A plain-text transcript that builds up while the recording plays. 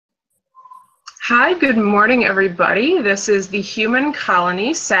Hi, good morning, everybody. This is the Human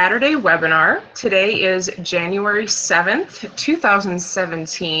Colony Saturday webinar. Today is January 7th,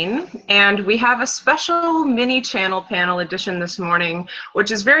 2017, and we have a special mini channel panel edition this morning,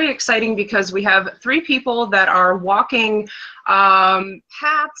 which is very exciting because we have three people that are walking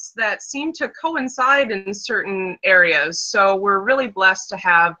paths that seem to coincide in certain areas. So we're really blessed to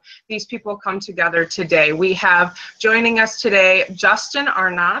have these people come together today. We have joining us today Justin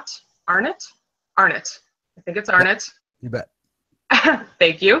Arnott. Arnott. I think it's Arnott. You bet.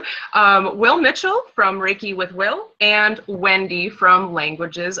 Thank you. Will Mitchell from Reiki with Will, and Wendy from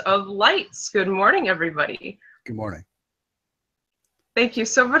Languages of Lights. Good morning, everybody. Good morning. Thank you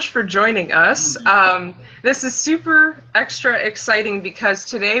so much for joining us. This is super extra exciting because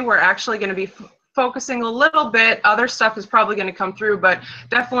today we're actually going to be focusing a little bit, other stuff is probably going to come through, but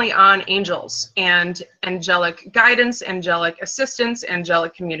definitely on angels and angelic guidance, angelic assistance,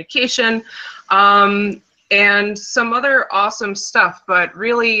 angelic communication, and some other awesome stuff. But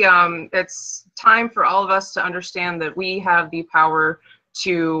really, it's time for all of us to understand that we have the power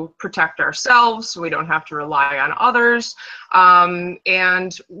to protect ourselves. We don't have to rely on others.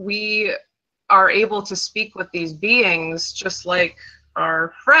 And we are able to speak with these beings just like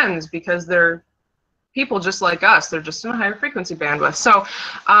our friends because they're people just like us. They're just in a higher frequency bandwidth. So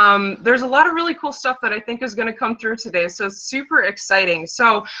there's a lot of really cool stuff that I think is going to come through today. So it's super exciting.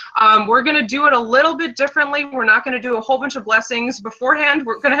 So we're going to do it a little bit differently. We're not going to do a whole bunch of blessings beforehand.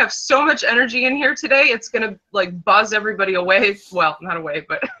 We're going to have so much energy in here today. It's going to like buzz everybody away. Well, not away,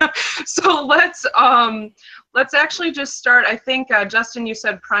 but so let's actually just start. I think, Justin, you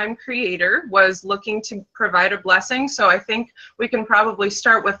said Prime Creator was looking to provide a blessing. So I think we can probably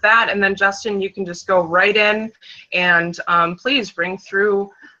start with that. And then, Justin, you can just go right in and please bring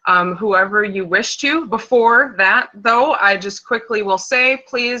through whoever you wish to. Before that, though, I just quickly will say,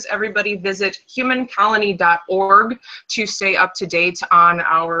 please, everybody visit humancolony.org to stay up to date on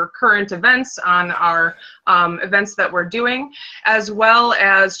our current events, on our events that we're doing, as well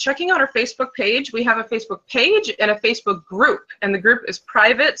as checking out our Facebook page. We have a Facebook page and a Facebook group, and the group is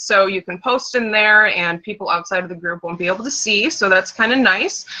private, so you can post in there and people outside of the group won't be able to see, so that's kind of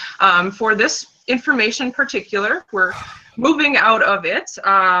nice. For this information in particular, we're moving out of it,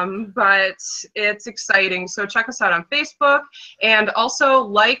 but it's exciting. So check us out on Facebook, and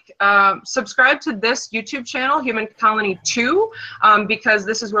also subscribe to this YouTube channel, Human Colony 2, because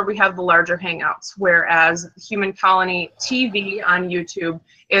this is where we have the larger hangouts, whereas Human Colony TV on YouTube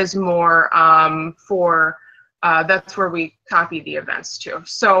is more that's where we copy the events to.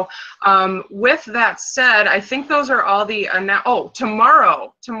 So with that said, I think those are all the,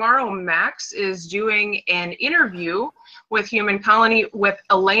 tomorrow Max is doing an interview with Human Colony with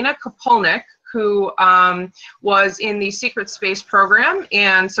𝗖𝗢𝗡𝗧𝗡𝗡𝗧, who was in the Secret Space program,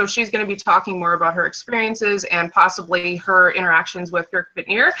 and so she's going to be talking more about her experiences and possibly her interactions with Girk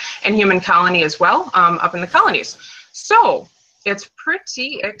Fitneer and Human Colony as well, up in the colonies. So it's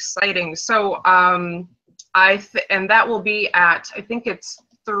pretty exciting. So and that will be at, I think it's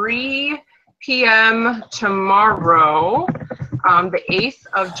 3 p.m. tomorrow, the 8th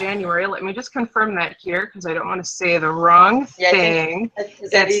of January. Let me just confirm that here because I don't want to say the wrong thing.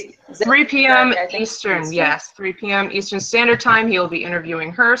 It's 3 p.m. Eastern. Yes, 3 p.m. Eastern Standard Time. He'll be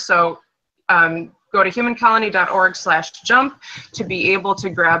interviewing her. So go to humancolony.org/jump to be able to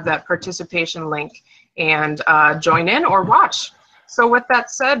grab that participation link and join in or watch. So with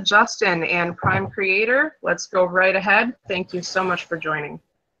that said, Justin and Prime Creator, let's go right ahead. Thank you so much for joining.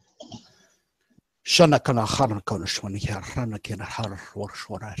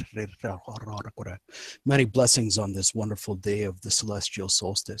 Many blessings on this wonderful day of the celestial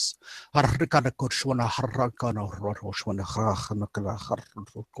solstice. I'll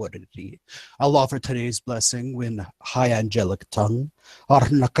offer today's blessing with high angelic tongue.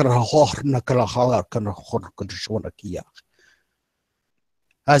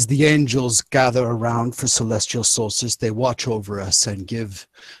 As the angels gather around for celestial solstice, they watch over us and give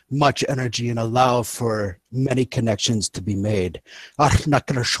much energy and allow for many connections to be made. We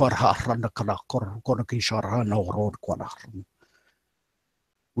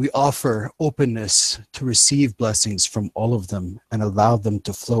offer openness to receive blessings from all of them and allow them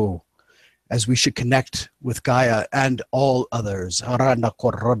to flow, as we should connect with Gaia and all others.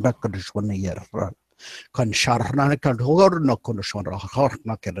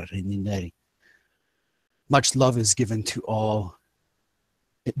 Much love is given to all.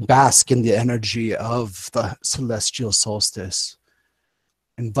 Bask in the energy of the celestial solstice.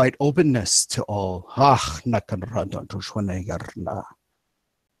 Invite openness to all.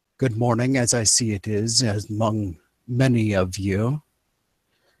 Good morning, as I see it is, as among many of you.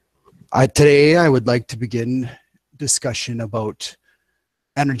 Today I would like to begin discussion about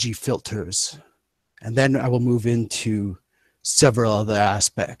energy filters, and then I will move into several other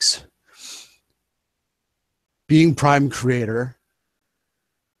aspects. Being Prime Creator,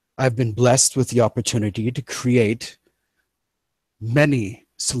 I've been blessed with the opportunity to create many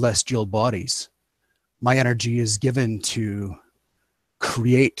celestial bodies. My energy is given to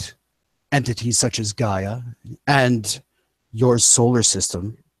create entities such as Gaia and your solar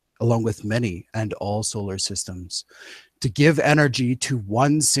system, along with many and all solar systems, to give energy to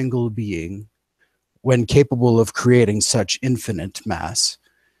one single being when capable of creating such infinite mass.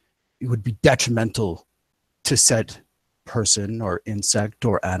 It would be detrimental to said person or insect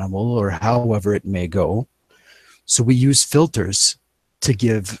or animal or however it may go. So we use filters to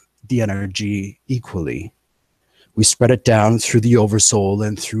give the energy equally. We spread it down through the oversoul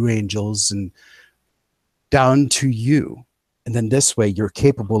and through angels and down to you. And then this way you're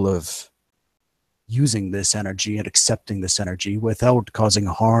capable of using this energy and accepting this energy without causing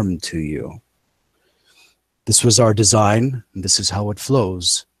harm to you. This was our design, and this is how it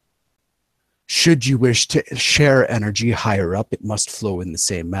flows. Should you wish to share energy higher up, it must flow in the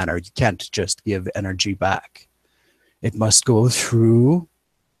same manner. You can't just give energy back. It must go through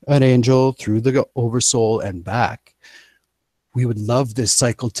an angel, through the oversoul, and back. We would love this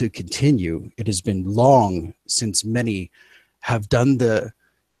cycle to continue. It has been long since many have done the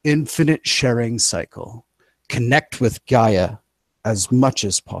infinite sharing cycle. Connect with Gaia as much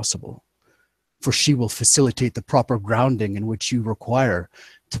as possible, for she will facilitate the proper grounding in which you require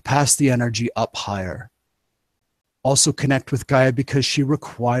to pass the energy up higher. Also connect with Gaia because she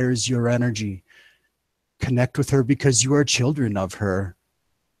requires your energy. Connect with her because you are children of her.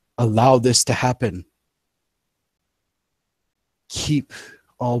 Allow this to happen. Keep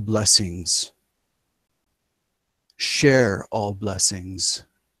all blessings. Share all blessings.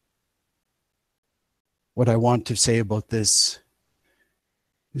 What I want to say about this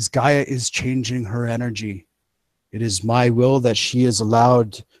is Gaia is changing her energy. It is my will that she is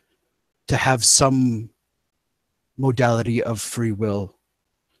allowed to have some modality of free will.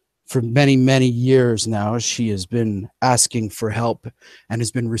 For many, many years now, she has been asking for help and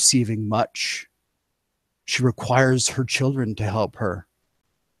has been receiving much. She requires her children to help her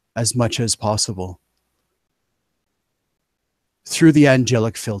as much as possible. Through the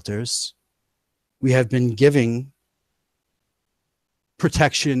angelic filters, we have been giving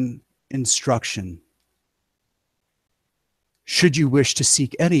protection instruction. Should you wish to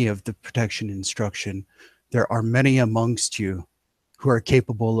seek any of the protection instruction, there are many amongst you who are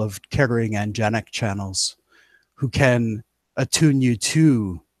capable of carrying angelic channels, who can attune you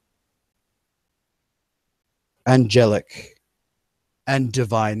to angelic and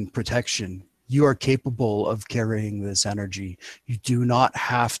divine protection. You are capable of carrying this energy. You do not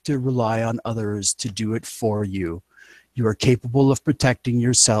have to rely on others to do it for you. You are capable of protecting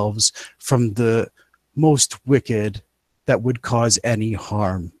yourselves from the most wicked that would cause any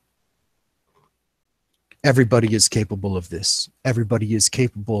harm. Everybody is capable of this. Everybody is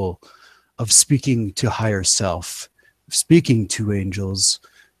capable of speaking to higher self, speaking to angels,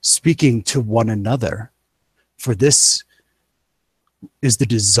 speaking to one another. For this is the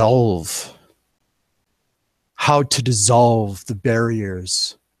dissolve, how to dissolve the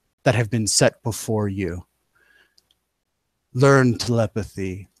barriers that have been set before you. Learn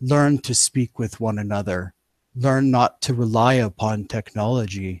telepathy, learn to speak with one another, learn not to rely upon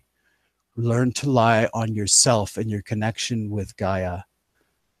technology, learn to rely on yourself and your connection with Gaia,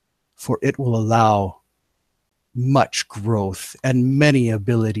 for it will allow much growth and many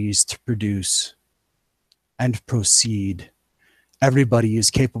abilities to produce and proceed. Everybody is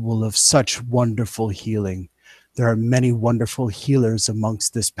capable of such wonderful healing. There are many wonderful healers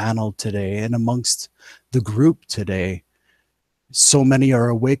amongst this panel today and amongst the group today. So many are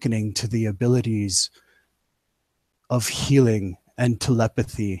awakening to the abilities of healing and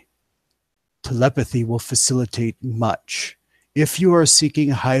telepathy. Telepathy will facilitate much. If you are seeking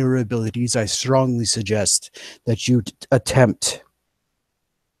higher abilities, I strongly suggest that you attempt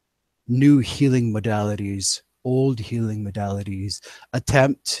new healing modalities, old healing modalities.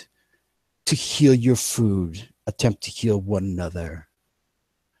 Attempt to heal your food. Attempt to heal one another.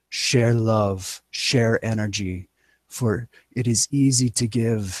 Share love, share energy, for it is easy to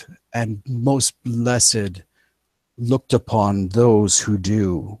give, and most blessed looked upon those who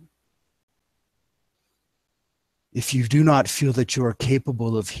do. If you do not feel that you are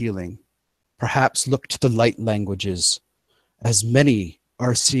capable of healing, perhaps look to the light languages, as many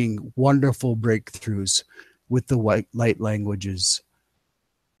are seeing wonderful breakthroughs with the light languages.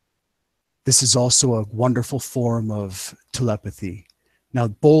 This is also a wonderful form of telepathy. Now,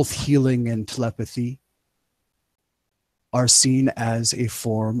 both healing and telepathy are seen as a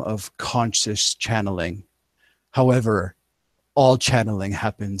form of conscious channeling. However, all channeling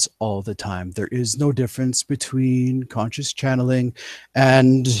happens all the time. There is no difference between conscious channeling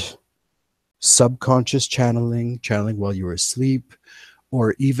and subconscious channeling, channeling while you are asleep,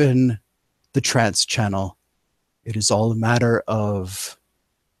 or even the trance channel. It is all a matter of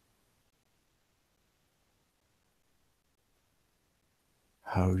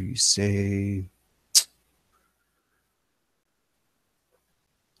how do you say,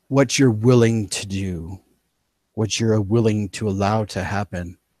 what you're willing to do, what you're willing to allow to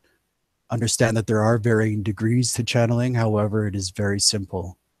happen. Understand that there are varying degrees to channeling. However, it is very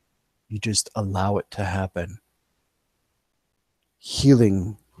simple. You just allow it to happen.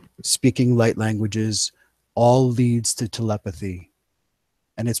 Healing, speaking light languages, all leads to telepathy.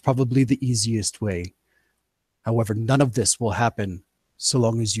 And it's probably the easiest way. However, none of this will happen so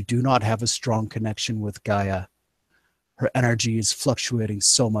long as you do not have a strong connection with Gaia. Her energy is fluctuating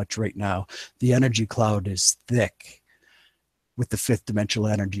so much right now. The energy cloud is thick with the fifth dimensional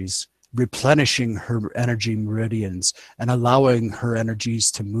energies, replenishing her energy meridians and allowing her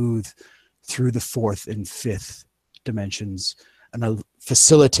energies to move through the fourth and fifth dimensions and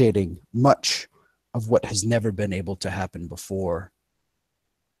facilitating much of what has never been able to happen before.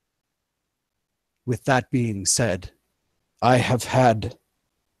 With that being said, I have had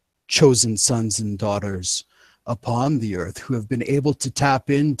chosen sons and daughters upon the earth who have been able to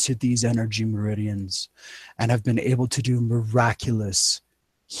tap into these energy meridians and have been able to do miraculous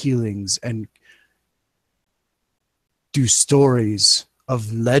healings and do stories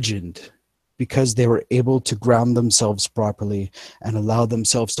of legend because they were able to ground themselves properly and allow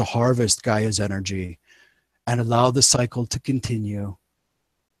themselves to harvest Gaia's energy and allow the cycle to continue.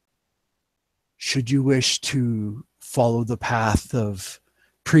 Should you wish to follow the path of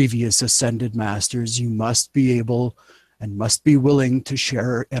previous ascended masters, you must be able and must be willing to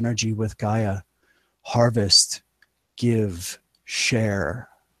share energy with Gaia. Harvest, give, share.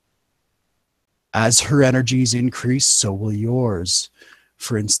 As her energies increase, so will yours.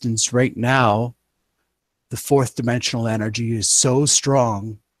 For instance, right now, the fourth dimensional energy is so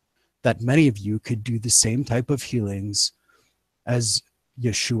strong that many of you could do the same type of healings as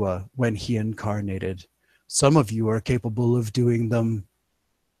Yeshua when he incarnated. Some of you are capable of doing them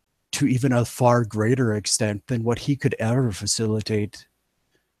to even a far greater extent than what he could ever facilitate.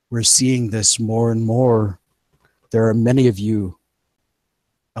 We're seeing this more and more. There are many of you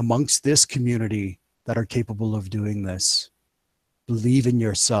amongst this community that are capable of doing this. Believe in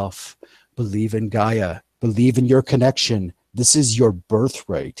yourself. Believe in Gaia. Believe in your connection. This is your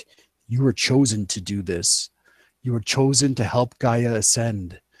birthright. You were chosen to do this. You were chosen to help Gaia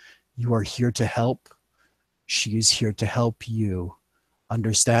ascend. You are here to help. She is here to help you.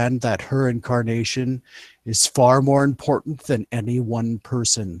 Understand that her incarnation is far more important than any one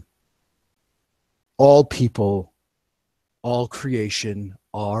person. All people, all creation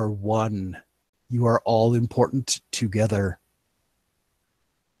are one. You are all important together,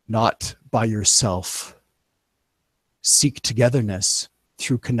 not by yourself. Seek togetherness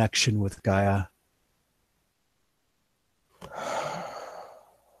through connection with Gaia.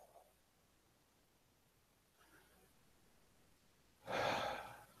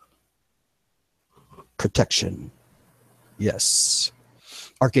 Protection. Yes.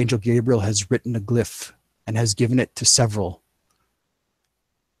 Archangel Gabriel has written a glyph and has given it to several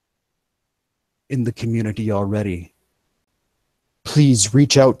in the community already. Please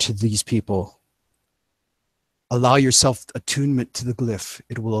reach out to these people. Allow yourself attunement to the glyph.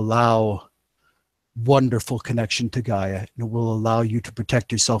 It will allow wonderful connection to Gaia. It will allow you to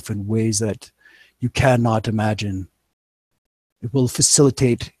protect yourself in ways that you cannot imagine. It will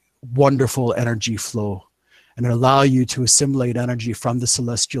facilitate wonderful energy flow and allow you to assimilate energy from the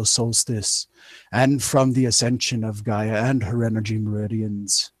celestial solstice and from the ascension of Gaia and her energy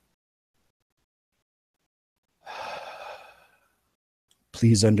meridians.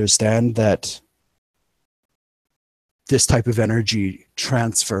 Please understand that this type of energy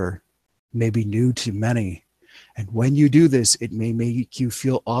transfer may be new to many. And when you do this, it may make you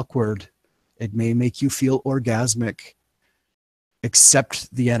feel awkward. It may make you feel orgasmic.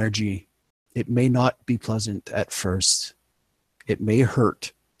 Accept the energy. It may not be pleasant at first. It may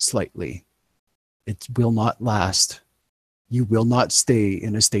hurt slightly. It will not last. You will not stay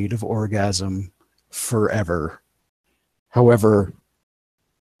in a state of orgasm forever. However,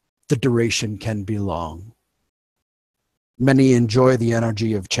 the duration can be long. Many enjoy the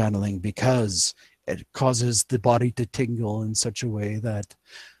energy of channeling because it causes the body to tingle in such a way that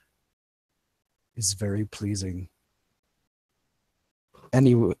is very pleasing.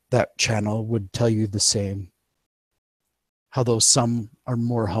 that channel would tell you the same. How though some are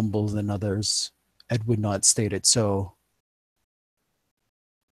more humble than others, Ed would not state it so.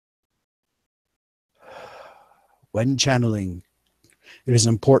 When channeling, it is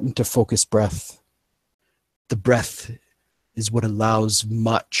important to focus breath. The breath is what allows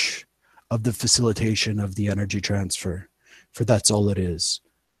much of the facilitation of the energy transfer, for that's all it is.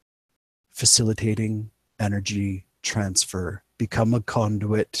 Facilitating energy transfer. Become a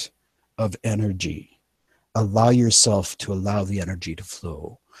conduit of energy. Allow yourself to allow the energy to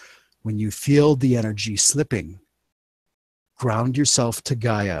flow. When you feel the energy slipping, ground yourself to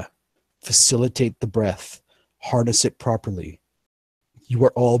Gaia. Facilitate the breath. Harness it properly. You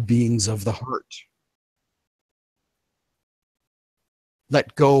are all beings of the heart.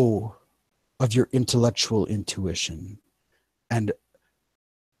 Let go of your intellectual intuition and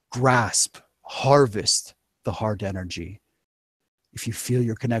grasp, harvest the heart energy. If you feel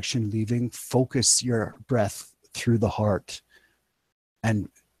your connection leaving, focus your breath through the heart and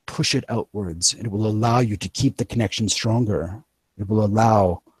push it outwards. And it will allow you to keep the connection stronger. It will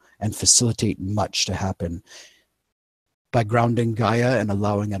allow and facilitate much to happen. By grounding Gaia and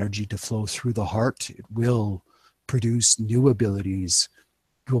allowing energy to flow through the heart, it will produce new abilities.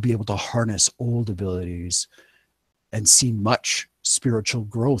 You will be able to harness old abilities and see much spiritual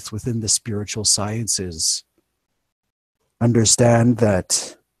growth within the spiritual sciences. Understand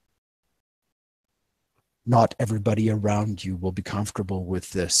that not everybody around you will be comfortable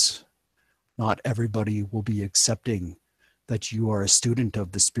with this. Not everybody will be accepting that you are a student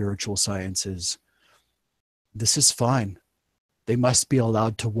of the spiritual sciences. This is fine. They must be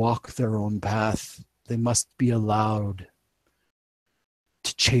allowed to walk their own path. They must be allowed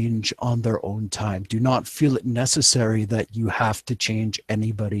to change on their own time. Do not feel it necessary that you have to change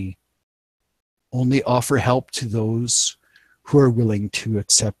anybody. Only offer help to those who are willing to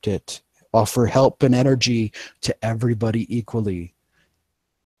accept it. Offer help and energy to everybody equally.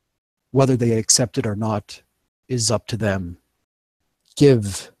 Whether they accept it or not is up to them.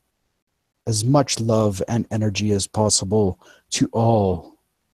 Give as much love and energy as possible to all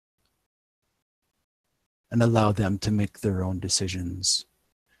and allow them to make their own decisions.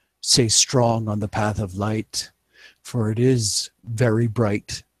 Stay strong on the path of light, for it is very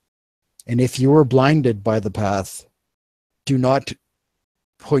bright. And if you are blinded by the path, do not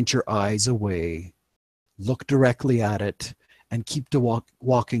point your eyes away. Look directly at it and keep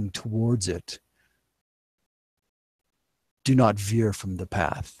walking towards it. Do not veer from the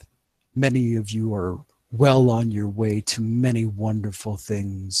path. Many of you are well on your way to many wonderful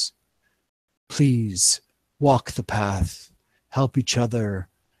things. Please walk the path. Help each other.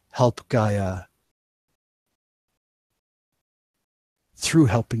 Help Gaia. Through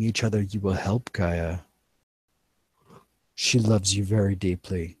helping each other, you will help Gaia. She loves you very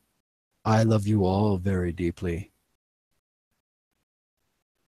deeply. I love you all very deeply.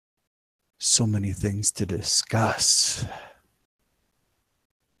 So many things to discuss.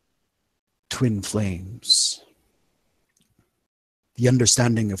 Twin flames. The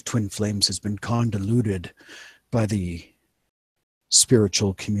understanding of twin flames has been convoluted by the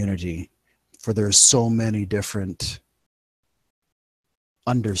spiritual community, for there are so many different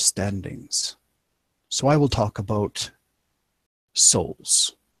understandings. So I will talk about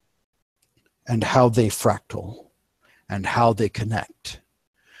souls and how they fractal and how they connect.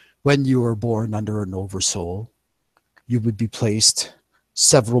 When you are born under an oversoul, you would be placed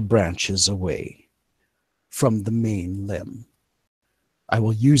several branches away from the main limb. I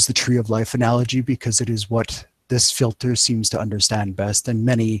will use the tree of life analogy because it is what this filter seems to understand best, and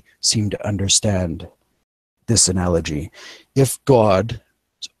many seem to understand this analogy. If God,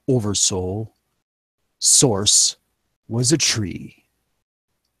 oversoul, source, was a tree,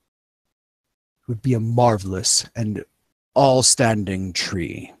 it would be a marvelous and all-standing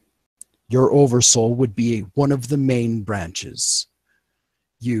tree. Your oversoul would be one of the main branches.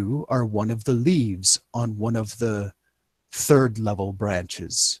 You are one of the leaves on one of the third level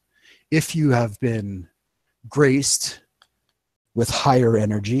branches. If you have been graced with higher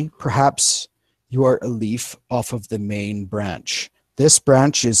energy, perhaps you are a leaf off of the main branch. This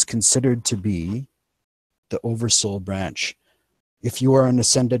branch is considered to be the oversoul branch. If you are an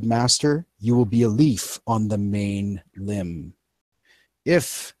ascended master, you will be a leaf on the main limb.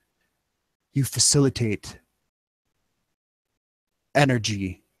 If you facilitate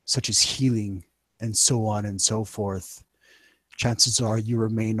energy such as healing and so on and so forth, chances are you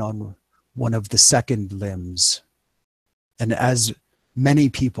remain on one of the second limbs. And as many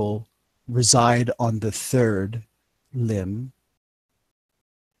people reside on the third limb,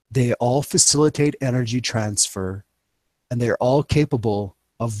 they all facilitate energy transfer and they're all capable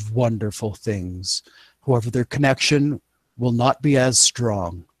of wonderful things. However, their connection will not be as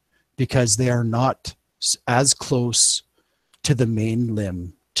strong because they are not as close to the main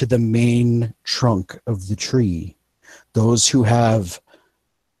limb, to the main trunk of the tree. Those who have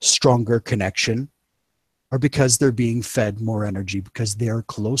stronger connection are because they're being fed more energy, because they are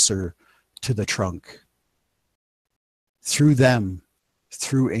closer to the trunk. Through them,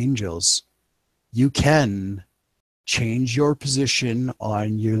 through angels, you can change your position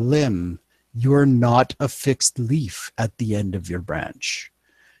on your limb. You're not a fixed leaf at the end of your branch.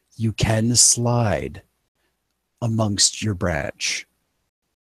 You can slide amongst your branch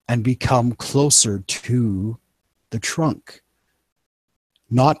and become closer to the trunk.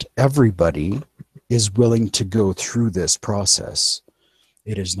 Not everybody is willing to go through this process.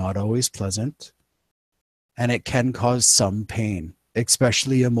 It is not always pleasant, and it can cause some pain,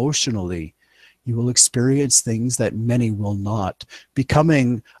 especially emotionally. You will experience things that many will not.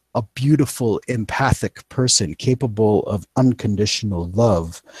 Becoming a beautiful, empathic person capable of unconditional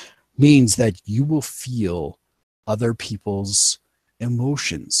love means that you will feel other people's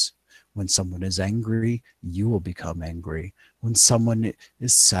emotions. When someone is angry, you will become angry. When someone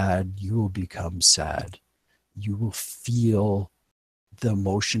is sad, you will become sad. You will feel the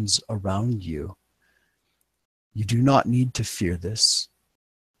emotions around you. You do not need to fear this.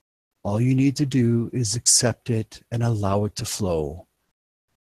 All you need to do is accept it and allow it to flow.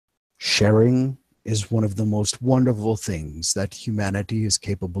 Sharing is one of the most wonderful things that humanity is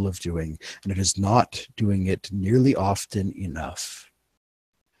capable of doing, and it is not doing it nearly often enough.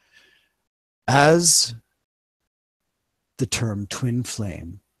 As the term twin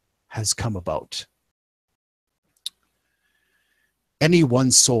flame has come about, any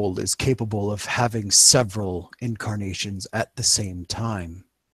one soul is capable of having several incarnations at the same time.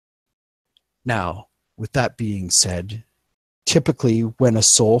 Now, with that being said, typically when a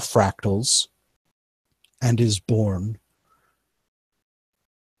soul fractals and is born,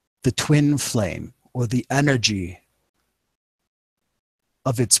 the twin flame or the energy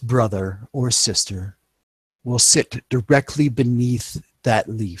of its brother or sister will sit directly beneath that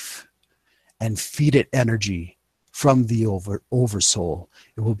leaf and feed it energy from the oversoul.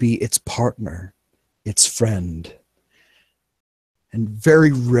 It will be its partner, its friend. And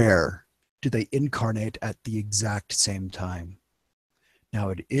very rare do they incarnate at the exact same time. Now,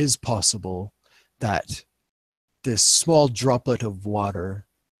 it is possible that this small droplet of water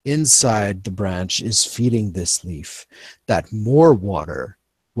inside the branch is feeding this leaf, that more water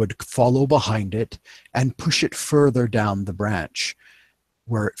would follow behind it and push it further down the branch,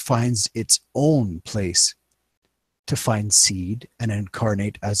 where it finds its own place to find seed and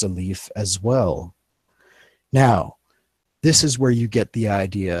incarnate as a leaf as well. Now, this is where you get the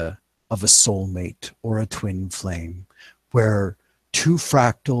idea of a soulmate or a twin flame, where two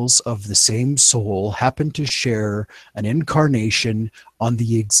fractals of the same soul happen to share an incarnation on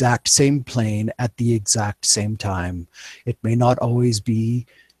the exact same plane at the exact same time. It may not always be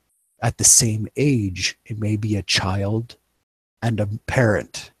at the same age. It may be a child and a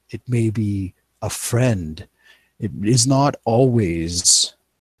parent. It may be a friend. It is not always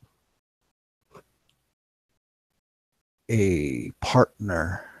a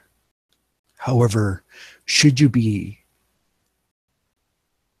partner. However, should you be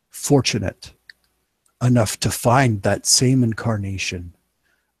fortunate enough to find that same incarnation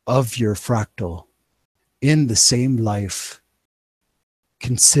of your fractal in the same life,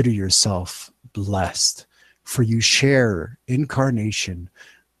 consider yourself blessed, for you share incarnation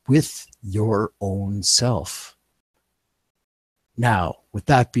with your own self. Now, with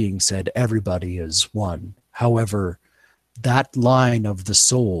that being said, everybody is one. However, that line of the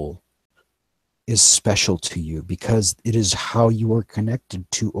soul is special to you because it is how you are connected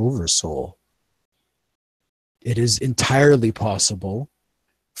to Oversoul. It is entirely possible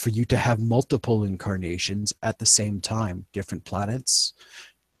for you to have multiple incarnations at the same time, different planets,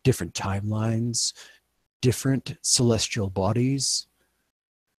 different timelines, different celestial bodies,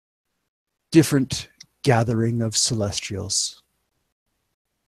 different gathering of celestials,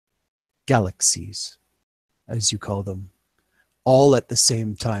 galaxies, as you call them, all at the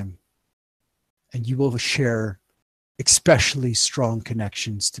same time. And you will share especially strong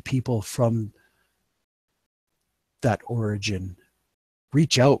connections to people from that origin.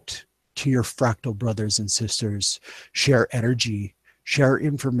 Reach out to your fractal brothers and sisters. Share energy. Share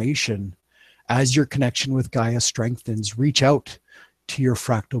information. As your connection with Gaia strengthens, reach out to your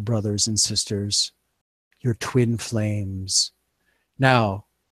fractal brothers and sisters, your twin flames. Now,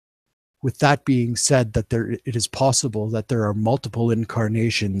 With that being said, that it is possible that there are multiple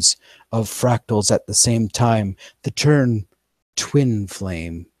incarnations of fractals at the same time, the term twin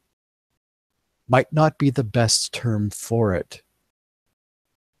flame might not be the best term for it.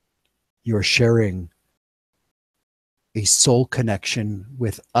 You're sharing a soul connection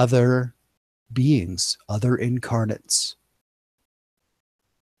with other beings, other incarnates.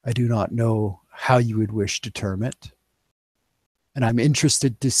 I do not know how you would wish to term it, and I'm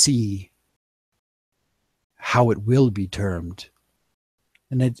interested to see how it will be termed.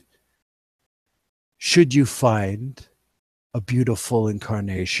 And should you find a beautiful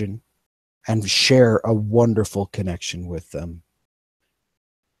incarnation and share a wonderful connection with them,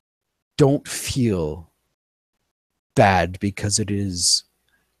 don't feel bad because it is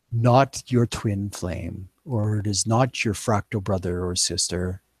not your twin flame, or it is not your fractal brother or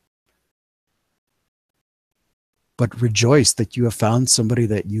sister. But rejoice that you have found somebody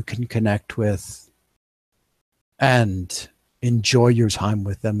that you can connect with and enjoy your time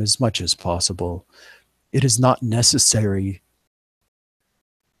with them as much as possible. It is not necessary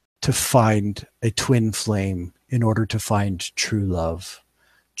to find a twin flame in order to find true love.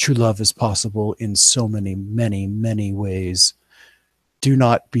 True love is possible in so many, many, many ways. Do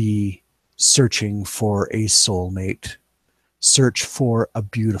not be searching for a soulmate. Search for a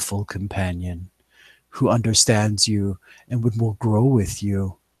beautiful companion who understands you and will grow with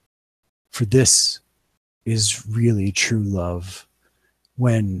you. For this is really true love,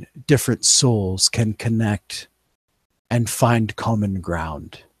 when different souls can connect and find common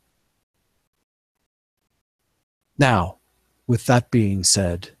ground. Now, with that being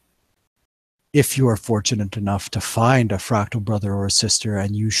said, if you are fortunate enough to find a fractal brother or sister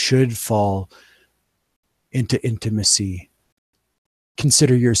and you should fall into intimacy,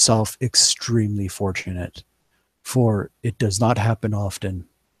 consider yourself extremely fortunate, for it does not happen often,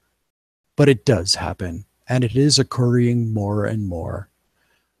 but it does happen, and it is occurring more and more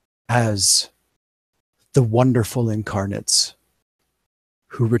as the wonderful incarnates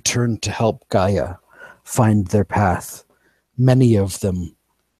who return to help Gaia find their path. Many of them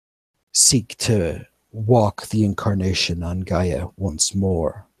seek to walk the incarnation on Gaia once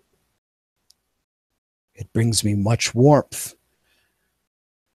more. It brings me much warmth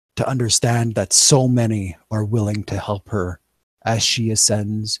to understand that so many are willing to help her as she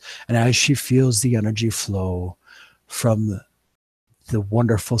ascends and as she feels the energy flow from the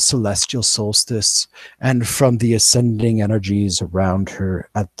wonderful celestial solstice and from the ascending energies around her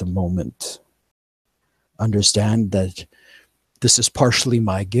at the moment. Understand that this is partially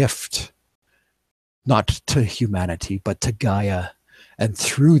my gift, not to humanity, but to Gaia. And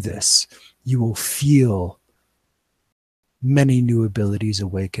through this, you will feel many new abilities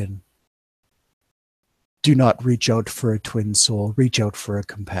awaken. Do not reach out for a twin soul. Reach out for a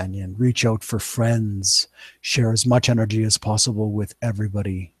companion. Reach out for friends. Share as much energy as possible with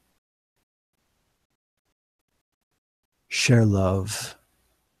everybody. Share love.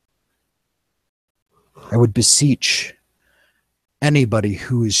 I would beseech anybody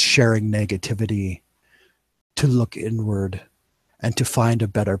who is sharing negativity to look inward and to find a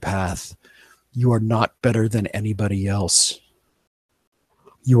better path. You are not better than anybody else.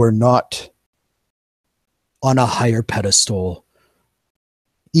 You are not on a higher pedestal.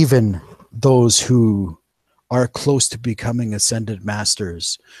 Even those who are close to becoming ascended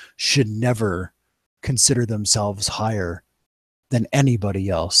masters should never consider themselves higher than anybody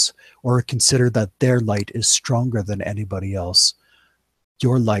else, or consider that their light is stronger than anybody else.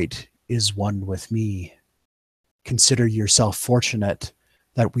 Your light is one with me. Consider yourself fortunate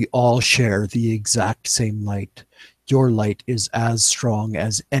that we all share the exact same light. Your light is as strong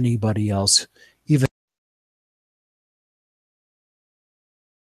as anybody else, even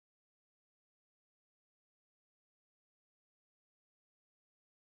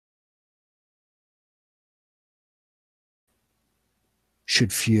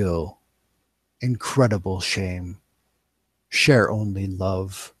should feel incredible shame. Share only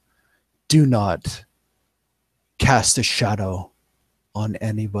love. Do not cast a shadow on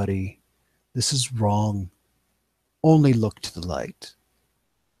anybody. This is wrong. Only look to the light,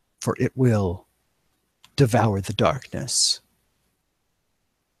 for it will devour the darkness.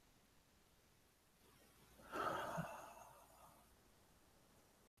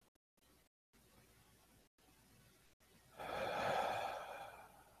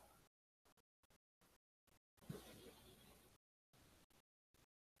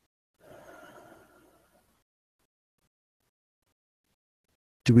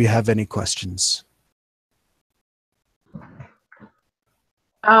 Do we have any questions?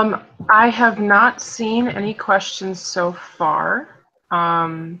 I have not seen any questions so far.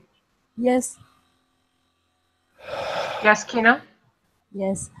 Yes, Yes, Kina?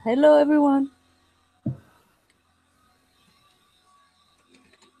 yes. Hello, everyone.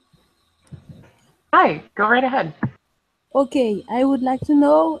 Hi, go right ahead. Okay, I would like to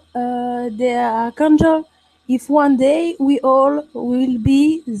know, the Archangel, if one day we all will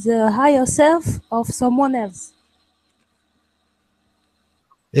be the higher self of someone else.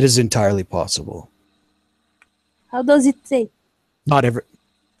 It is entirely possible. How does it take? Not every.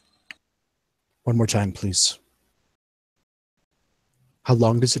 One more time, please. How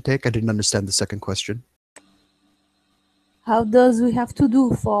long does it take? I didn't understand the second question. How does we have to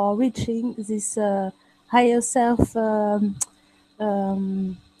do for reaching this higher self? I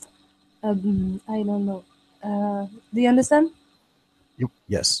don't know. Do you understand?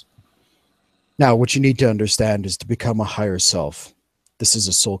 Yes. Now, what you need to understand is to become a higher self. This is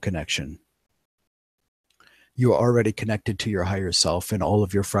a soul connection. You are already connected to your higher self in all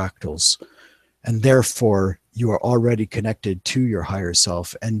of your fractals. And therefore, you are already connected to your higher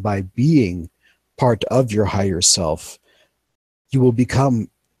self. And by being part of your higher self, you will become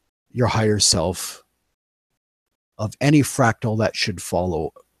your higher self of any fractal that should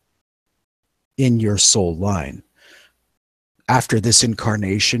follow in your soul line. After this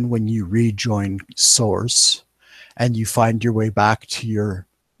incarnation, when you rejoin Source and you find your way back to your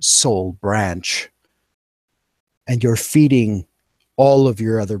soul branch, and you're feeding all of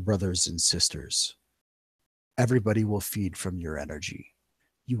your other brothers and sisters, everybody will feed from your energy.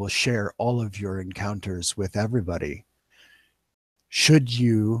 You will share all of your encounters with everybody. Should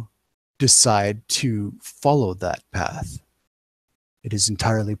you decide to follow that path, it is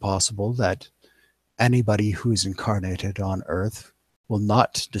entirely possible that anybody who's incarnated on Earth will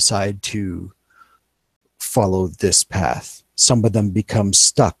not decide to follow this path. Some of them become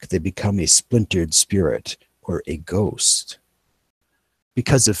stuck. They become a splintered spirit or a ghost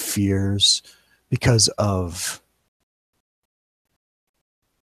because of fears, because of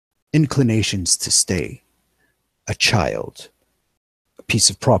inclinations to stay, a child, a piece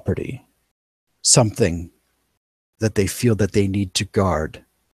of property, something that they feel that they need to guard.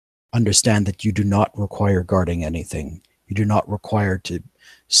 Understand that you do not require guarding anything. You do not require to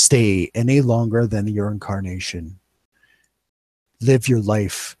stay any longer than your incarnation. Live your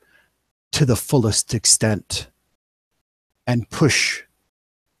life to the fullest extent and push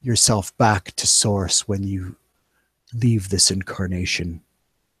yourself back to source when you leave this incarnation.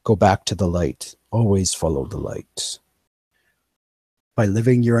 Go back to the light. Always follow the light. By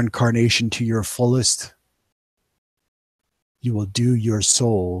living your incarnation to your fullest, you will do your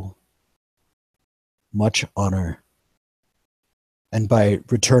soul much honor. And by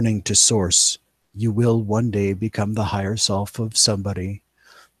returning to source, you will one day become the higher self of somebody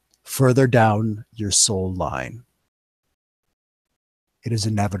further down your soul line. It is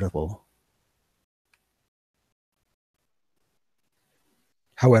inevitable.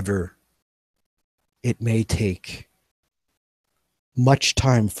 However, it may take much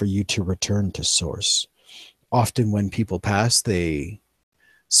time for you to return to source. Often when people pass, they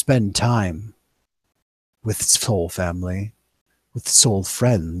spend time with soul family, with soul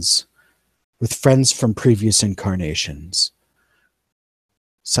friends, with friends from previous incarnations.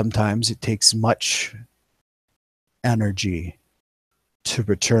 Sometimes it takes much energy to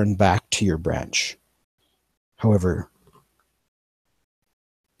return back to your branch. However,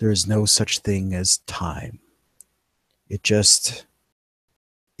 there is no such thing as time. It just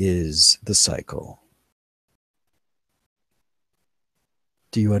is the cycle.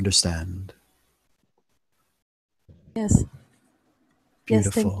 Do you understand? Yes. Yes,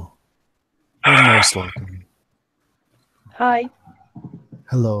 thank you. Beautiful. You're most welcome. Hi.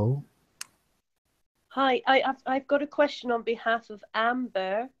 Hello. Hi. I've got a question on behalf of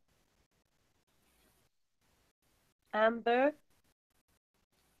Amber. Amber.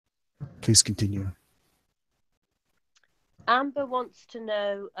 Please continue. Amber wants to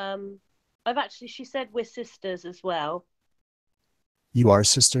know. She said we're sisters as well. You are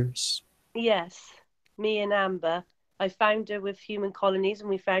sisters? Yes, me and Amber. I found her with human colonies, and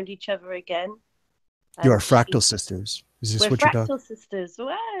we found each other again. You are fractal sisters. Is this We're what you're talking? fractal sisters.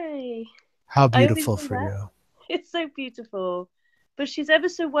 Way. How beautiful for that. you. It's so beautiful. But she's ever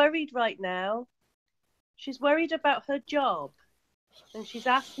so worried right now. She's worried about her job. And she's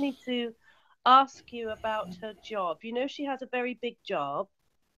asked me to ask you about her job. You know, she has a very big job.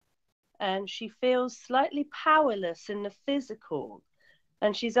 And she feels slightly powerless in the physical.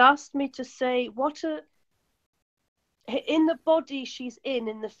 And she's asked me to say in the body she's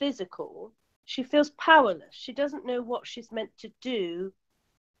in the physical, she feels powerless. She doesn't know what she's meant to do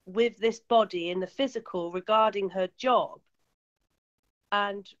with this body in the physical regarding her job.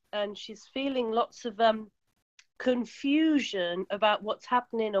 and she's feeling lots of confusion about what's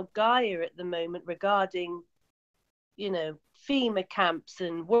happening on Gaia at the moment regarding, you know, FEMA camps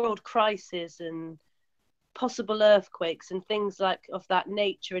and world crisis and possible earthquakes and things like of that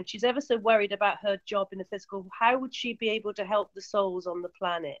nature. And she's ever so worried about her job in the physical. How would she be able to help the souls on the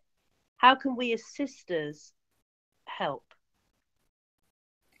planet? How can we as sisters help?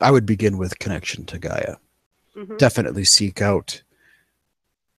 I would begin with connection to Gaia. Mm-hmm. Definitely seek out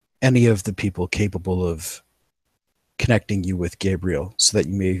any of the people capable of connecting you with Gabriel so that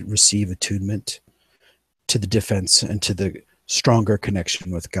you may receive attunement to the defense and to the stronger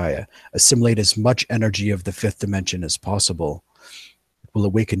connection with Gaia. Assimilate as much energy of the fifth dimension as possible. It will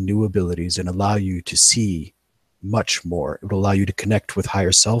awaken new abilities and allow you to see much more. It will allow you to connect with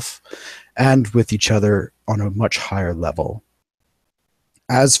higher self and with each other on a much higher level.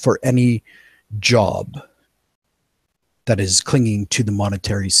 As for any job that is clinging to the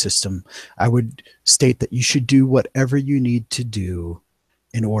monetary system, I would state that you should do whatever you need to do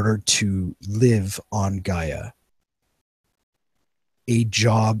in order to live on Gaia. A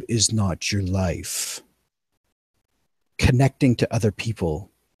job is not your life. Connecting to other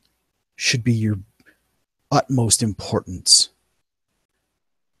people should be your utmost importance.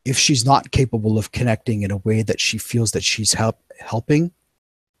 If she's not capable of connecting in a way that she feels that she's helping,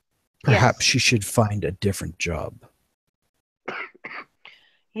 perhaps Yes. she should find a different job.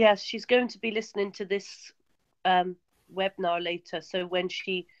 Yes, she's going to be listening to this webinar later. So when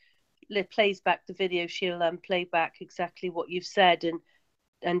she plays back the video, she'll play back exactly what you've said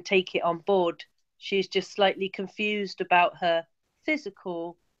and take it on board. She's just slightly confused about her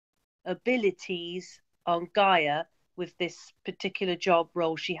physical abilities on Gaia with this particular job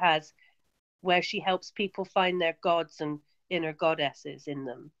role she has, where she helps people find their gods and inner goddesses in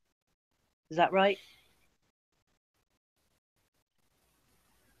them. Is that right?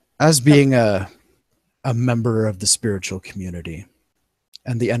 As being a member of the spiritual community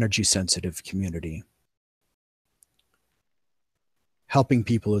and the energy sensitive community, helping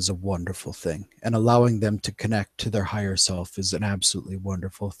people is a wonderful thing, and allowing them to connect to their higher self is an absolutely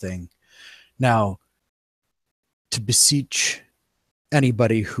wonderful thing. Now, to beseech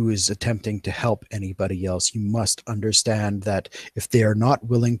anybody who is attempting to help anybody else, you must understand that if they are not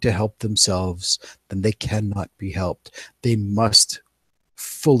willing to help themselves, then they cannot be helped. They must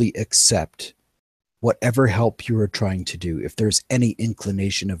fully accept whatever help you are trying to do. If there's any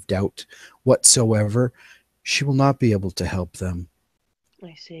inclination of doubt whatsoever, she will not be able to help them.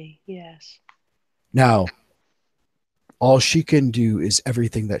 I see, yes. Now, all she can do is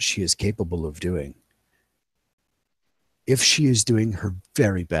everything that she is capable of doing. If she is doing her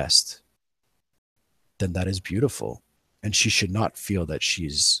very best, then that is beautiful. And she should not feel that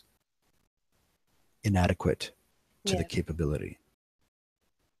she's inadequate to the capability.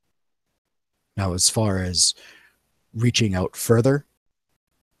 Now, as far as reaching out further,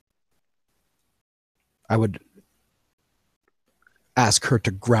 I would ask her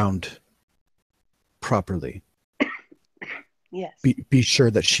to ground properly. Yes. Be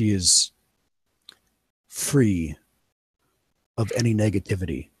sure that she is free of any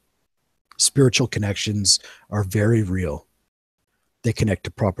negativity. Spiritual connections are very real. They connect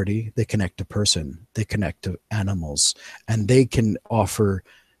to property, they connect to person, they connect to animals, and they can offer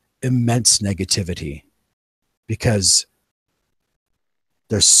immense negativity because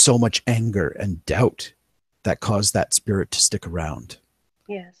there's so much anger and doubt that cause that spirit to stick around.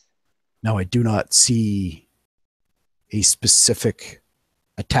 Yes. Now, I do not see a specific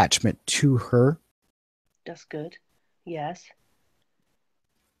attachment to her. That's good. Yes.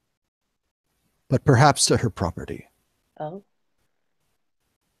 But perhaps to her property. Oh.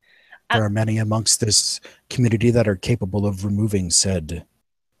 There are many amongst this community that are capable of removing said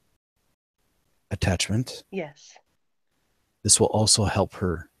attachment. Yes. This will also help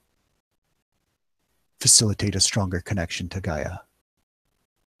her facilitate a stronger connection to Gaia.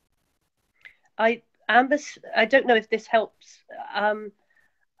 I don't know if this helps.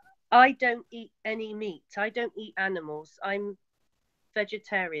 I don't eat any meat. I don't eat animals. I'm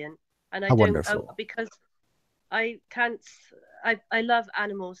vegetarian, and I How don't wonderful. because I can't. I love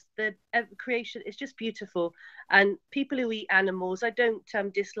animals. The creation is just beautiful, and people who eat animals, I don't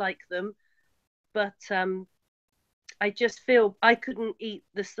dislike them, but I just feel I couldn't eat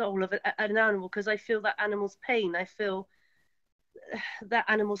the soul of an animal because I feel that animal's pain. I feel that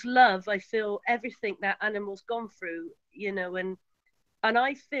animal's love. I feel everything that animal's gone through, you know, and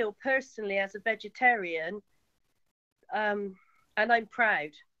I feel personally as a vegetarian, and I'm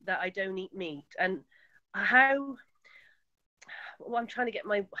proud that I don't eat meat. And how, well, I'm trying to get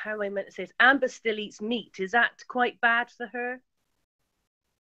how I meant to say this. Amber still eats meat. Is that quite bad for her?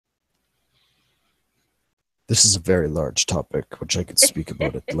 This is a very large topic, which I could speak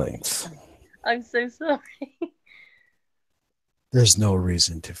about at length. I'm so sorry. There's no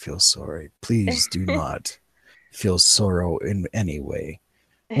reason to feel sorry. Please do not feel sorrow in any way.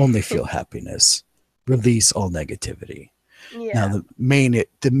 Only feel happiness. Release all negativity. Yeah. Now,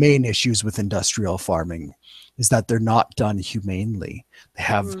 the main issues with industrial farming is that they're not done humanely. They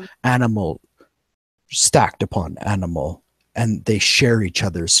have animal stacked upon animal, and they share each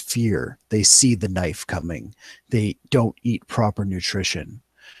other's fear. They see the knife coming. They don't eat proper nutrition.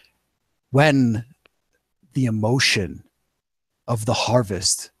 When the emotion of the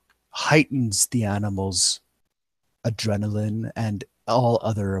harvest heightens the animal's adrenaline and all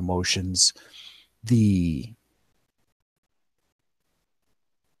other emotions, the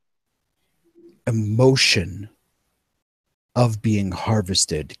emotion of being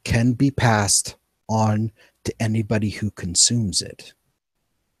harvested can be passed on to anybody who consumes it.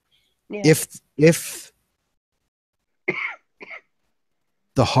 Yeah. If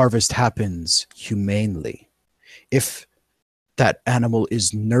the harvest happens humanely, if that animal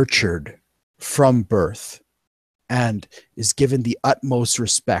is nurtured from birth and is given the utmost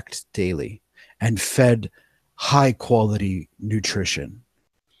respect daily and fed high quality nutrition,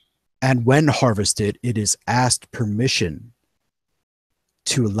 and when harvested, it is asked permission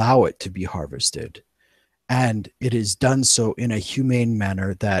to allow it to be harvested, and it is done so in a humane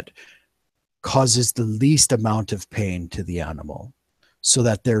manner that causes the least amount of pain to the animal, so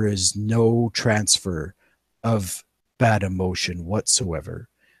that there is no transfer of bad emotion whatsoever.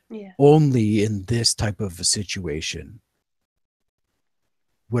 Yeah. Only in this type of a situation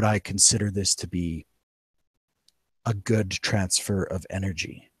would I consider this to be a good transfer of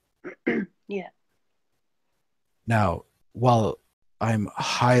energy. Yeah. Now, while I'm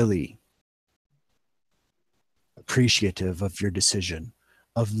highly appreciative of your decision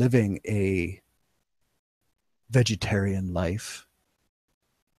of living a vegetarian life,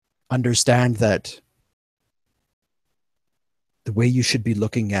 understand that the way you should be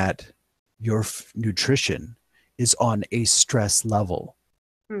looking at your nutrition is on a stress level.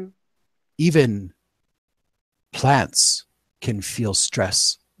 Even plants can feel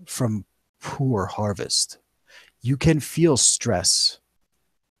stress from poor harvest. You can feel stress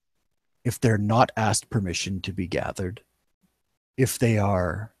if they're not asked permission to be gathered, if they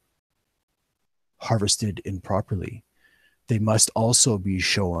are harvested improperly. They must also be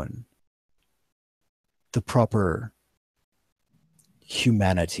shown the proper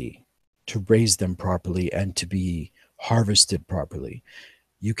humanity to raise them properly and to be harvested properly.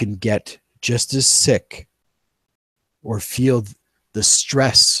 You can get just as sick or feel the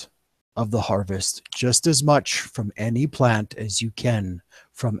stress of the harvest just as much from any plant as you can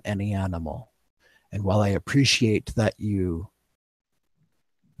from any animal. And while I appreciate that you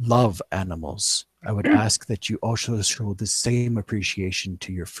love animals, I would ask that you also show the same appreciation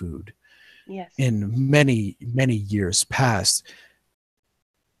to your food. Yes. In many, many years past,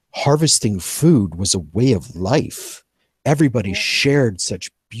 harvesting food was a way of life. Everybody shared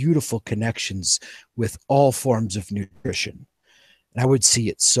such beautiful connections with all forms of nutrition. And I would see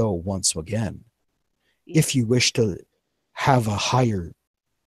it so once again. If you wish to have a higher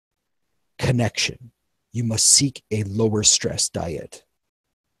connection, you must seek a lower stress diet.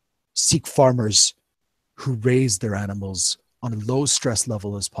 Seek farmers who raise their animals on a low stress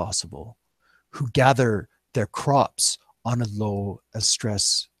level as possible, who gather their crops on a low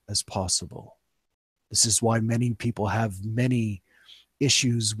stress as possible. This is why many people have many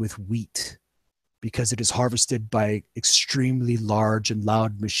issues with wheat, because it is harvested by extremely large and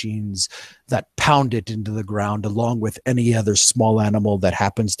loud machines that pound it into the ground along with any other small animal that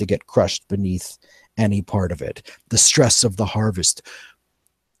happens to get crushed beneath any part of it. The stress of the harvest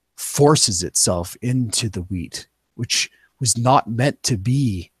forces itself into the wheat, which was not meant to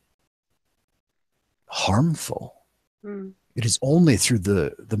be harmful. It is only through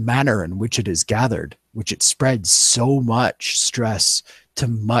the manner in which it is gathered, which it spreads so much stress to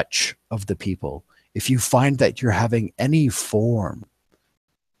much of the people. If you find that you're having any form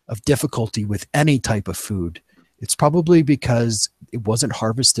of difficulty with any type of food, it's probably because it wasn't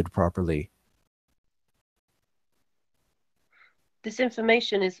harvested properly. This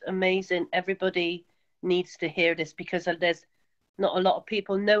information is amazing. Everybody needs to hear this because there's not a lot of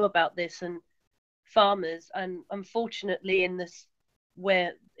people know about this, and farmers, and unfortunately in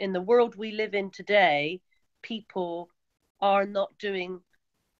the world we live in today, people are not doing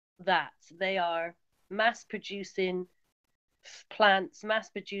that. They are mass producing plants, mass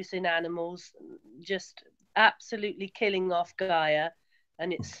producing animals, just absolutely killing off Gaia,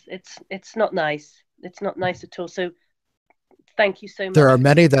 and it's not nice. It's not nice at all. So thank you so much. There are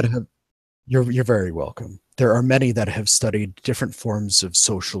many that have, you're very welcome. There are many that have studied different forms of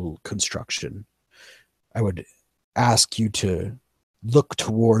social construction. I would ask you to look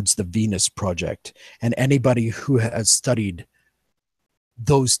towards the Venus Project, and anybody who has studied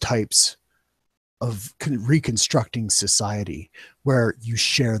those types of reconstructing society where you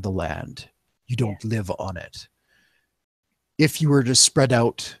share the land, you don't live on it. If you were to spread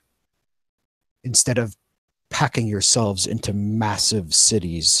out, instead of packing yourselves into massive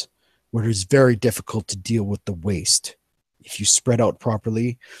cities where it's very difficult to deal with the waste, if you spread out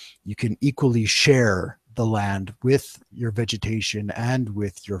properly, you can equally share the land with your vegetation and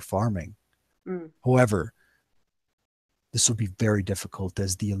with your farming. However, this will be very difficult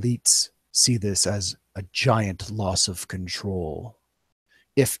as the elites see this as a giant loss of control.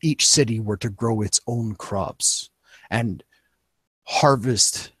 If each city were to grow its own crops and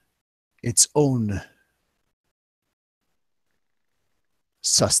harvest its own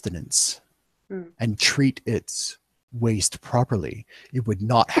sustenance and treat its waste properly, it would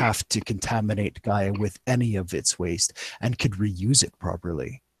not have to contaminate Gaia with any of its waste and could reuse it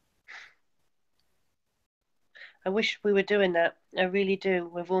properly. I wish we were doing that. I really do,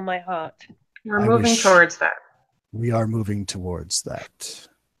 with all my heart. We're moving towards that. We are moving towards that.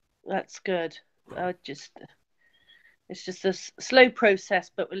 That's good. It's just a slow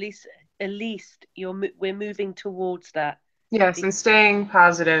process, but at least we're moving towards that. Yes, and staying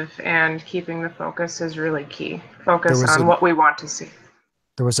positive and keeping the focus is really key. Focus on what we want to see.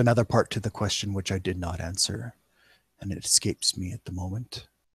 There was another part to the question which I did not answer, and it escapes me at the moment.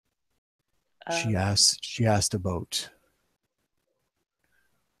 She asked about...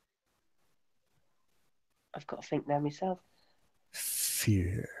 I've got to think now myself.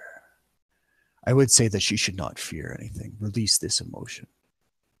 Fear. I would say that she should not fear anything. Release this emotion.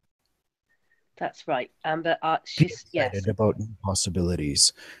 That's right, Amber. She's excited about new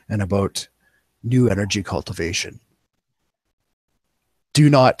possibilities and about new energy cultivation. Do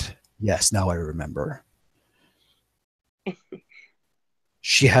not... Yes, now I remember.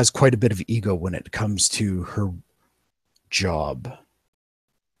 She has quite a bit of ego when it comes to her job.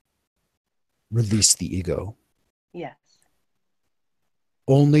 Release the ego. Yes.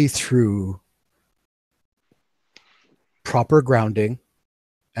 Only through proper grounding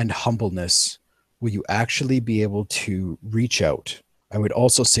and humbleness will you actually be able to reach out. I would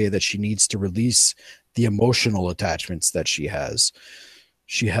also say that she needs to release the emotional attachments that she has.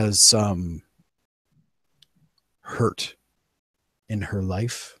 She has some hurt in her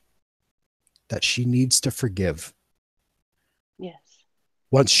life that she needs to forgive. Yes.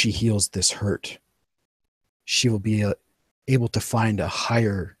 Once she heals this hurt, she will be able to find a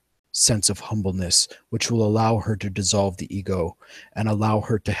higher sense of humbleness, which will allow her to dissolve the ego and allow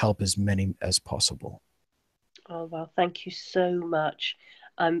her to help as many as possible. Oh, well, thank you so much.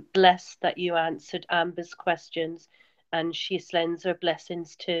 I'm blessed that you answered Amber's questions, and she sends her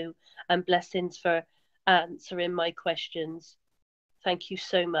blessings too, and blessings for answering my questions. Thank you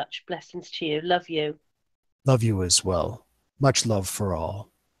so much. Blessings to you. Love you. Love you as well. Much love for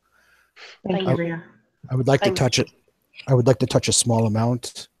all. Thank you, Ria. I would like to touch it. I would like to touch a small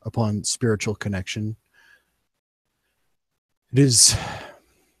amount upon spiritual connection. It is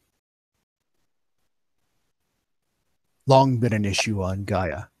long been an issue on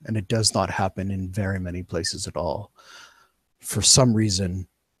Gaia, and it does not happen in very many places at all. For some reason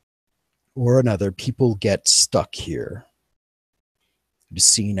or another, people get stuck here. It is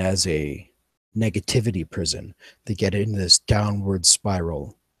seen as a negativity prison. They get in this downward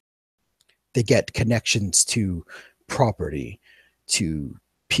spiral. They get connections to property, to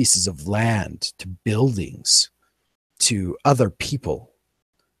pieces of land, to buildings, to other people,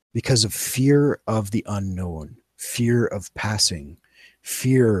 because of fear of the unknown, fear of passing,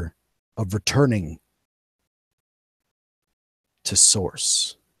 fear of returning to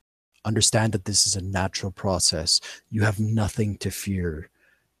source. Understand that this is a natural process. You have nothing to fear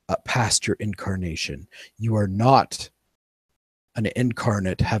past your incarnation. You are not an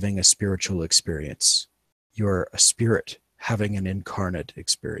incarnate having a spiritual experience. You are a spirit having an incarnate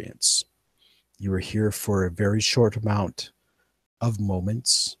experience. You are here for a very short amount of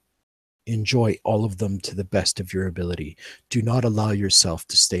moments. Enjoy all of them to the best of your ability. Do not allow yourself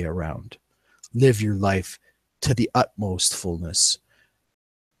to stay around. Live your life to the utmost fullness.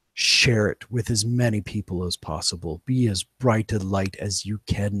 Share it with as many people as possible. Be as bright a light as you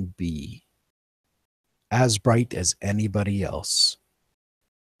can be. As bright as anybody else.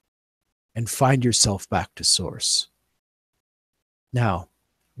 And find yourself back to source. Now,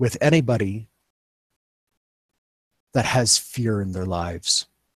 with anybody that has fear in their lives,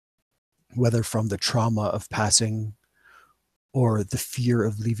 whether from the trauma of passing or the fear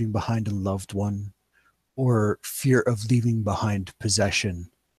of leaving behind a loved one, or fear of leaving behind possession,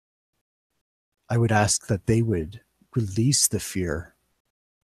 I would ask that they would release the fear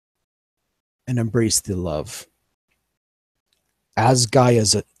and embrace the love. As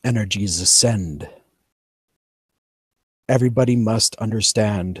Gaia's energies ascend, everybody must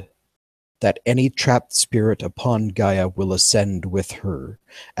understand that any trapped spirit upon Gaia will ascend with her,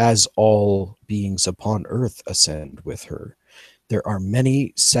 as all beings upon Earth ascend with her. There are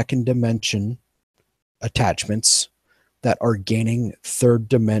many second dimension attachments that are gaining third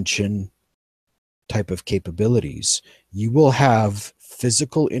dimension type of capabilities. You will have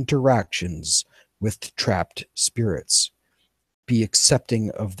physical interactions with trapped spirits. Be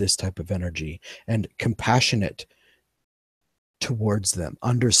accepting of this type of energy and compassionate towards them.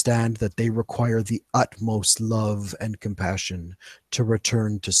 Understand that they require the utmost love and compassion to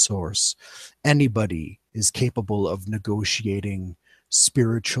return to source. Anybody is capable of negotiating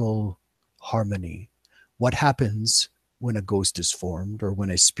spiritual harmony. What happens when a ghost is formed or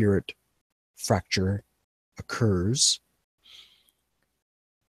when a spirit fracture occurs?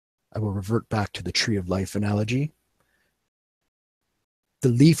 I will revert back to the tree of life analogy. The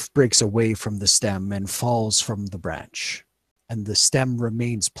leaf breaks away from the stem and falls from the branch, and the stem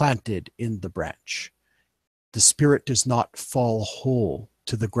remains planted in the branch. The spirit does not fall whole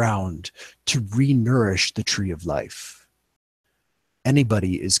to the ground to re-nourish the tree of life.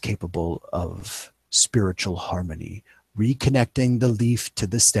 Anybody is capable of spiritual harmony, reconnecting the leaf to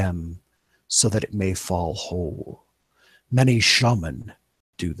the stem so that it may fall whole. Many shaman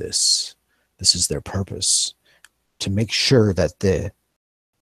do this. This is their purpose, to make sure that the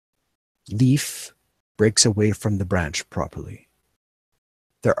leaf breaks away from the branch properly.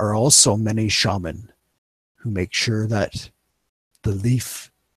 There are also many shaman who make sure that the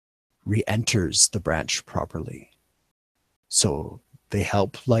leaf re-enters the branch properly. So they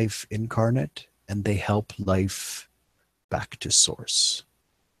help life incarnate and they help life back to source.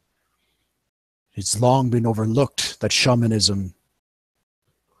 It's long been overlooked that shamanism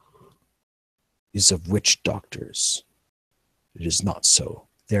is of witch doctors. It is not so.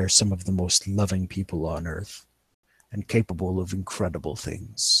 They are some of the most loving people on earth and capable of incredible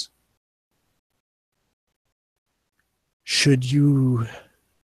things. Should you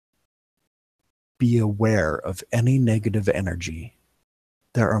be aware of any negative energy,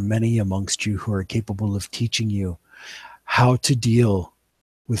 there are many amongst you who are capable of teaching you how to deal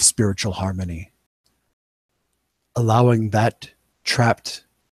with spiritual harmony, allowing that trapped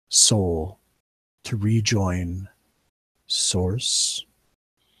soul to rejoin source.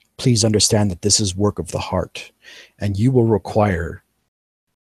 Please understand that this is work of the heart, and you will require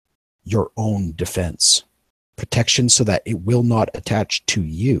your own defense, protection so that it will not attach to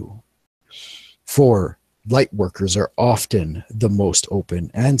you. For light workers are often the most open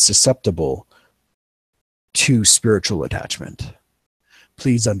and susceptible to spiritual attachment.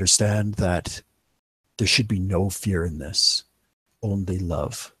 Please understand that there should be no fear in this, only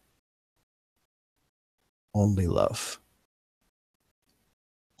love. Only love.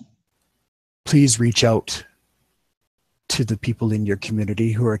 Please reach out to the people in your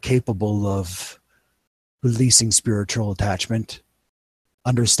community who are capable of releasing spiritual attachment.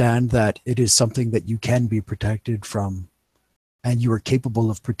 Understand that it is something that you can be protected from, and you are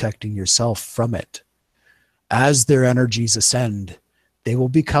capable of protecting yourself from it. As their energies ascend, they will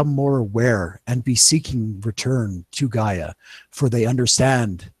become more aware and be seeking return to Gaia, for they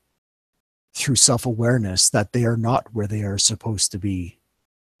understand through self-awareness that they are not where they are supposed to be.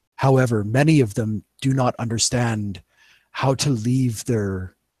 However, many of them do not understand how to leave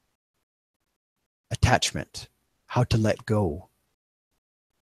their attachment, how to let go.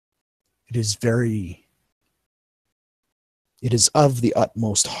 It is of the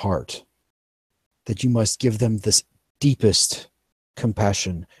utmost heart that you must give them this deepest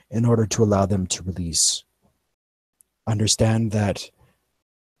compassion in order to allow them to release. Understand that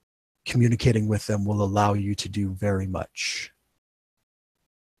communicating with them will allow you to do very much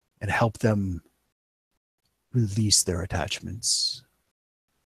and help them release their attachments.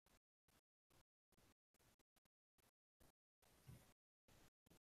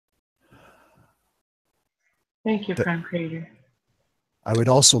 Thank you, Prime Creator. I would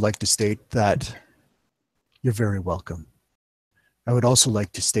also like to state that you're very welcome. I would also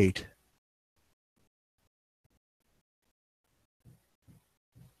like to state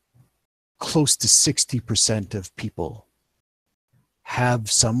close to 60% of people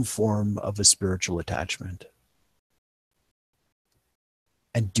have some form of a spiritual attachment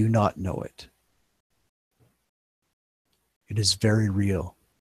and do not know it. It is very real.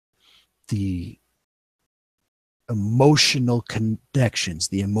 The emotional connections,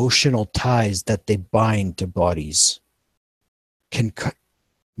 the emotional ties that they bind to bodies can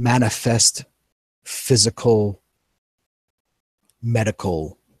manifest physical,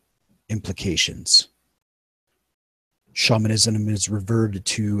 medical implications. Shamanism is revered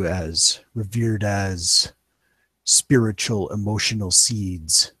as spiritual, emotional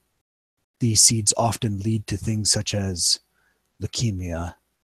seeds. These seeds often lead to things such as leukemia,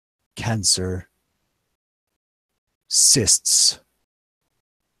 cancer, cysts,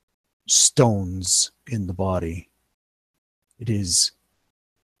 stones in the body. It is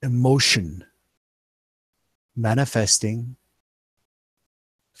emotion manifesting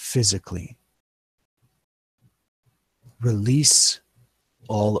physically. Release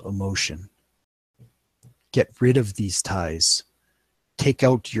all emotion. Get rid of these ties. Take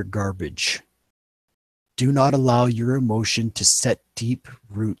out your garbage. Do not allow your emotion to set deep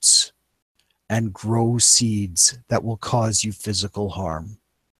roots and grow seeds that will cause you physical harm.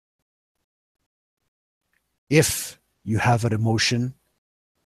 If you have an emotion,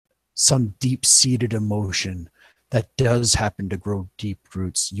 some deep-seated emotion that does happen to grow deep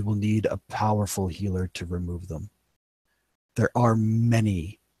roots, you will need a powerful healer to remove them. There are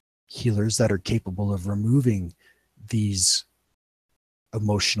many healers that are capable of removing these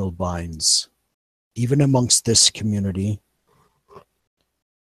emotional binds. Even amongst this community,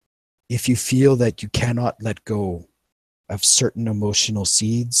 if you feel that you cannot let go of certain emotional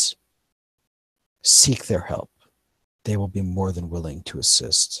seeds, seek their help. They will be more than willing to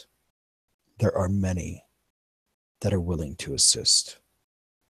assist. There are many that are willing to assist.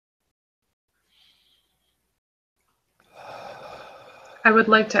 I would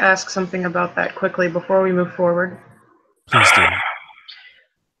like to ask something about that quickly before we move forward. Please do.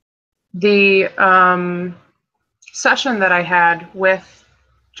 The session that I had with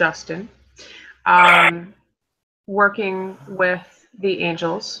Justin, working with the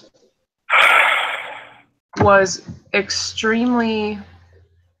angels, was extremely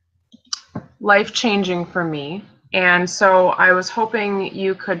life-changing for me. And so I was hoping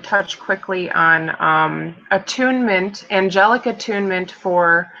you could touch quickly on attunement, angelic attunement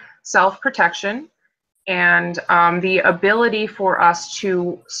for self-protection, and the ability for us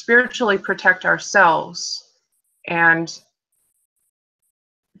to spiritually protect ourselves and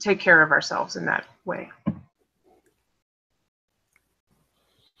take care of ourselves in that way.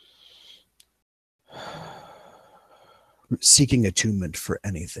 Seeking attunement for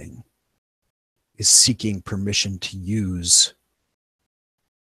anything is seeking permission to use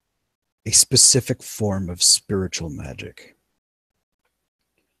a specific form of spiritual magic.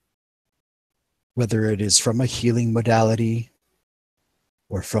 Whether it is from a healing modality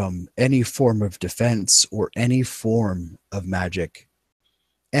or from any form of defense or any form of magic,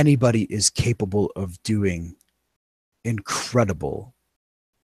 anybody is capable of doing incredible,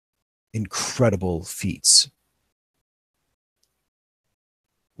 incredible feats.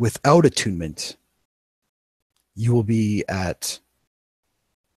 Without attunement, you will be at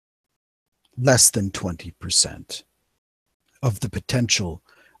less than 20% of the potential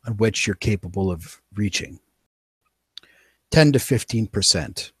on which you're capable of reaching. 10 to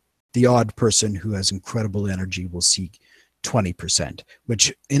 15%. The odd person who has incredible energy will seek 20%,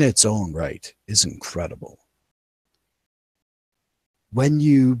 which in its own right is incredible. When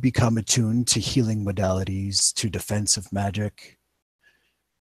you become attuned to healing modalities, to defensive magic,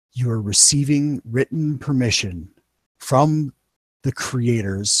 you are receiving written permission from the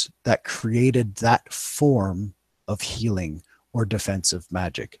creators that created that form of healing or defensive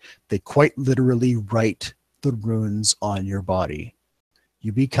magic. They quite literally write the runes on your body.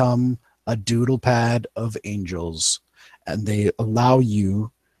 You become a doodle pad of angels, and they allow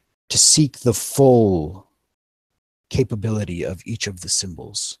you to seek the full capability of each of the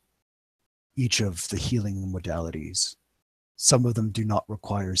symbols, each of the healing modalities. Some of them do not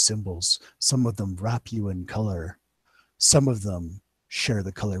require symbols. Some of them wrap you in color. Some of them share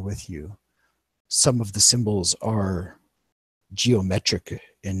the color with you. Some of the symbols are geometric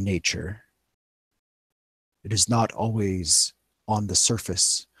in nature. It is not always on the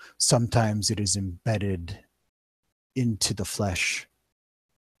surface. Sometimes it is embedded into the flesh.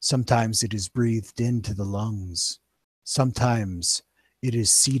 Sometimes it is breathed into the lungs. Sometimes it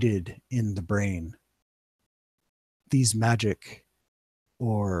is seated in the brain. These magic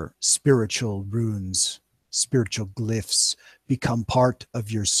or spiritual runes, spiritual glyphs, become part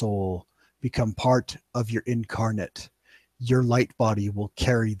of your soul, become part of your incarnate. Your light body will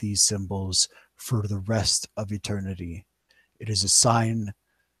carry these symbols for the rest of eternity. It is a sign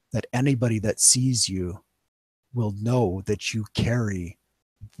that anybody that sees you will know that you carry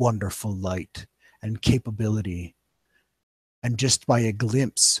wonderful light and capability And just by a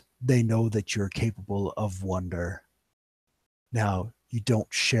glimpse, they know that you're capable of wonder. Now, you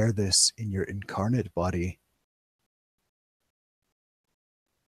don't share this in your incarnate body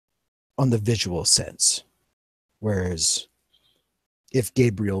on the visual sense. Whereas if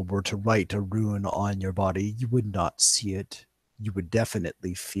Gabriel were to write a rune on your body, you would not see it. You would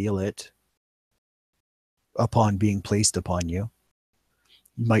definitely feel it upon being placed upon you.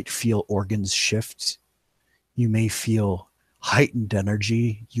 You might feel organs shift. You may feel heightened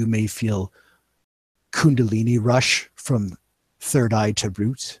energy. You may feel kundalini rush from third eye to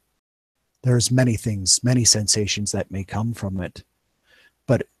root. There's many things, many sensations that may come from it.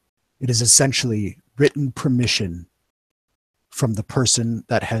 But it is essentially written permission from the person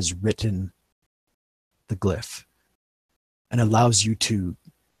that has written the glyph, and allows you to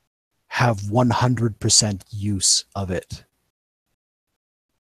have 100% use of it.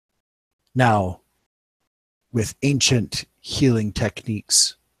 Now, with ancient healing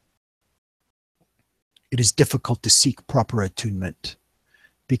techniques, it is difficult to seek proper attunement,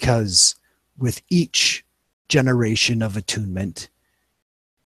 because with each generation of attunement,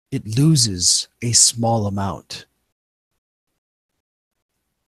 it loses a small amount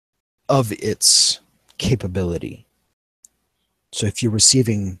of its capability. So if you're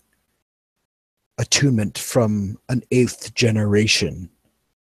receiving attunement from an 8th generation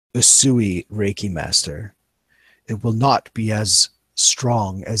Usui Reiki master, it will not be as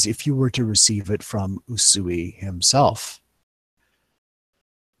strong as if you were to receive it from Usui himself.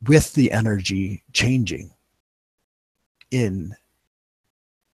 With the energy changing in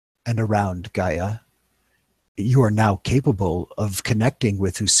and around Gaia, you are now capable of connecting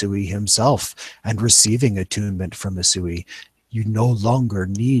with Usui himself and receiving attunement from Usui. You no longer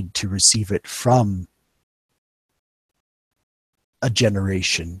need to receive it from a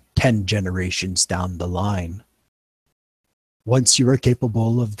generation, 10 generations down the line. Once you are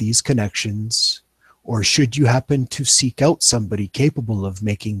capable of these connections, or should you happen to seek out somebody capable of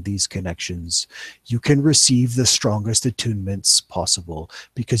making these connections, you can receive the strongest attunements possible,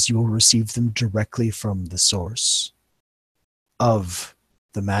 because you will receive them directly from the source of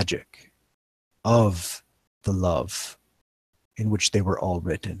the magic, of the love in which they were all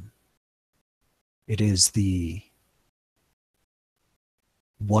written. It is the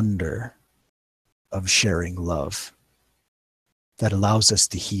wonder of sharing love that allows us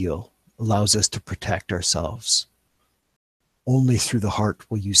to heal, allows us to protect ourselves. Only through the heart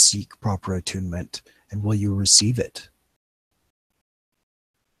will you seek proper attunement, and will you receive it.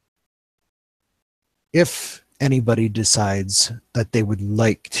 If anybody decides that they would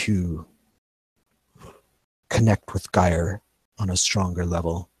like to connect with Gaia on a stronger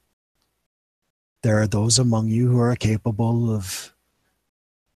level, there are those among you who are capable of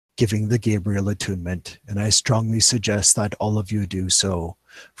giving the Gabriel attunement, and I strongly suggest that all of you do so,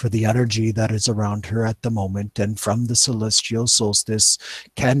 for the energy that is around her at the moment and from the celestial solstice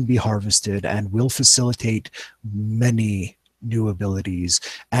can be harvested and will facilitate many new abilities,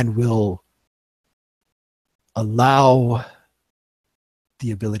 and will allow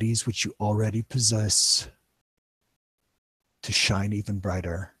the abilities which you already possess to shine even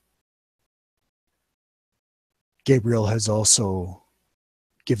brighter. Gabriel has also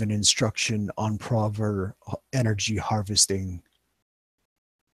given instruction on proper energy harvesting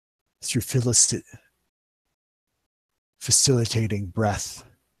through facilitating breath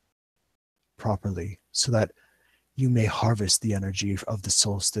properly, so that you may harvest the energy of the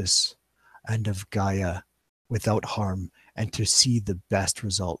solstice and of Gaia without harm, and to see the best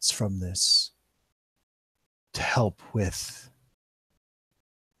results from this, to help with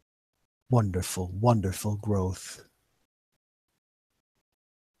wonderful, wonderful growth.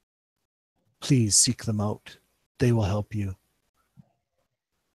 Please seek them out. They will help you.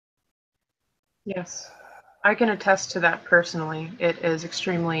 Yes, I can attest to that personally. It is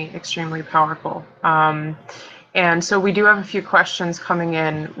extremely, extremely powerful. And so we do have a few questions coming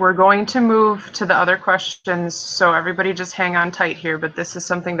in. We're going to move to the other questions, so everybody just hang on tight here, but this is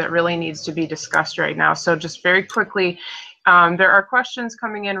something that really needs to be discussed right now. So just very quickly, there are questions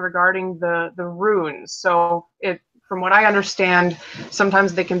coming in regarding the runes. So from what I understand,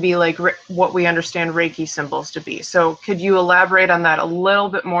 sometimes they can be like what we understand Reiki symbols to be. So could you elaborate on that a little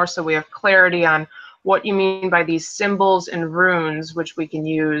bit more so we have clarity on what you mean by these symbols and runes, which we can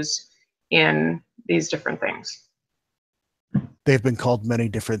use in these different things? They've been called many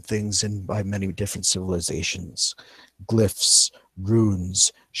different things by many different civilizations. Glyphs,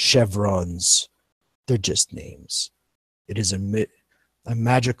 runes, chevrons, they're just names. It is a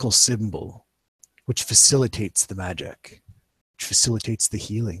magical symbol which facilitates the magic, which facilitates the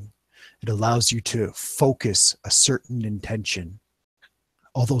healing, It allows you to focus a certain intention,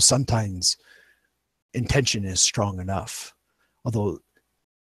 although sometimes intention is strong enough. Although,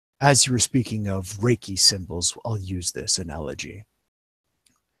 as you were speaking of Reiki symbols, I'll use this analogy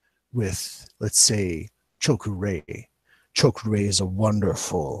with, let's say, 𝗪𝗪𝗧𝗪. 𝗪𝗪𝗧 is a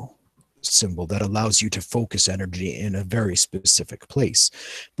wonderful symbol that allows you to focus energy in a very specific place.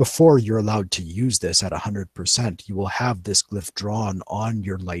 Before you're allowed to use this at 100%, you will have this glyph drawn on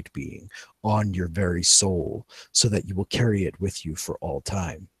your light being, on your very soul, so that you will carry it with you for all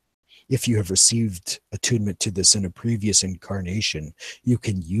time. If you have received attunement to this in a previous incarnation, you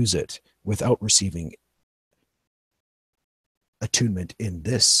can use it without receiving attunement in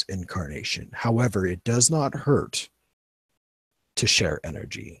this incarnation. However, it does not hurt to share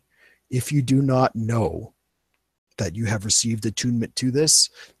energy. If you do not know that you have received attunement to this,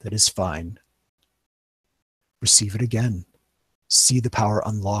 that is fine. Receive it again. See the power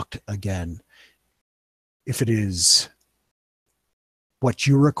unlocked again. If it is what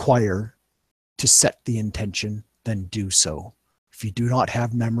you require to set the intention, then do so. If you do not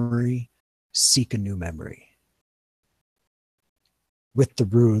have memory, seek a new memory. With the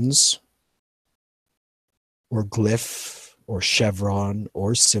runes, or glyph, or chevron,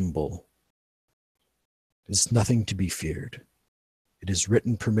 or symbol, there's nothing to be feared. It is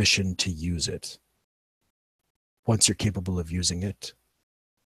written permission to use it. Once you're capable of using it,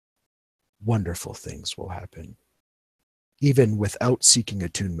 wonderful things will happen. Even without seeking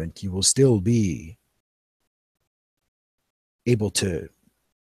attunement, you will still be able to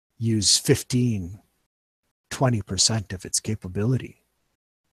use 15, 20% of its capability.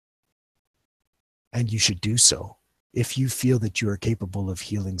 And you should do so. If you feel that you are capable of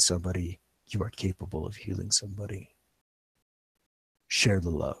healing somebody, you are capable of healing somebody. Share the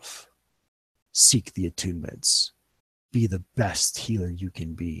love. Seek the attunements. Be the best healer you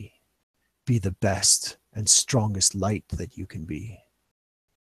can be. Be the best and strongest light that you can be.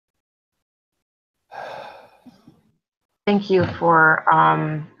 Thank you for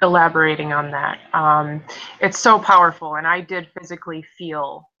elaborating on that. It's so powerful, and I did physically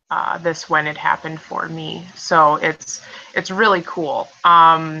feel this when it happened for me. So it's really cool.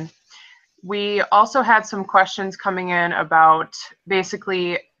 We also had some questions coming in about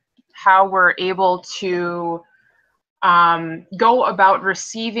basically how we're able to go about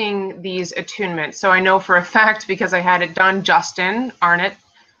receiving these attunements. So I know for a fact, because I had it done, Justin Arnott,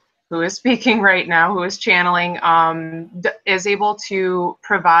 who is speaking right now, who is channeling, is able to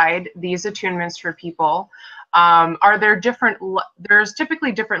provide these attunements for people. Are there there's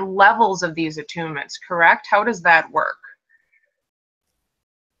typically different levels of these attunements, correct? How does that work?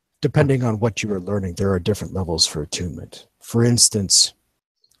 Depending on what you are learning, there are different levels for attunement. For instance,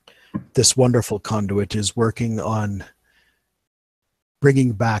 this wonderful conduit is working on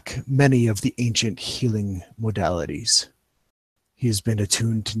bringing back many of the ancient healing modalities. He's been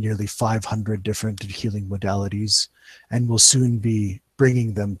attuned to nearly 500 different healing modalities and will soon be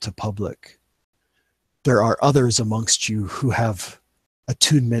bringing them to public. There are others amongst you who have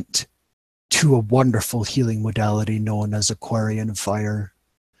attunement to a wonderful healing modality known as Aquarian fire.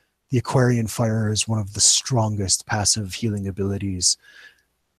 The Aquarian fire is one of the strongest passive healing modalities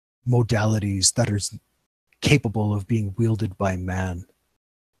that are capable of being wielded by man.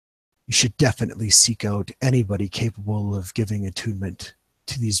 You should definitely seek out anybody capable of giving attunement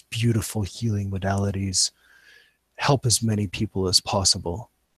to these beautiful healing modalities. Help as many people as possible.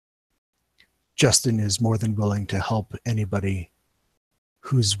 Justin is more than willing to help anybody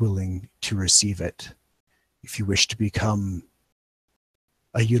who's willing to receive it. If you wish to become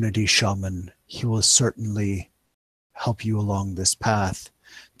a unity shaman, he will certainly help you along this path.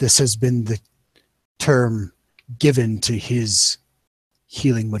 This has been the term given to his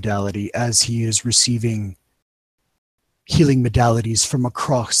healing modality as he is receiving healing modalities from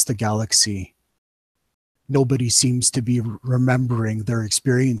across the galaxy. Nobody seems to be remembering their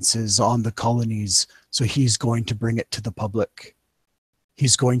experiences on the colonies, so he's going to bring it to the public.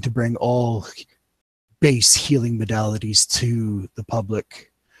 He's going to bring all base healing modalities to the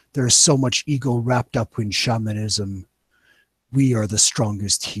public. There is so much ego wrapped up in shamanism. We are the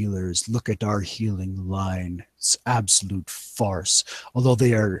strongest healers. Look at our healing line. It's absolute farce. Although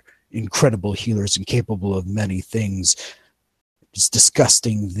they are incredible healers and capable of many things, it's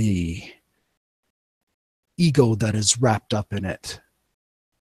disgusting the ego that is wrapped up in it.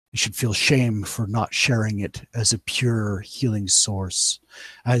 You should feel shame for not sharing it as a pure healing source,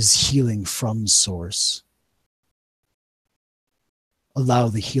 as healing from source. Allow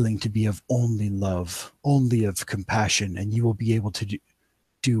the healing to be of only love, only of compassion, and you will be able to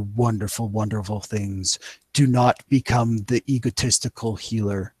do wonderful, wonderful things. Do not become the egotistical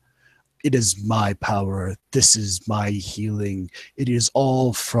healer. It is my power. This is my healing. It is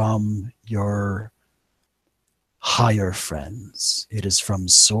all from your higher friends. It is from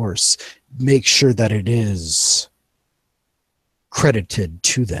source. Make sure that it is credited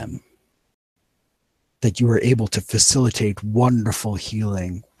to them, that you are able to facilitate wonderful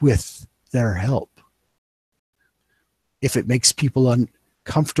healing with their help. If it makes people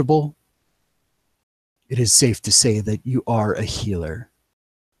uncomfortable, it is safe to say that you are a healer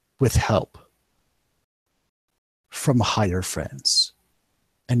with help from higher friends,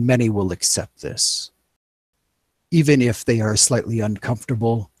 and many will accept this. Even if they are slightly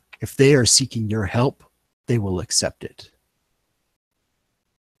uncomfortable, if they are seeking your help, they will accept it.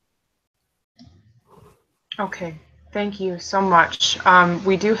 Okay, thank you so much.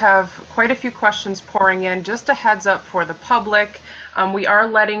 We do have quite a few questions pouring in. Just a heads up for the public. We are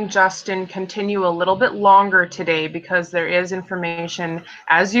letting Justin continue a little bit longer today because there is information,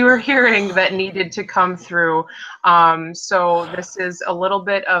 as you are hearing, that needed to come through. So this is a little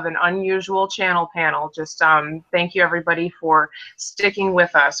bit of an unusual channel panel. Just thank you everybody for sticking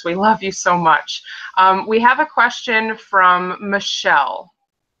with us. We love you so much. We have a question from Michelle.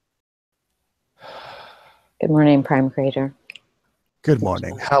 Good morning, Prime Creator. Good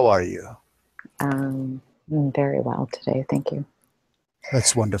morning. How are you? I'm very well today, thank you.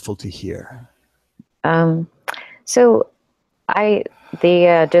 That's wonderful to hear. So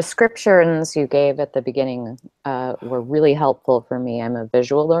the descriptions you gave at the beginning were really helpful for me. I'm a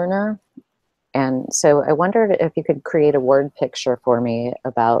visual learner. And so I wondered if you could create a word picture for me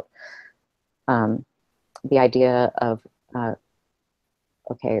about the idea of,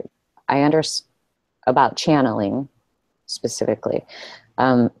 okay, I understand about channeling specifically,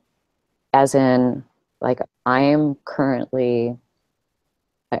 as in, like, I'm currently,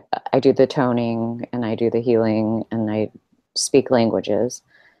 I do the toning and I do the healing and I speak languages,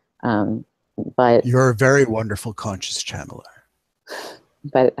 but you're a very wonderful conscious channeler.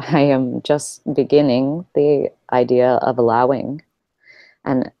 But I am just beginning the idea of allowing,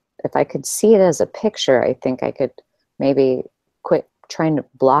 and if I could see it as a picture, I think I could maybe quit trying to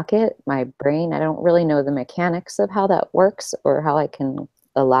block it, my brain. I don't really know the mechanics of how that works or how I can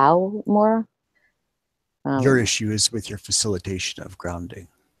allow more. Your issue is with your facilitation of grounding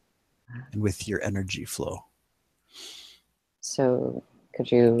and with your energy flow. So could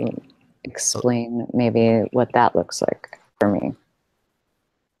you explain maybe what that looks like for me?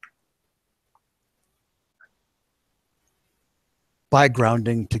 By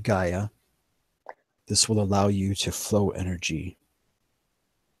grounding to Gaia, this will allow you to flow energy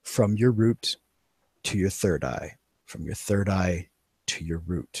from your root to your third eye, from your third eye to your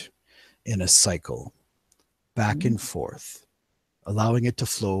root in a cycle, back and forth, allowing it to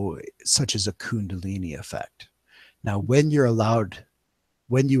flow, such as a Kundalini effect. Now, when you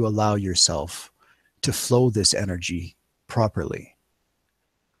allow yourself to flow this energy properly,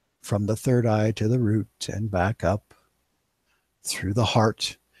 from the third eye to the root and back up through the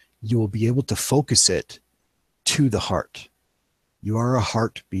heart, you will be able to focus it to the heart. You are a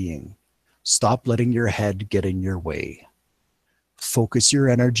heart being. Stop letting your head get in your way. Focus your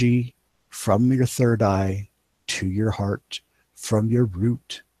energy from your third eye to your heart, from your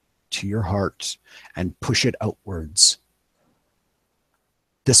root to your heart, and push it outwards.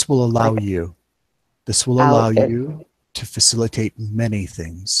 This will allow you to facilitate many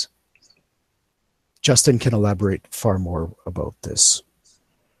things. Justin can elaborate far more about this.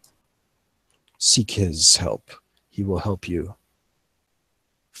 Seek his help. He will help you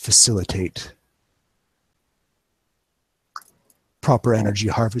facilitate proper energy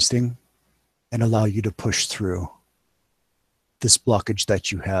harvesting and allow you to push through this blockage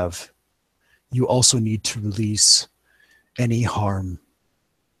that you have. You also need to release any harm,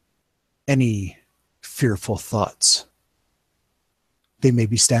 any fearful thoughts. They may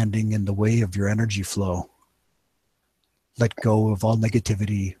be standing in the way of your energy flow. Let go of all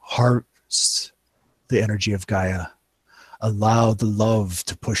negativity. Harvest the energy of Gaia. Allow the love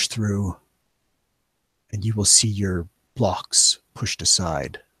to push through, and you will see your blocks pushed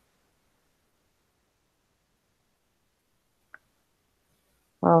aside.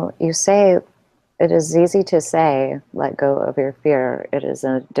 Well, you say it is easy to say, let go of your fear. It is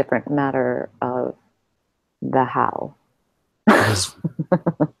a different matter of the how.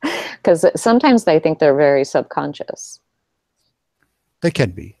 Because sometimes they think they're very subconscious. They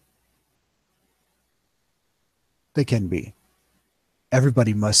can be. They can be.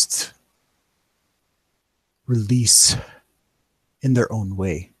 Everybody must release in their own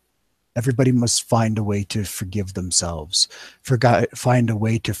way. Everybody must find a way to forgive themselves, find a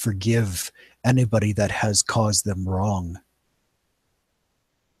way to forgive anybody that has caused them wrong.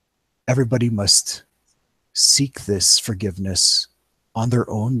 Everybody must seek this forgiveness on their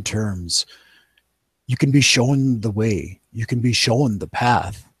own terms. You can be shown the way. You can be shown the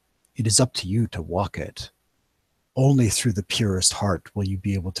path. It is up to you to walk it. Only through the purest heart will you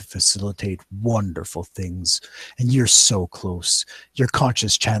be able to facilitate wonderful things. And you're so close. Your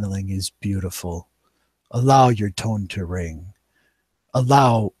conscious channeling is beautiful. Allow your tone to ring.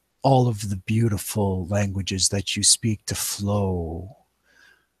 Allow all of the beautiful languages that you speak to flow.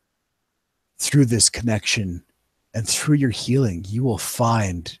 Through this connection and through your healing, you will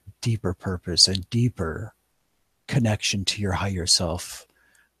find deeper purpose and deeper connection to your higher self.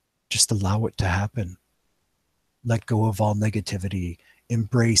 Just allow it to happen. Let go of all negativity.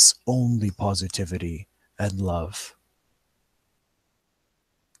 Embrace only positivity and love.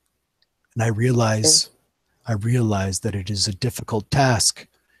 And I realize that it is a difficult task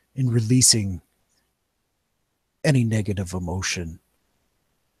in releasing any negative emotion.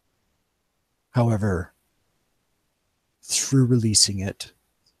 However, through releasing it,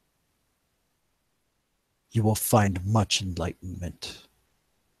 you will find much enlightenment.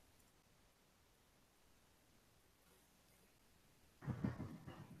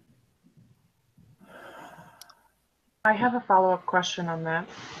 I have a follow-up question on that,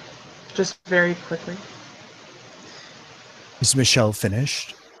 just very quickly. Is Michelle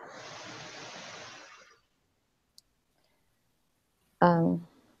finished?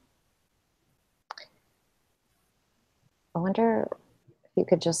 I wonder if you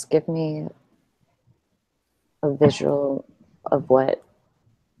could just give me a visual of what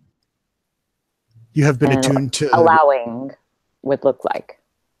You have been attuned to allowing would look like.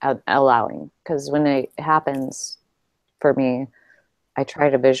 Allowing, because when it happens for me, I try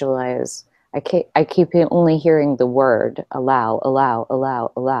to visualize. I keep only hearing the word allow, allow,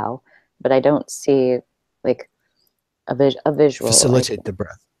 allow, allow, but I don't see like a visual. Facilitate the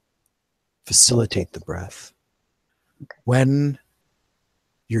breath. Facilitate the breath. Okay. When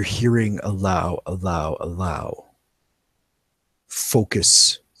you're hearing allow, allow, allow,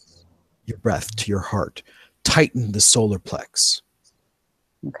 focus your breath to your heart. Tighten the solar plex.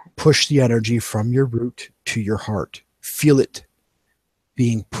 Okay. Push the energy from your root to your heart. Feel it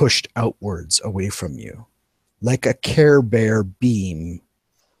being pushed outwards away from you, like a Care Bear beam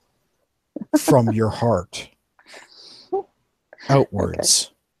from your heart outwards.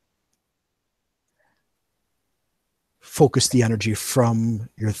 Okay. Focus the energy from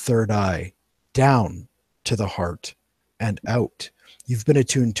your third eye down to the heart and out. You've been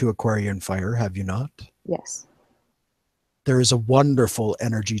attuned to Aquarian fire, have you not? Yes. There is a wonderful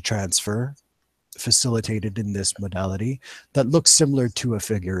energy transfer facilitated in this modality that looks similar to a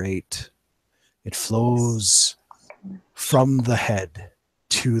figure eight. It flows from the head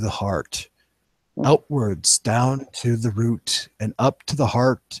to the heart, outwards down to the root and up to the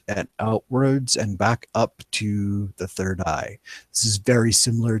heart and outwards and back up to the third eye. This is very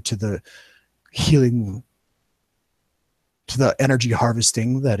similar to the healing, to the energy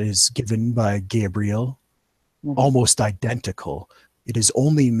harvesting that is given by Gabriel. Almost identical. It is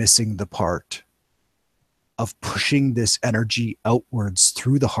only missing the part of pushing this energy outwards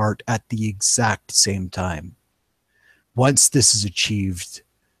through the heart at the exact same time. Once this is achieved,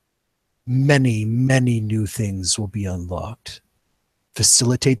 many, many new things will be unlocked.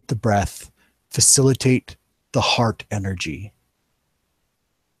 Facilitate the breath, facilitate the heart energy.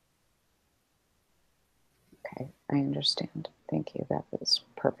 Okay, I understand. Thank you. That was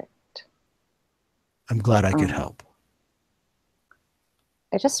perfect. I'm glad I could help.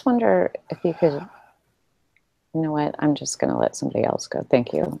 I just wonder if you could, you know what, I'm just going to let somebody else go.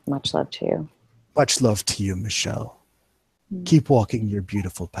 Thank you. Much love to you. Much love to you, Michelle. Keep walking your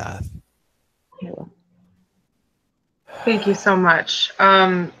beautiful path. I will. Thank you so much.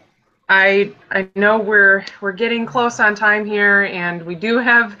 I know we're getting close on time here, and we do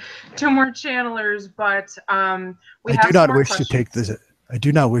have 2 more channelers, but we have some more questions. I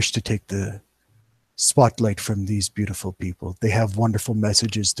do not wish to take the spotlight from these beautiful people. They have wonderful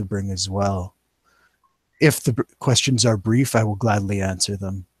messages to bring as well. If the questions are brief, I will gladly answer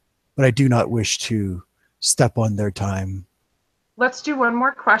them, but I do not wish to step on their time. Let's do one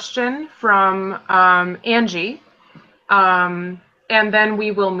more question from Angie, and then we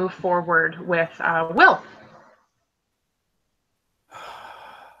will move forward with Will.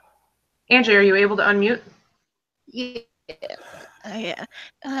 Angie, are you able to unmute? Yeah.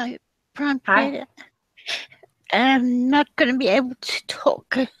 Prompted. I'm not going to be able to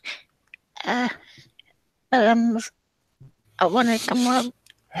talk. But I want to come up.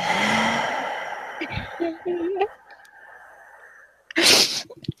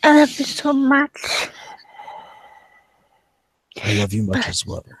 I love you so much. I love you much as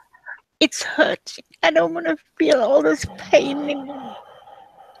well. It's hurting. I don't want to feel all this pain anymore.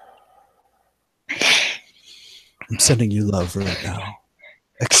 I'm sending you love right now.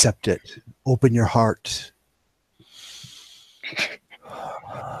 Accept it. Open your heart.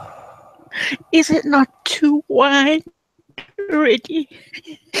 Is it not too wide already?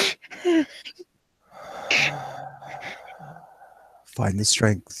 Find the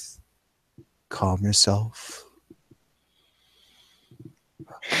strength. Calm yourself.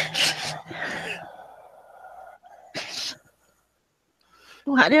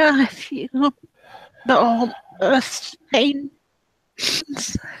 Why do I feel the whole earth's pain?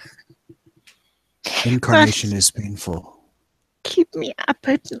 Incarnation is painful. Keep me up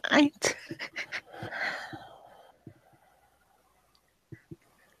at night.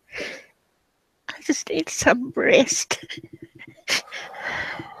 I just need some rest.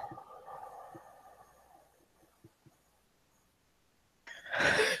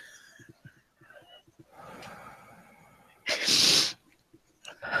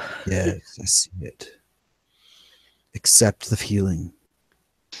 Yes, I see it. Accept the healing.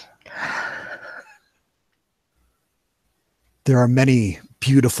 There are many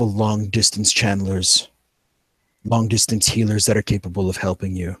beautiful long-distance channelers, long-distance healers that are capable of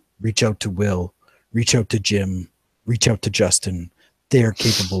helping you. Reach out to Will, reach out to Jim, reach out to Justin. They are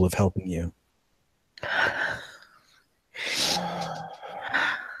capable of helping you.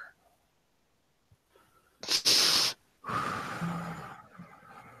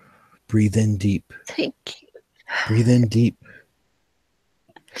 Breathe in deep. Thank you. Breathe in deep.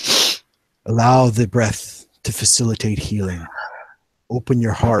 Allow the breath to facilitate healing. Open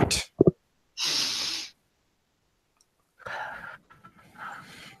your heart.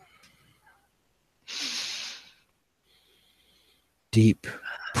 Deep.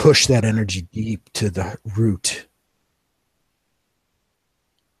 Push that energy deep to the root.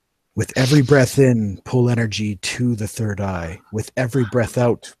 With every breath in, pull energy to the third eye. With every breath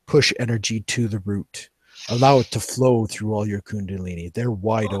out, push energy to the root. Allow it to flow through all your kundalini. They're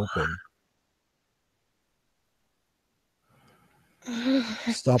wide open.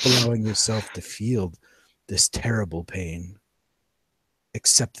 Stop allowing yourself to feel this terrible pain.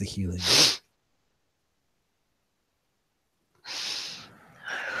 Accept the healing.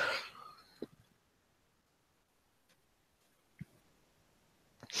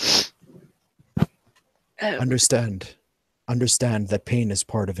 Understand that pain is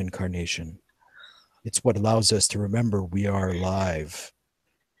part of incarnation. It's what allows us to remember we are alive.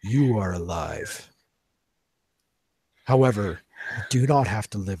 You are alive. However, you do not have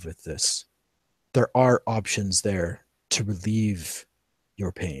to live with this. There are options there to relieve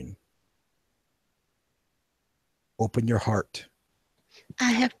your pain. Open your heart.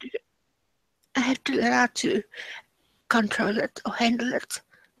 I have to learn how to control it or handle it,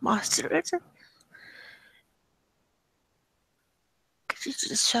 master it. Could you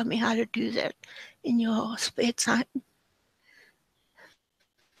just show me how to do that in your spare time? I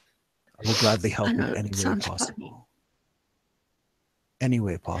will gladly help I in know any it way sounds possible. funny. Any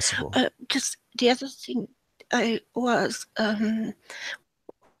way possible. Just the other thing I was,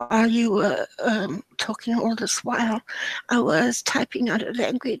 while you were talking all this while, I was typing out a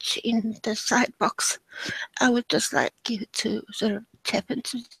language in the side box. I would just like you to sort of tap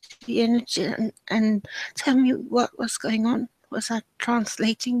into the energy and tell me what was going on. Was I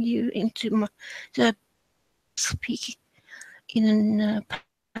translating you into the speaking in a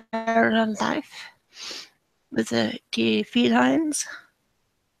parallel life with the felines?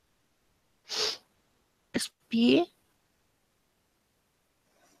 Be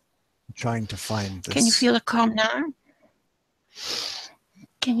Trying to find this. Can you feel the calm now?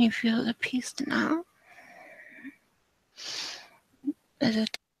 Can you feel the peace now? As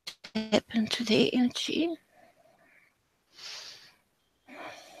it tap into the energy.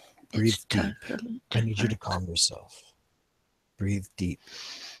 Breathe It's deep. totally I need you to different. calm yourself. Breathe deep.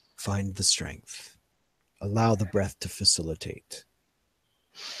 Find the strength. Allow the breath to facilitate.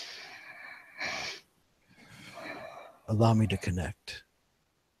 Allow me to connect.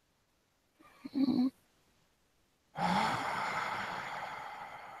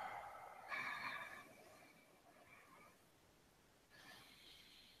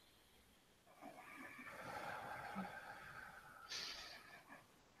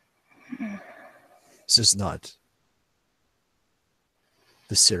 This is not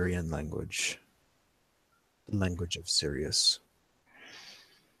the Syrian language, the language of Sirius.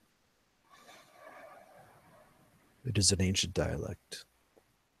 It is an ancient dialect.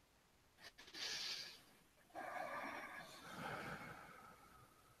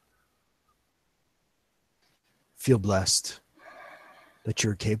 Feel blessed. that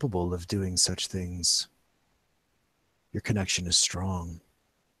you're capable of doing such things. Your connection is strong.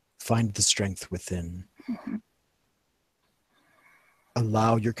 Find the strength within.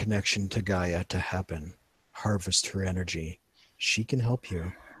 Allow your connection to Gaia to happen. Harvest her energy. She can help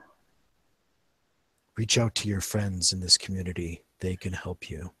you. Reach out to your friends in this community. They can help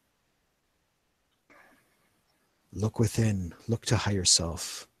you. Look within. Look to higher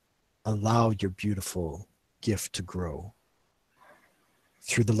self. Allow your beautiful gift to grow.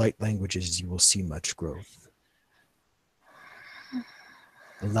 Through the light languages, you will see much growth.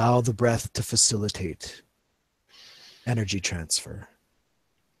 Allow the breath to facilitate energy transfer.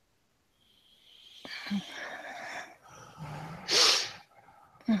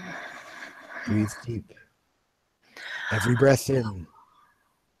 Breathe deep. Every breath in,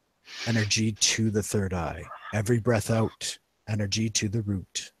 energy to the third eye. Every breath out, energy to the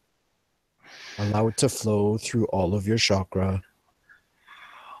root. Allow it to flow through all of your chakra.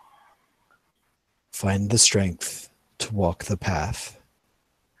 Find the strength to walk the path.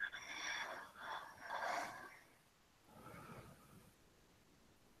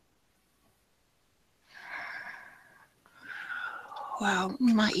 Wow,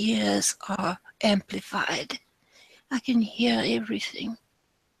 my ears are amplified. I can hear everything.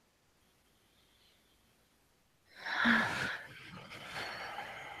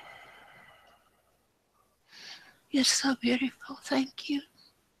 You're so beautiful. Thank you.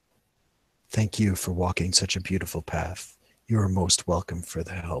 Thank you for walking such a beautiful path. You are most welcome for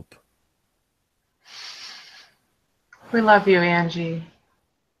the help. We love you, Angie.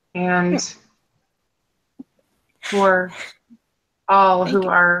 And for all who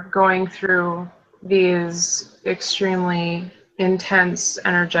are going through these extremely intense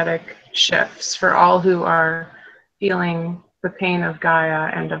energetic shifts, for all who are feeling the pain of Gaia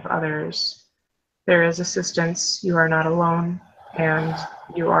and of others, there is assistance. You are not alone, and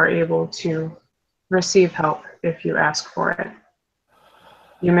you are able to receive help if you ask for it.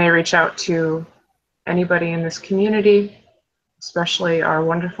 You may reach out to anybody in this community, especially our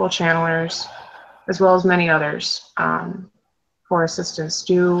wonderful channelers, as well as many others, for assistance.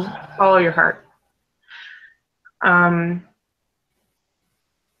 Do follow your heart. Prime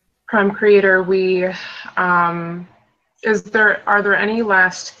Creator, are there any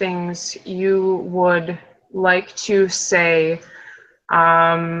last things you would like to say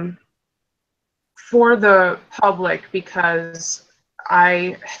for the public? Because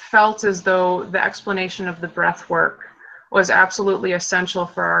I felt as though the explanation of the breath work was absolutely essential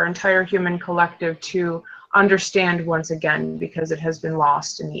for our entire human collective to understand once again, because it has been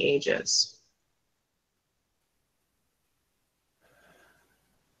lost in the ages.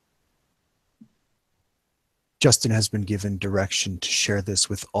 Justin has been given direction to share this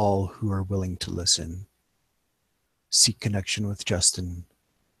with all who are willing to listen. Seek connection with Justin.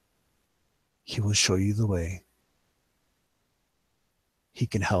 He will show you the way. He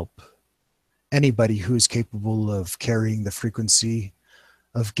can help. Anybody who is capable of carrying the frequency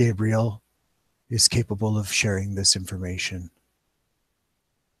of Gabriel is capable of sharing this information.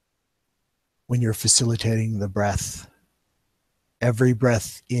 When you're facilitating the breath, every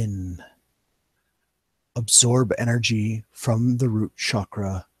breath in, absorb energy from the root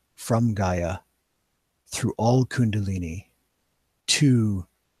chakra, from Gaia, through all Kundalini, to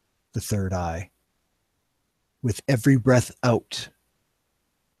the third eye. With every breath out,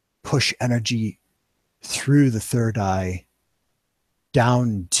 push energy through the third eye,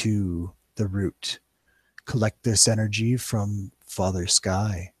 down to the root. Collect this energy from Father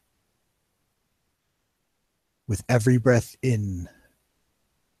Sky. With every breath in,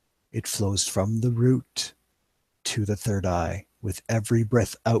 it flows from the root to the third eye. With every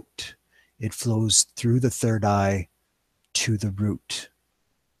breath out, it flows through the third eye to the root.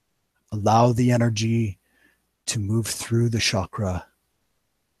 Allow the energy to move through the chakra.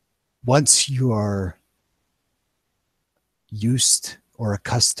 Once you are used or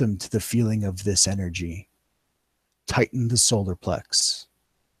accustomed to the feeling of this energy, tighten the solar plex.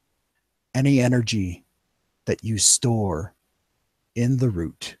 Any energy that you store in the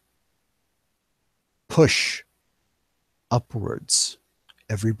root, push upwards.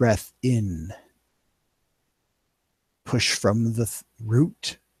 Every breath in, push from the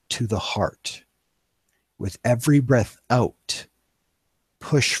root to the heart. With every breath out,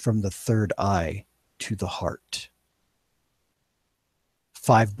 push from the third eye to the heart.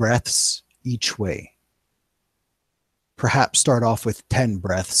 5 breaths each way. Perhaps start off with 10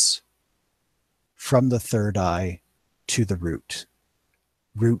 breaths from the third eye to the root,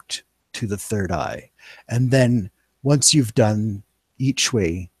 root to the third eye. And then once you've done each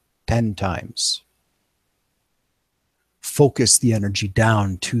way 10 times, focus the energy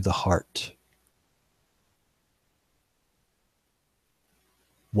down to the heart.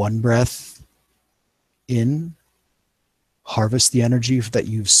 One breath in, harvest the energy that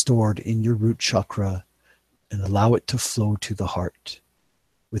you've stored in your root chakra and allow it to flow to the heart.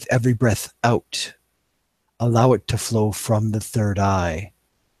 With every breath out, allow it to flow from the third eye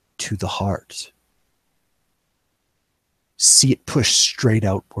to the heart. See it push straight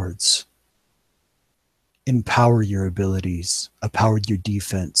outwards. Empower your abilities, empower your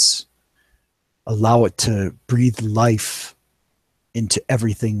defense. Allow it to breathe life into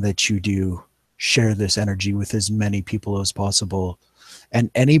everything that you do. Share this energy with as many people as possible.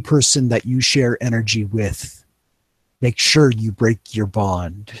 And any person that you share energy with, make sure you break your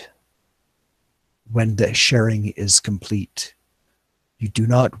bond when the sharing is complete. You do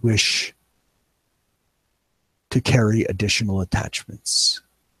not wish to carry additional attachments,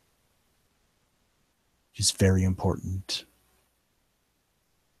 which is very important.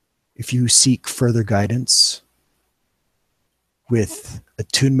 If you seek further guidance with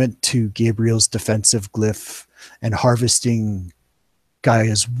attunement to Gabriel's defensive glyph and harvesting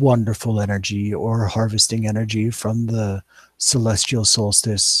Gaia's wonderful energy, or harvesting energy from the celestial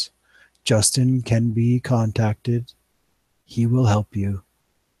solstice, Justin can be contacted. He will help you.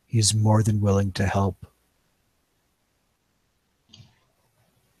 He is more than willing to help.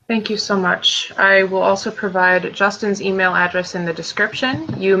 Thank you so much. I will also provide Justin's email address in the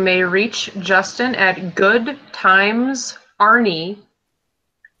description. You may reach Justin at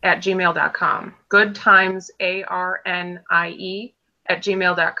goodtimesarnie@gmail.com.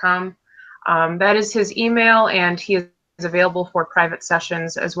 goodtimesarnie@gmail.com. That is his email, and he is available for private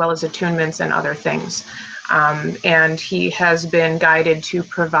sessions as well as attunements and other things. And he has been guided to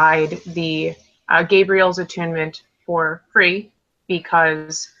provide the Gabriel's attunement for free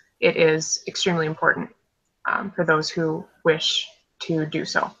because it is extremely important for those who wish to do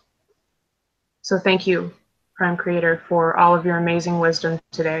so. So thank you, Prime Creator, for all of your amazing wisdom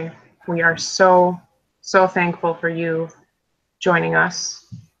today. We are so, so thankful for you joining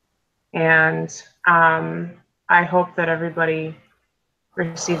us. And I hope that everybody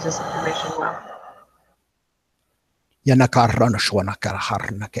receives this information well.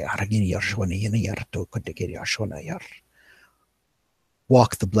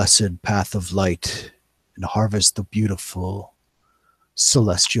 Walk the blessed path of light and harvest the beautiful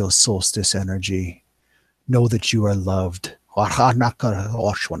celestial solstice energy. Know that you are loved. You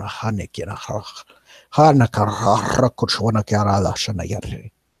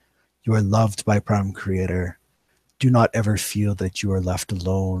are loved by Prime Creator. Do not ever feel that you are left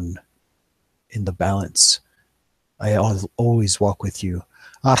alone in the balance. I always walk with you.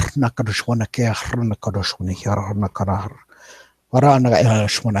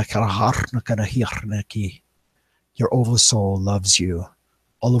 Your oversoul loves you.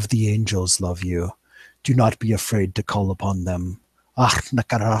 All of the angels love you. Do not be afraid to call upon them.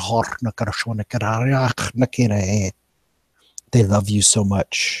 They love you so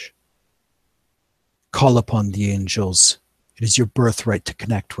much. Call upon the angels. It is your birthright to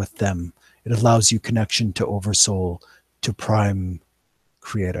connect with them. It allows you connection to Oversoul, to Prime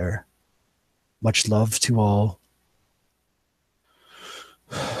Creator. Much love to all.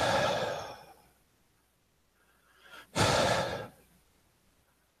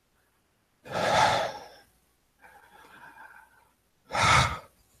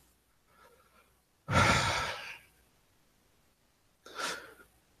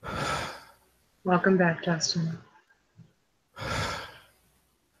 Welcome back, Justin.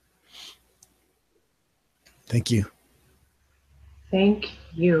 Thank you. Thank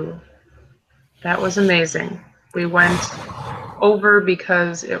you. That was amazing. We went over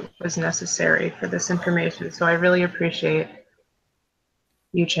because it was necessary for this information. So I really appreciate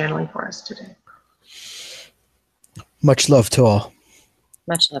you channeling for us today. Much love to all.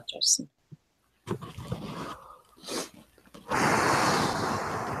 Much love, Justin.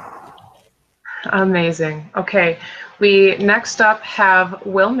 Amazing. Okay, we next up have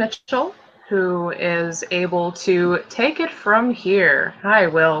Will Mitchell, who is able to take it from here. Hi,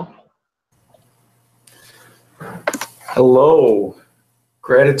 Will. Hello.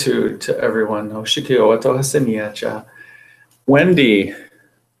 Gratitude to everyone. Wendy.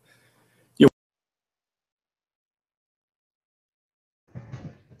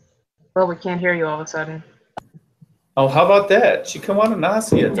 Well, we can't hear you all of a sudden. Oh, how about that? She come on and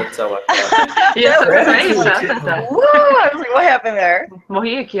ask you. That's how I thought. Yes, Gratitude Whoa, I was like, what happened there?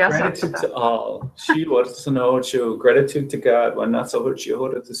 Gratitude to all. Gratitude to God.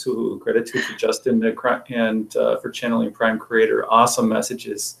 Gratitude to Justin and for channeling Prime Creator. Awesome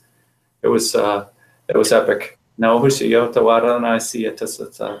messages. It was epic. All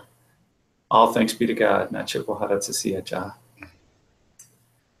thanks be to God.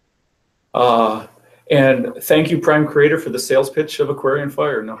 And thank you, Prime Creator, for the sales pitch of Aquarian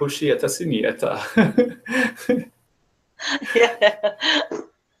Fire. Yeah.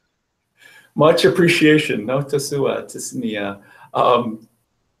 Much appreciation.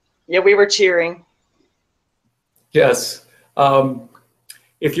 Yeah, we were cheering. Yes.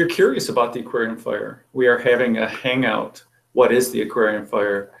 If you're curious about the Aquarian Fire, we are having a hangout. What is the Aquarian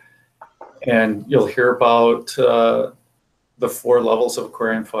Fire? And you'll hear about the 4 levels of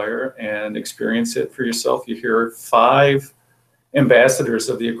Aquarian Fire and experience it for yourself. You hear 5 ambassadors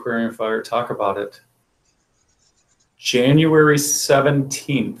of the Aquarian Fire talk about it. January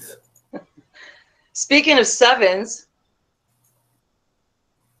 17th. Speaking of 7s.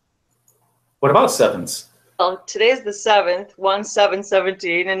 What about 7s? Well, today's the 7th,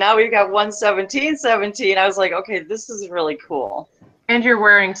 1/7/17, and now we've got 1/17/17. I was like, okay, this is really cool. And you're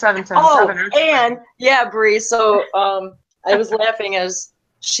wearing 7/10/7. Oh, and yeah, Bree. So I was laughing as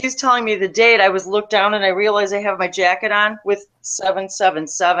she's telling me the date. I was looked down and I realized I have my jacket on with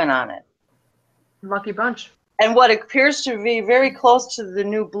 7/7/7 on it. Lucky bunch. And what appears to be very close to the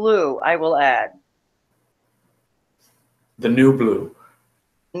new blue, I will add. The new blue.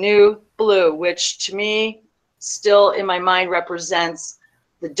 New blue, which to me still in my mind represents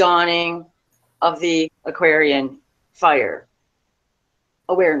the dawning of the Aquarian Fire.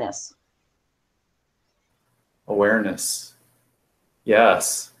 Awareness. Awareness.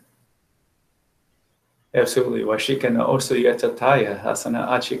 Yes. Absolutely. Washikana also yatataya hasana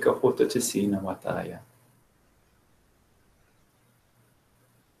achika hotatisina mataya.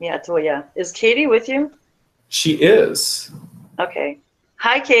 Yeah, Toya. Is Katie with you? She is. Okay.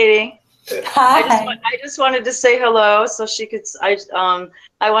 Hi, Katie. Hi. I just wanted to say hello so she could, I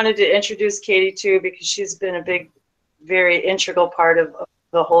wanted to introduce Katie too because she's been a big, very integral part of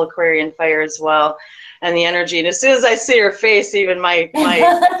the whole Aquarian Fire as well, and the energy. And as soon as I see her face, even my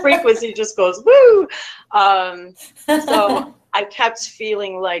frequency just goes woo. So I kept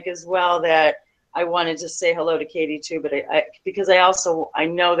feeling like as well that I wanted to say hello to Katie too, but because I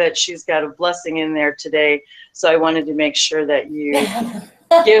know that she's got a blessing in there today, so I wanted to make sure that you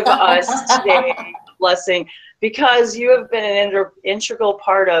give us today a blessing because you have been an integral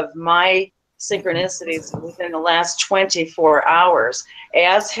part of my synchronicities within the last 24 hours,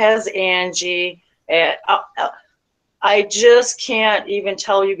 as has Angie. I just can't even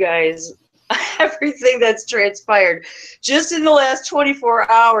tell you guys everything that's transpired. Just in the last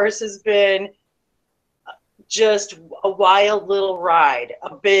 24 hours has been just a wild little ride,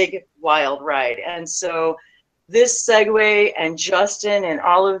 a big wild ride. And so this segue and Justin and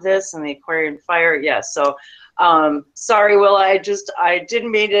all of this and the Aquarian Fire, yes. So sorry, Will, I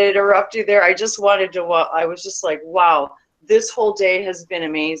didn't mean to interrupt you there. I just wanted to, I was just like, wow, this whole day has been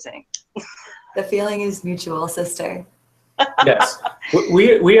amazing. The feeling is mutual, sister. Yes.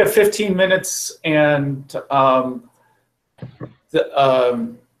 We have 15 minutes and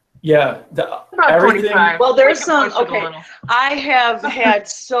yeah, everything. Well, there's some, okay. I have had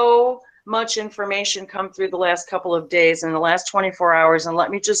so much information come through the last couple of days in the last 24 hours, and let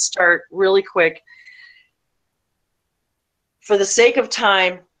me just start really quick. For the sake of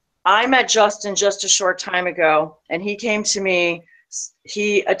time, I met Justin just a short time ago, and he came to me.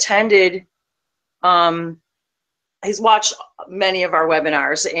 He attended, he's watched many of our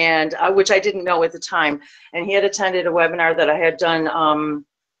webinars, and which I didn't know at the time, and he had attended a webinar that I had done,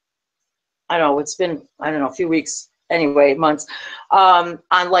 I don't know, it's been, I don't know, a few weeks, anyway, months, on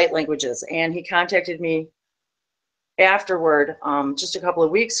light languages. And he contacted me afterward, just a couple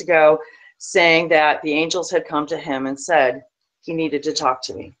of weeks ago, saying that the angels had come to him and said he needed to talk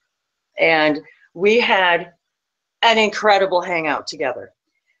to me. And we had an incredible hangout together.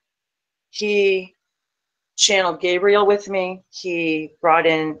 He channeled Gabriel with me. He brought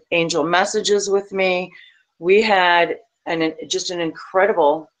in angel messages with me. We had just an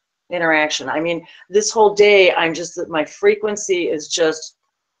incredible interaction. I mean, this whole day, I'm just, my frequency is just,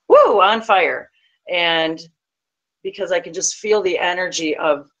 woo, on fire. And because I can just feel the energy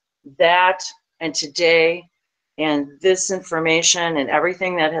of that and today and this information and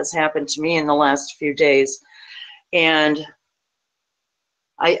everything that has happened to me in the last few days. And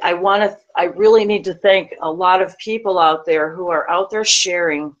I really need to thank a lot of people out there who are out there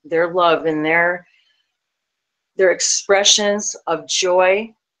sharing their love and their expressions of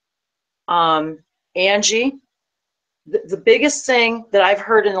joy. Angie, the biggest thing that I've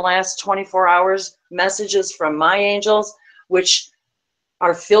heard in the last 24 hours, messages from my angels, which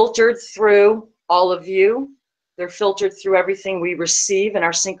are filtered through all of you. They're filtered through everything we receive in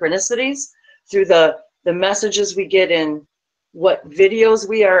our synchronicities, through the the messages we get in, what videos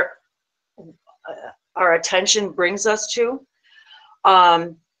we are, our attention brings us to.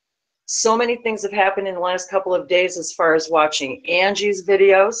 So many things have happened in the last couple of days as far as watching Angie's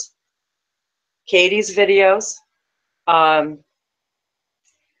videos, Katie's videos,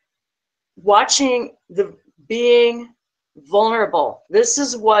 watching the being vulnerable. This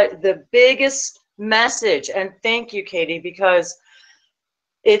is what the biggest message, and thank you, Katie, because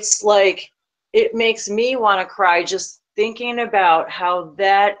it's like, it makes me want to cry just thinking about how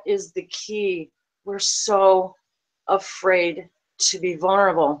that is the key. We're so afraid to be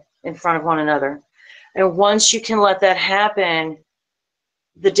vulnerable in front of one another. And once you can let that happen,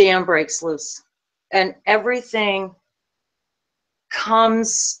 the dam breaks loose and everything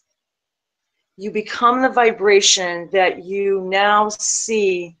comes, you become the vibration that you now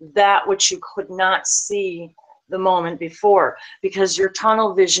see that which you could not see the moment before, because your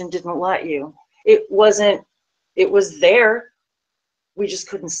tunnel vision didn't let you. It wasn't, it was there, we just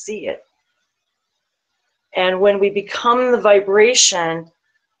couldn't see it. And when we become the vibration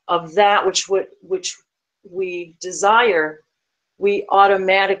of that which we desire, we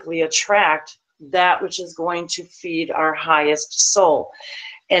automatically attract that which is going to feed our highest soul.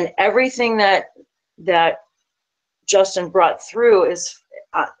 And everything that Justin brought through is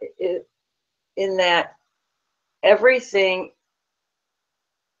in that everything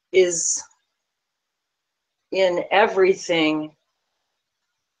is in everything.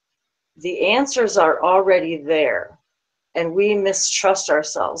 The answers are already there, and we mistrust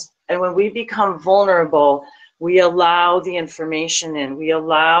ourselves. And when we become vulnerable, we allow the information in, we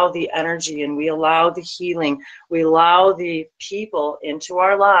allow the energy in, we allow the healing, we allow the people into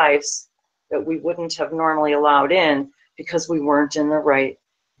our lives that we wouldn't have normally allowed in because we weren't in the right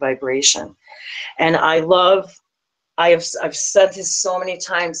vibration. And I've said this so many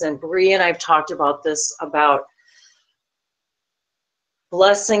times, and Bree and I've talked about this, about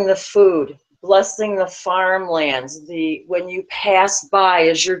blessing the food, blessing the farmlands, when you pass by,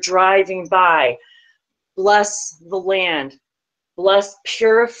 as you're driving by, bless the land,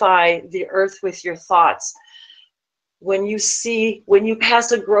 purify the earth with your thoughts. When you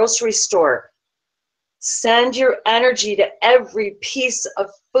pass a grocery store, send your energy to every piece of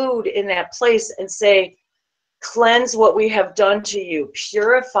food in that place and say, cleanse what we have done to you,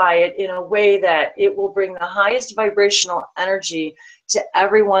 purify it in a way that it will bring the highest vibrational energy to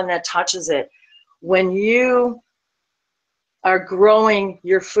everyone that touches it. When you are growing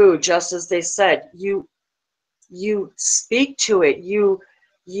your food, just as they said, you speak to it.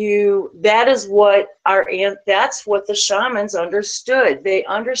 That is what that's what the shamans understood. They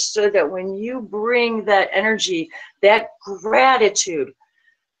understood that when you bring that energy, that gratitude,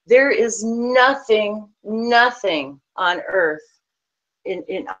 there is nothing on earth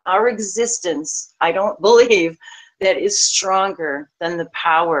in our existence, I don't believe, that is stronger than the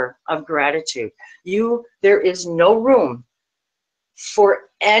power of gratitude. There is no room for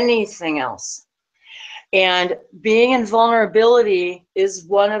anything else. And being in vulnerability is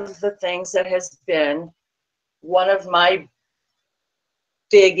one of the things that has been one of my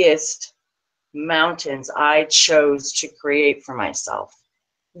biggest mountains I chose to create for myself.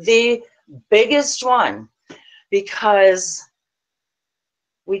 The biggest one, because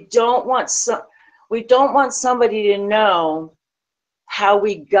we don't want somebody to know how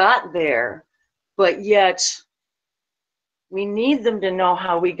we got there, but yet we need them to know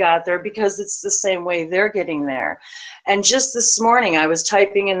how we got there, because it's the same way they're getting there. And just this morning, I was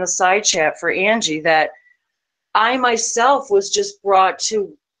typing in the side chat for Angie that I myself was just brought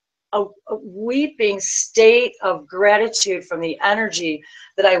to a weeping state of gratitude from the energy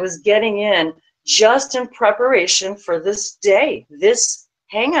that I was getting in just in preparation for this day, this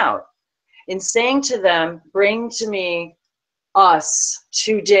hangout, in saying to them, bring to me, us,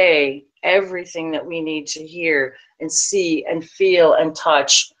 today, everything that we need to hear and see and feel and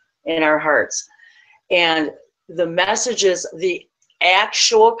touch in our hearts. And the messages, the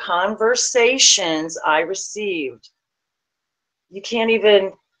actual conversations I received, you can't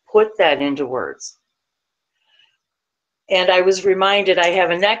even put that into words. And I was reminded, I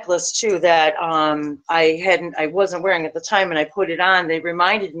have a necklace too that I wasn't wearing at the time, and I put it on. They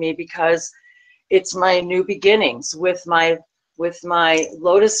reminded me because it's my new beginnings with my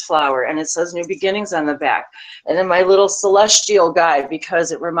lotus flower, and it says new beginnings on the back. And then my little celestial guide,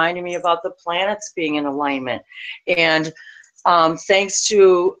 because it reminded me about the planets being in alignment. And thanks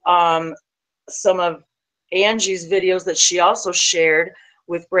to some of Angie's videos that she also shared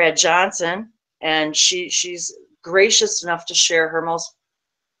with Brad Johnson, and she's gracious enough to share her most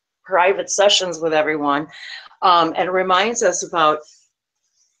private sessions with everyone, and reminds us about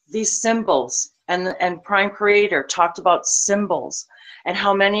these symbols and Prime Creator talked about symbols and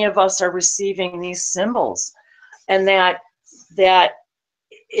how many of us are receiving these symbols, and that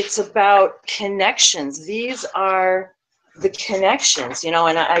it's about connections. These are the connections, you know,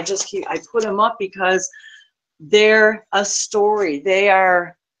 and I put them up because they're a story. They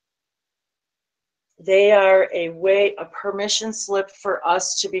are a way, a permission slip for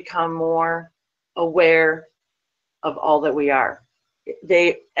us to become more aware of all that we are.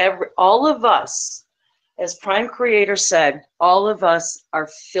 All of us, as Prime Creator said, all of us are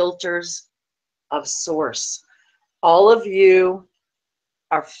filters of source. All of you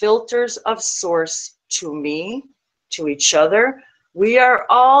are filters of source to me, to each other. We are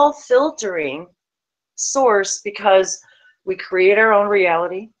all filtering source because we create our own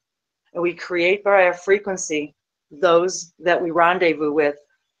reality, and we create by our frequency those that we rendezvous with,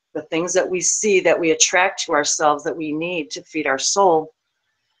 the things that we see, that we attract to ourselves, that we need to feed our soul.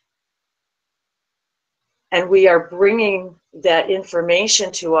 And we are bringing that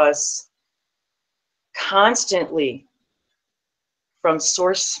information to us constantly from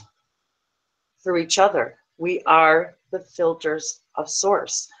source through each other. We are the filters of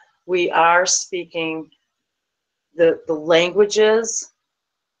source. We are speaking the languages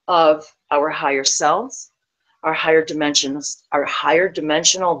of our higher selves, our higher dimensions, our higher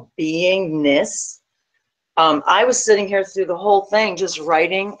dimensional beingness. I was sitting here through the whole thing, just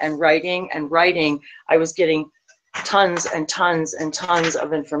writing and writing and writing. I was getting tons and tons and tons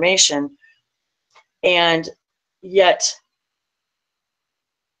of information, and yet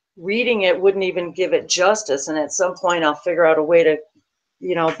reading it wouldn't even give it justice. And at some point I'll figure out a way to,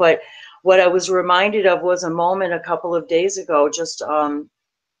 you know, but what I was reminded of was a moment a couple of days ago. Just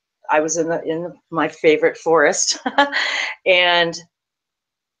I was in my favorite forest and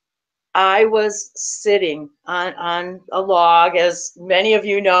I was sitting on a log, as many of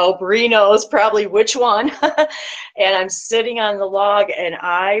you know. Bree knows probably which one. And I'm sitting on the log, and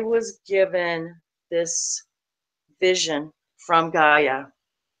I was given this vision from Gaia.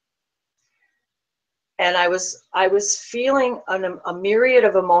 And I was feeling a myriad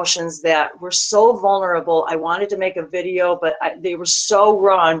of emotions that were so vulnerable. I wanted to make a video, but they were so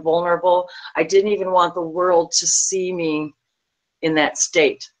raw and vulnerable. I didn't even want the world to see me in that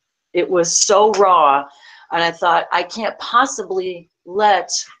state. It was so raw, and I thought, I can't possibly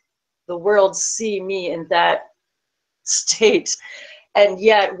let the world see me in that state. And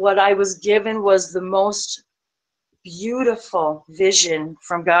yet what I was given was the most beautiful vision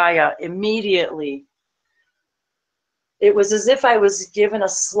from Gaia immediately. It was as if I was given a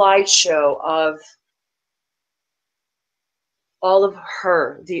slideshow of all of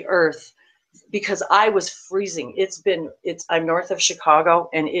her, the earth, because I was freezing. I'm north of Chicago,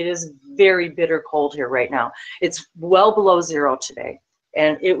 and it is very bitter cold here right now. It's well below zero today,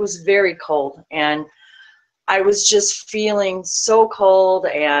 and it was very cold, and I was just feeling so cold,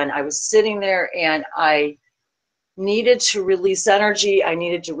 and I was sitting there, and I needed to release energy. I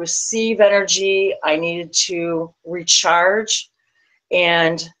needed to receive energy. I needed to recharge.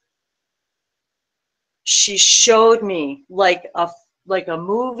 And she showed me like a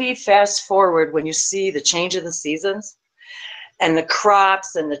movie fast forward, when you see the change of the seasons and the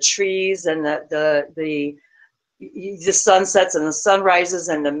crops and the trees and the sunsets and the sunrises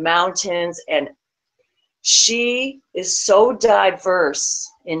and the mountains. And she is so diverse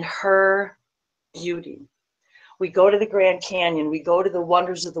in her beauty. We go to the Grand Canyon, we go to the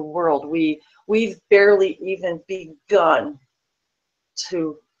wonders of the world. We've barely even begun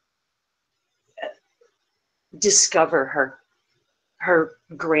to discover her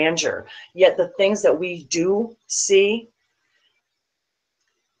grandeur. Yet the things that we do see,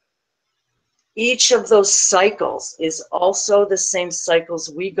 each of those cycles is also the same cycles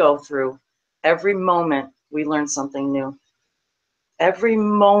we go through. Every moment we learn something new. Every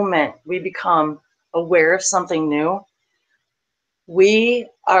moment we become aware of something new. We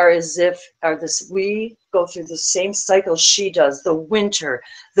are we go through the same cycle she does. The winter,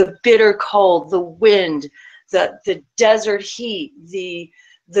 the bitter cold, the wind, the desert heat, the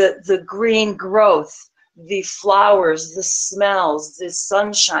green growth, the flowers, the smells, the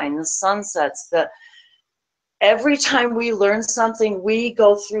sunshine, the sunsets. Every time we learn something, we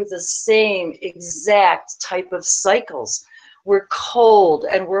go through the same exact type of cycles. We're cold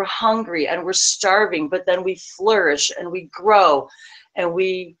and we're hungry and we're starving, but then we flourish and we grow and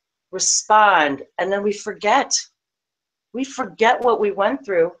we respond, and then we forget. We forget what we went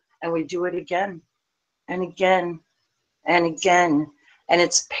through, and we do it again and again and again. And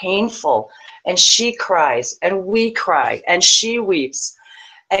it's painful. And she cries and we cry and she weeps.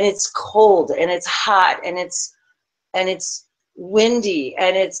 And it's cold and it's hot and it's windy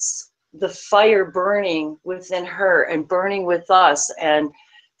and it's the fire burning within her and burning with us, and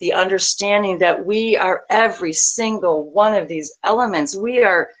the understanding that we are every single one of these elements. We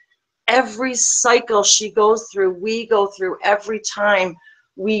are every cycle she goes through, we go through every time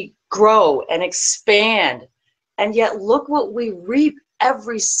we grow and expand. And yet look what we reap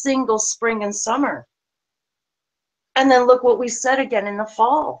every single spring and summer. And then look what we said again in the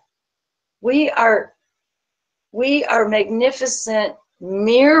fall. We are magnificent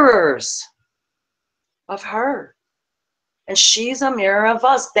mirrors of her. And she's a mirror of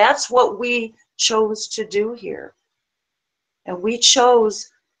us. That's what we chose to do here. And we chose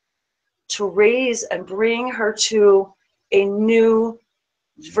to raise and bring her to a new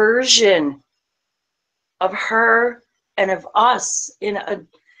version of her and of us in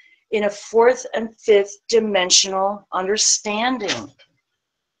a fourth and fifth dimensional understanding.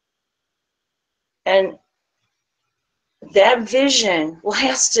 And that vision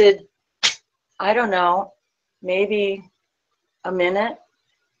lasted, I don't know, maybe a minute.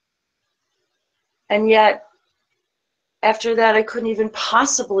 And yet, after that, I couldn't even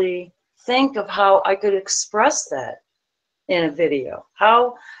possibly think of how I could express that in a video.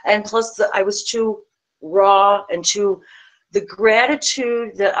 How, and plus I was too raw, and too, the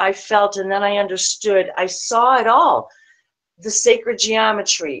gratitude that I felt, and then I understood, I saw it all. The sacred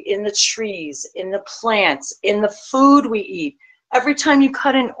geometry in the trees, in the plants, in the food we eat. Every time you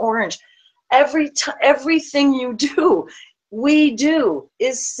cut an orange, everything you do, we do,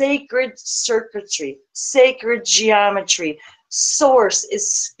 is sacred circuitry, sacred geometry. Source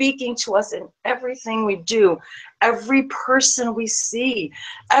is speaking to us in everything we do. Every person we see,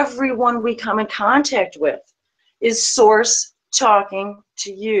 everyone we come in contact with, is Source talking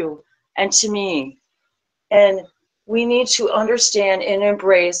to you and to me. And we need to understand and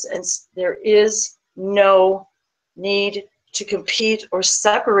embrace, and there is no need to compete or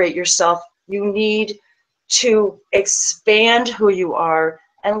separate yourself. You need to expand who you are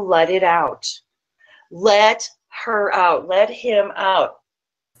and let it out. Let her out. Let him out.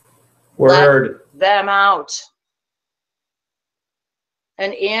 Word. Let them out.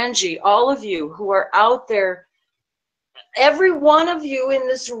 And Angie, all of you who are out there, every one of you in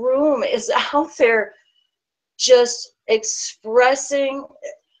this room is out there just expressing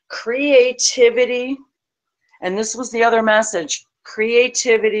creativity. And this was the other message.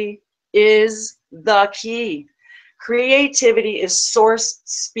 Creativity is the key. Creativity is Source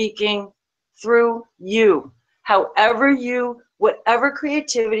speaking through you. However you, whatever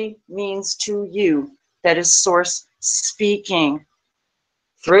creativity means to you, that is Source speaking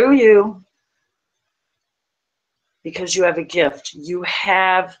through you, because you have a gift. You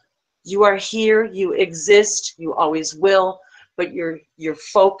are here, you exist, you always will, but your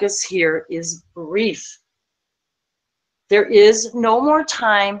focus here is brief. There is no more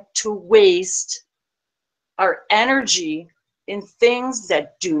time to waste our energy in things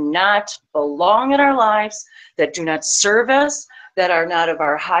that do not belong in our lives, that do not serve us, that are not of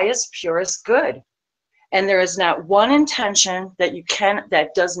our highest, purest good. And there is not one intention that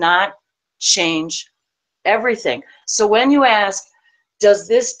does not change everything. So when you ask, does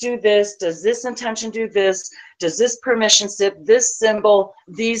this do this? Does this intention do this? Does this permission slip, this symbol,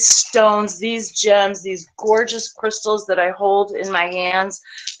 these stones, these gems, these gorgeous crystals that I hold in my hands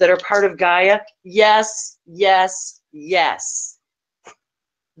that are part of Gaia? Yes, yes, yes.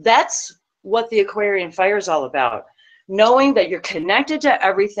 That's what the Aquarian fire is all about. Knowing that you're connected to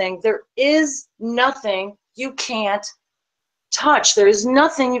everything. There is nothing you can't touch. There is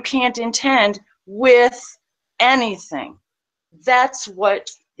nothing you can't intend with anything. That's what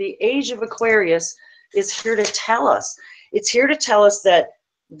the age of Aquarius is here to tell us. It's here to tell us that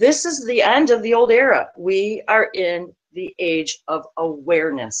this is the end of the old era. We are in the age of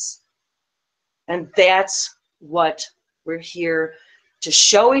awareness. And that's what we're here to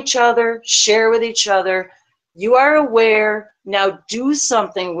show each other, share with each other. You are aware, now do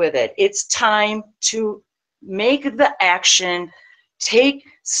something with it. It's time to make the action,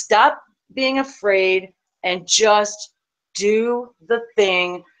 stop being afraid, and just do the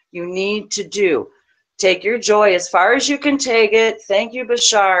thing you need to do. Take your joy as far as you can take it. Thank you,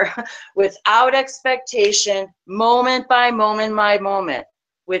 Bashar. Without expectation, moment by moment by moment.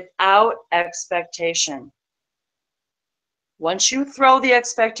 Without expectation. Once you throw the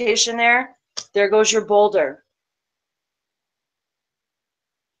expectation there goes your boulder.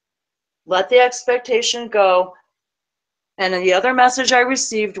 Let the expectation go. And the other message I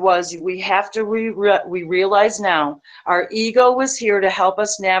received was we realize now our ego was here to help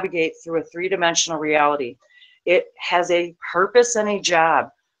us navigate through a three-dimensional reality. It has a purpose and a job.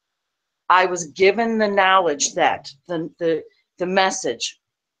 I was given the knowledge that, the message,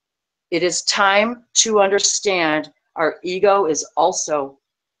 It is time to understand our ego is also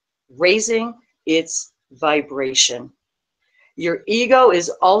raising its vibration. Your ego is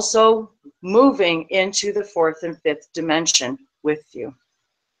also moving into the 4th and 5th dimension with you.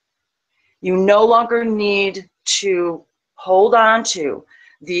 You no longer need to hold on to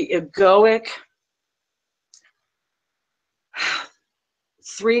the egoic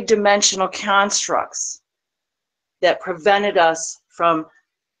 3-dimensional constructs that prevented us from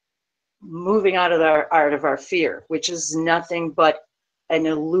moving out of our fear, which is nothing but an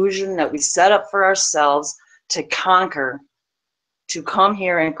illusion that we set up for ourselves to conquer, to come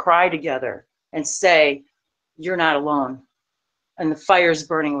here and cry together and say, you're not alone, and the fire's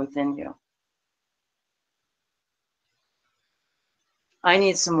burning within you. I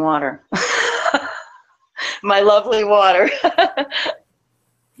need some water. My lovely water.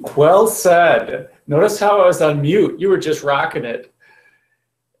 Well said. Notice how I was on mute. You were just rocking it.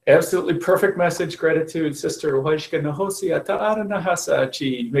 Absolutely perfect message. Gratitude, sister. Make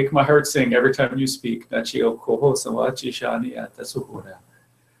my heart sing every time you speak.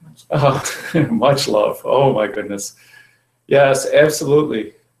 Oh, much love. Oh my goodness. Yes,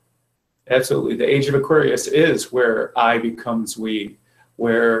 absolutely. Absolutely. The age of Aquarius is where I becomes we,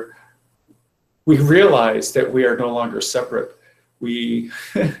 where we realize that we are no longer separate. We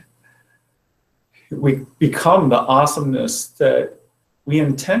become the awesomeness that we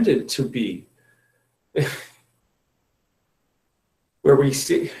intended to be, where we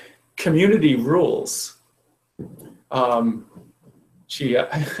see community rules. Gee,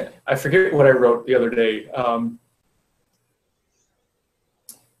 I forget what I wrote the other day.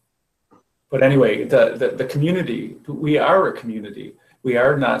 But anyway, the community, we are a community. We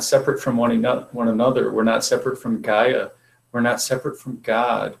are not separate from one another. We're not separate from Gaia. We're not separate from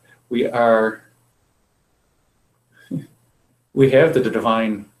God. We have the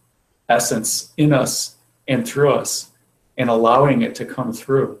divine essence in us and through us, and allowing it to come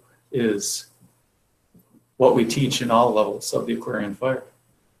through is what we teach in all levels of the Aquarian fire.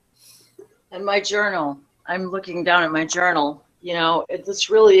 And my journal, I'm looking down at my journal. You know, this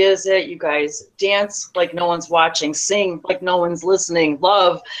really is it, you guys. Dance like no one's watching, sing like no one's listening,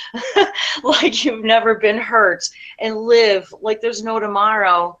 love like you've never been hurt, and live like there's no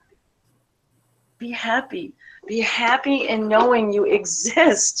tomorrow. Be happy. Be happy in knowing you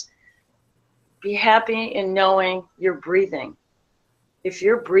exist. Be happy in knowing you're breathing. If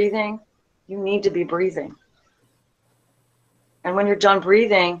you're breathing, you need to be breathing. And when you're done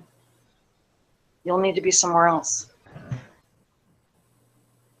breathing, you'll need to be somewhere else.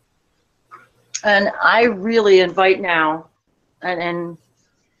 And I really invite now, and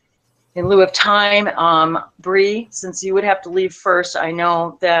in lieu of time, Bree, since you would have to leave first, I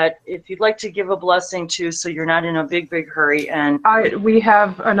know that if you'd like to give a blessing too, so you're not in a big hurry. And we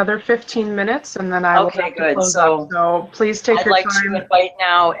have another 15 minutes, and then I will have to close up. So please take your time. I'd like to invite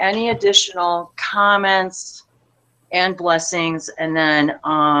now any additional comments and blessings, and then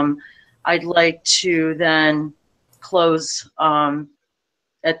I'd like to then close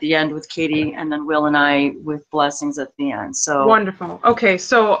at the end with Katie, and then Will and I with blessings at the end. So wonderful. Okay,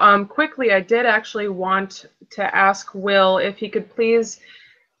 so quickly, I did actually want to ask Will if he could please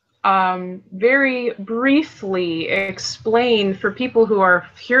very briefly explain for people who are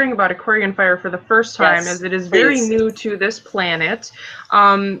hearing about Aquarian fire for the first time, as it is very new to this planet.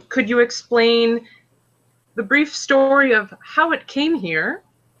 Could you explain the brief story of how it came here,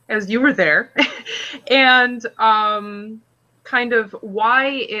 as you were there, and kind of why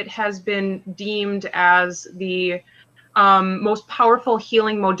it has been deemed as the most powerful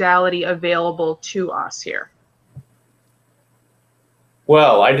healing modality available to us here?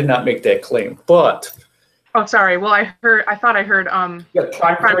 Well, I did not make that claim, but oh, sorry. Well, I thought I heard yeah,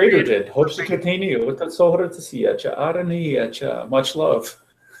 Prime Creator did. Much love.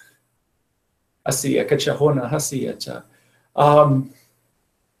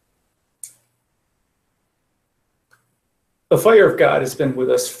 The fire of God has been with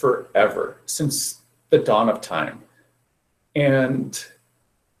us forever, since the dawn of time. And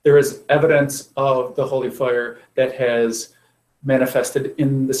there is evidence of the holy fire that has manifested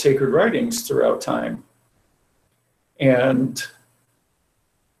in the sacred writings throughout time. And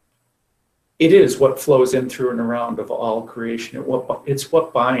it is what flows in, through, and around of all creation. It's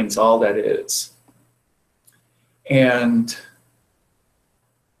what binds all that is. And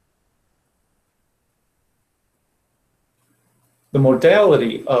the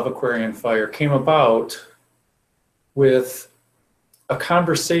modality of Aquarian fire came about with a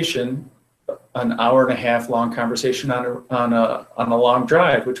conversation, an hour-and-a-half long conversation on a long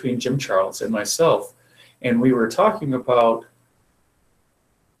drive between Jim Charles and myself. And we were talking about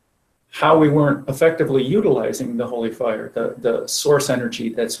how we weren't effectively utilizing the holy fire, the source energy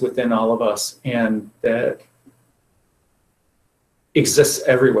that's within all of us and that exists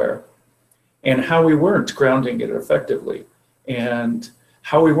everywhere, and how we weren't grounding it effectively, and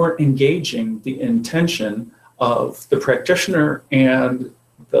how we weren't engaging the intention of the practitioner and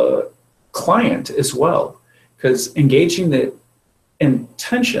the client as well. Because engaging the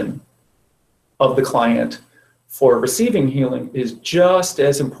intention of the client for receiving healing is just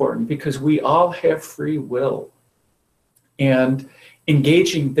as important, because we all have free will. And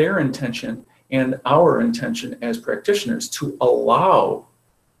engaging their intention and our intention as practitioners to allow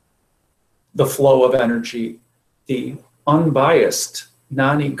the flow of energy, the unbiased,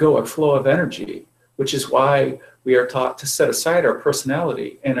 non-egoic flow of energy, which is why we are taught to set aside our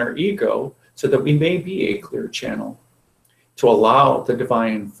personality and our ego so that we may be a clear channel to allow the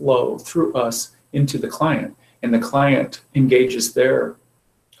divine flow through us into the client. And the client engages their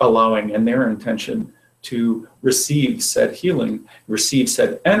allowing and their intention to receive said healing, receive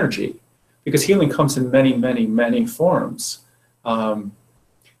said energy, because healing comes in many, many, many forms.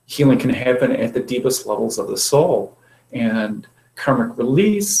 Healing can happen at the deepest levels of the soul, and karmic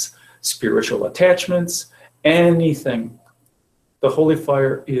release, spiritual attachments, anything. The holy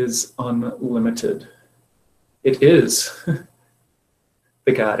fire is unlimited. It is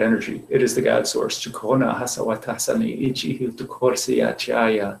the God energy. It is the God source.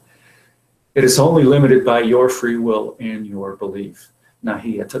 It is only limited by your free will and your belief. By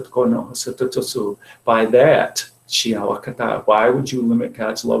that, why would you limit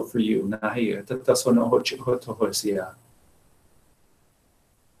God's love for you?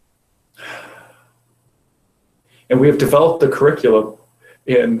 And we have developed the curriculum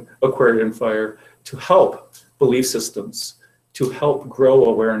in Aquarian Fire to help belief systems, to help grow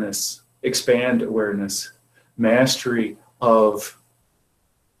awareness, expand awareness, mastery of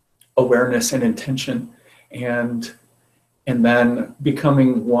awareness and intention, and then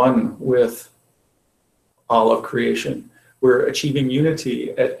becoming one with all of creation. We're achieving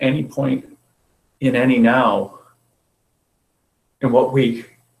unity at any point in any now, and what we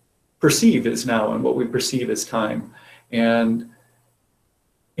perceive as now and what we perceive as time, and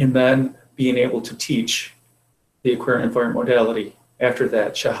then being able to teach the Aquarian Fire modality after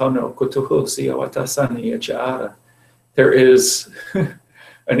that. There is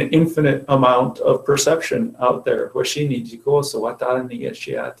an infinite amount of perception out there,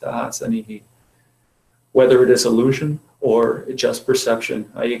 whether it is illusion or just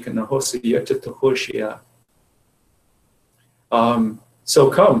perception. So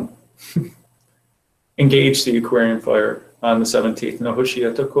come, engage the Aquarian Fire on the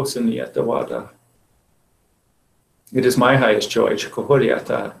 17th. It is my highest joy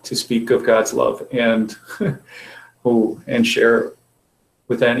to speak of God's love and share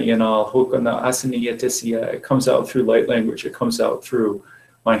with any and all. It comes out through light language. It comes out through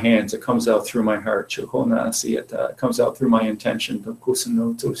my hands. It comes out through my heart. It comes out through my intention.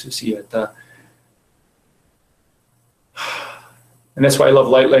 And that's why I love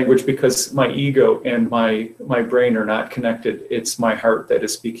light language, because my ego and my brain are not connected. It's my heart that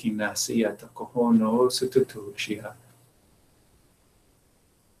is speaking.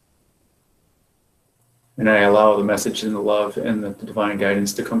 And I allow the message and the love and the divine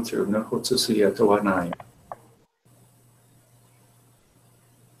guidance to come through.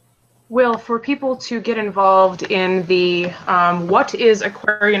 Will, for people to get involved in the What is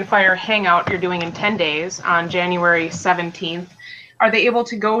Aquarian Fire Hangout you're doing in 10 days on January 17th, are they able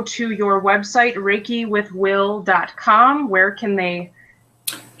to go to your website, reikiwithwill.com? Where can they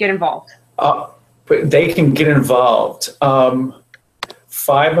get involved? They can get involved. 5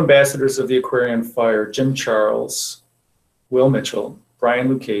 ambassadors of the Aquarian Fire: Jim Charles, Will Mitchell,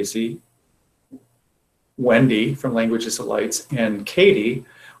 Brian Lucchese, Wendy from Languages of Lights, and Katie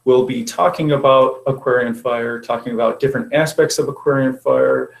will be talking about Aquarian Fire, talking about different aspects of Aquarian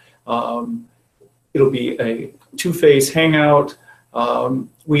Fire. It'll be a 2-phase hangout.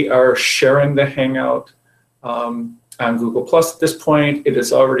 We are sharing the hangout on Google Plus at this point. It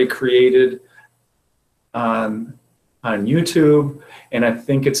is already created on YouTube, and I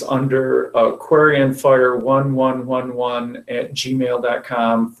think it's under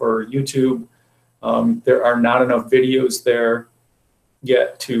aquarianfire1111@gmail.com for YouTube. There are not enough videos there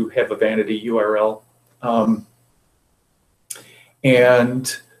yet to have a vanity URL.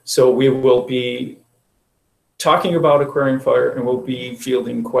 And so we will be talking about Aquarian Fire, and we'll be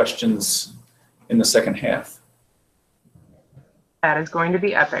fielding questions in the second half. That is going to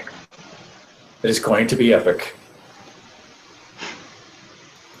be epic. It is going to be epic.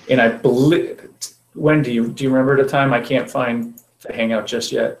 And I believe, Wendy, do you remember the time? I can't find the hangout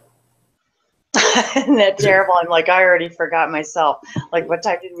just yet. Isn't that terrible? I'm like, I already forgot myself. Like, what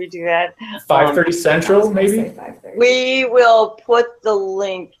time did we do that? 5:30 Central, maybe? 5:30. We will put the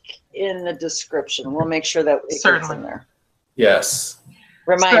link in the description. We'll make sure that it gets Certainly. in there. Yes.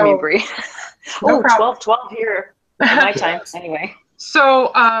 Remind me, Bree. No Oh, problem. 12 here at my time. Yes. Anyway.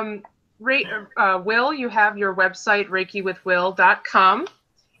 So, Will, you have your website, ReikiWithWill.com.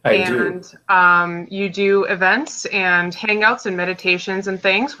 I do. And you do events and hangouts and meditations and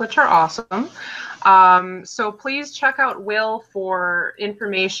things, which are awesome. So please check out Will for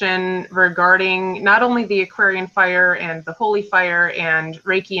information regarding not only the Aquarian fire and the Holy Fire and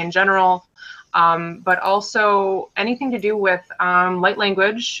Reiki in general, but also anything to do with light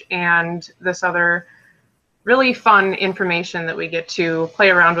language and this other really fun information that we get to play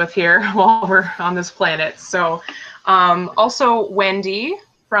around with here while we're on this planet. So also Wendy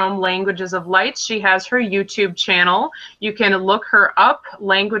from Languages of Light. She has her YouTube channel. You can look her up,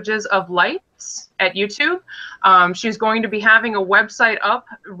 Languages of Lights, at YouTube. She's going to be having a website up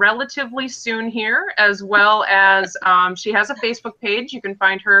relatively soon here, as well as she has a Facebook page. You can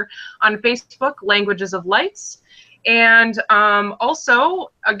find her on Facebook, Languages of Lights. And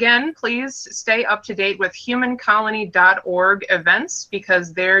also, again, please stay up to date with humancolony.org events,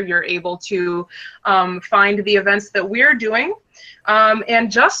 because there you're able to find the events that we're doing.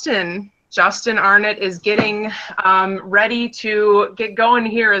 And Justin Arnott is getting ready to get going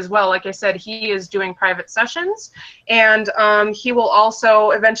here as well. Like I said, he is doing private sessions, and he will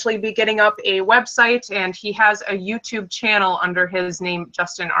also eventually be getting up a website, and he has a YouTube channel under his name,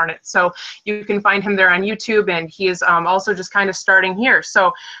 Justin Arnott. So you can find him there on YouTube, and he is also just kind of starting here.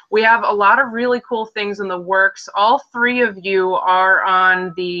 So we have a lot of really cool things in the works. All three of you are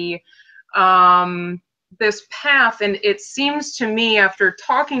on the this path, and it seems to me, after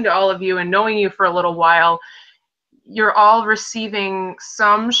talking to all of you and knowing you for a little while, you're all receiving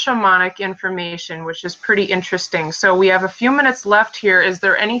some shamanic information, which is pretty interesting. So we have a few minutes left here. Is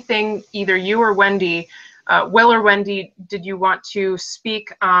there anything either you or Wendy, Will or Wendy, did you want to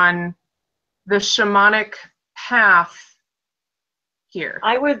speak on the shamanic path here?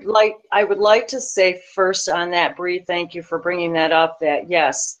 I would like to say first on that, Bree, thank you for bringing that up, that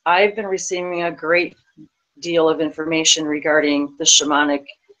yes, I've been receiving a great deal of information regarding the shamanic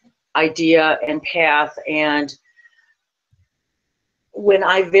idea and path. And when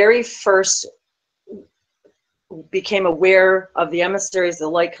I very first became aware of the emissaries, the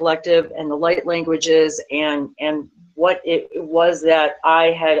light collective and the light languages, and what it was that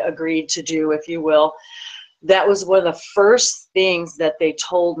I had agreed to do, if you will, that was one of the first things that they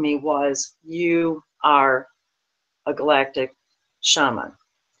told me was, you are a galactic shaman.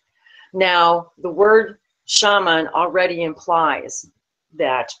 Now, the word shaman already implies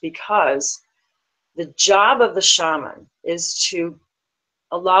that, because the job of the shaman is to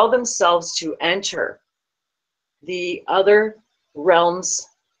allow themselves to enter the other realms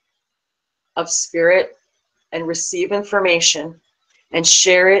of spirit and receive information and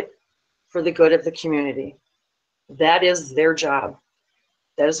share it for the good of the community. That is their job.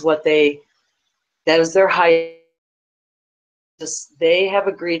 That is what that is their highest. They have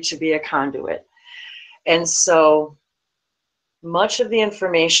agreed to be a conduit. And so much of the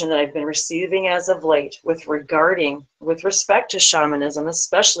information that I've been receiving as of late with respect to shamanism,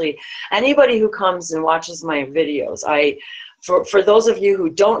 especially anybody who comes and watches my videos, for those of you who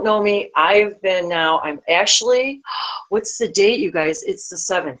don't know me, I'm actually, what's the date, you guys? It's the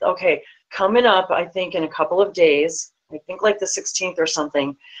 7th. Okay, coming up, I think in a couple of days, I think like the 16th or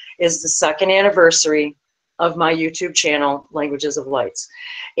something, is the 2nd anniversary of my YouTube channel, Languages of Lights.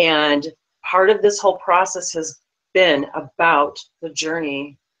 And part of this whole process has been about the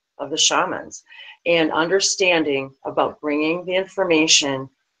journey of the shamans and understanding about bringing the information.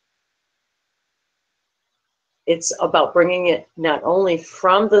 It's about bringing it not only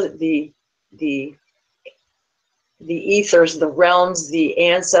from the ethers, the realms, the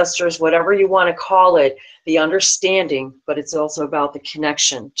ancestors, whatever you want to call it, the understanding, but it's also about the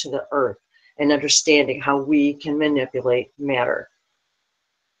connection to the earth and understanding how we can manipulate matter.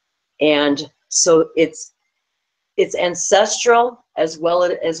 And so it's ancestral as well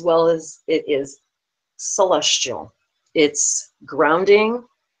as it is celestial. It's grounding.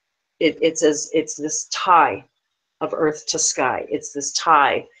 It's this tie of earth to sky. It's this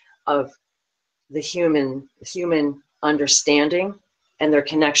tie of the human understanding and their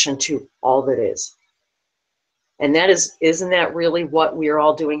connection to all that is. And isn't that really what we are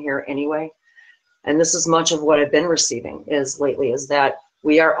all doing here anyway? And this is much of what I've been receiving lately, is that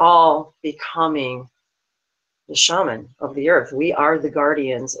we are all becoming the shaman of the earth. We are the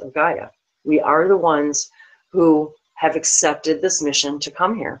guardians of Gaia. We are the ones who have accepted this mission to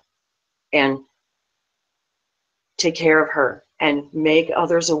come here and take care of her and make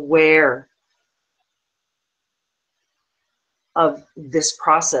others aware of this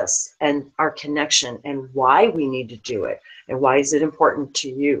process and our connection and why we need to do it and why is it important to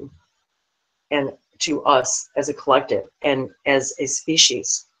you and to us as a collective and as a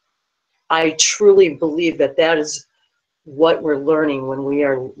species. I truly believe that that is what we're learning when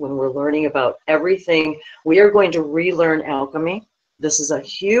we're learning about everything. We are going to relearn alchemy. This is a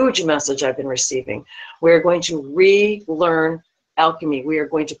huge message I've been receiving. We're going to relearn alchemy. We are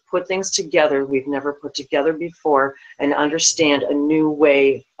going to put things together we've never put together before and understand a new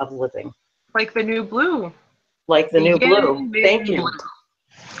way of living. Like the new blue. Like the new blue. Thank you.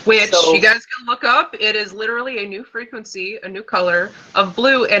 Which So, you guys can look up. It is literally a new frequency, a new color of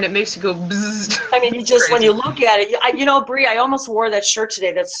blue, and it makes you go bzzz. I mean, you just, when you look at it, you know, Bree, I almost wore that shirt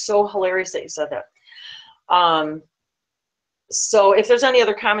today. That's so hilarious that you said that. So if there's any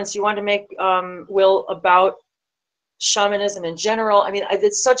other comments you want to make, Will, about shamanism in general, I mean,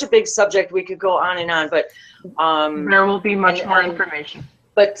 it's such a big subject. We could go on and on, but there will be much more information.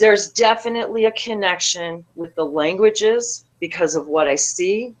 But there's definitely a connection with the languages because of what I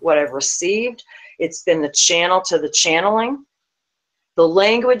see, what I've received. It's been the channel to the channeling. The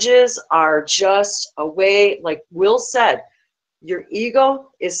languages are just a way, like Will said, your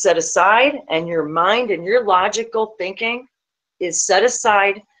ego is set aside and your mind and your logical thinking is set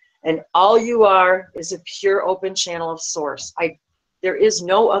aside, and all you are is a pure open channel of source. There is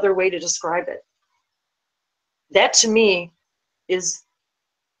no other way to describe it. That to me is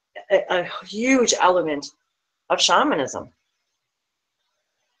a huge element of shamanism.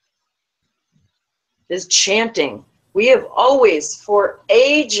 Is chanting. We have always, for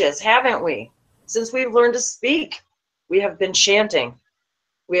ages, haven't we? Since we've learned to speak, we have been chanting.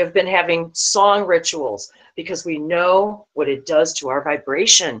 We have been having song rituals because we know what it does to our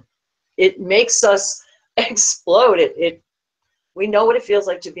vibration. It makes us explode. We know what it feels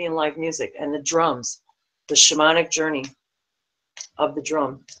like to be in live music, and the drums, the shamanic journey of the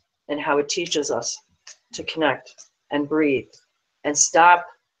drum, and how it teaches us to connect and breathe and stop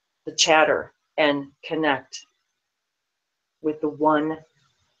the chatter and connect with the one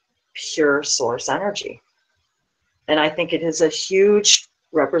pure source energy. And I think it is a huge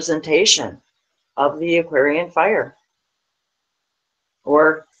representation of the Aquarian fire.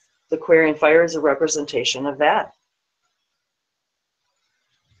 Or the Aquarian fire is a representation of that.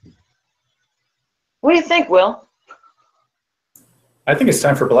 What do you think, Will? I think it's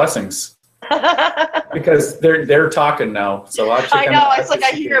time for blessings. Because they're talking now, so I know, it's like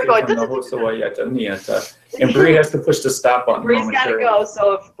I hear it going. And Bree has to push the stop button. Bree's got to go.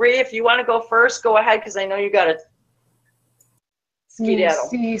 So, Bree, if you want to go first, go ahead, because I know you got to skedaddle.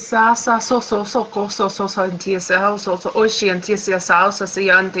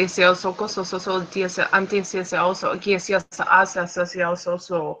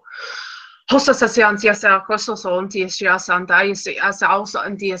 Hosa sasiantia sa kososo antia siasanta isi asa also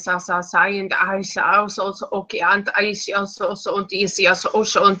antia sa and aisa also okay and aisi also antia asa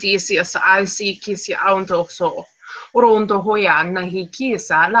also antia asa aisi kisi aundo so rondo hoya na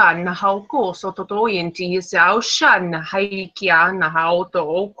hikisa la na hauko so toto inti sa shan haikia na hauto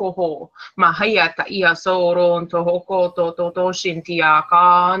okoho mahayata ia so rondo hoko to shintia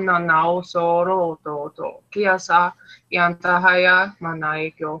kana na so roto to kiasa Yantahaya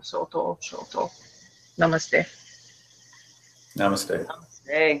Manaikyo Soto Shoto. Namaste. Namaste.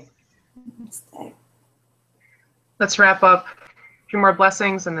 Namaste. Namaste. Let's wrap up. A few more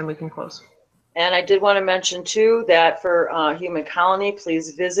blessings and then we can close. And I did want to mention too that for Human Colony,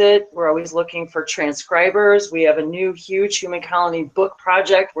 please visit. We're always looking for transcribers. We have a new huge Human Colony book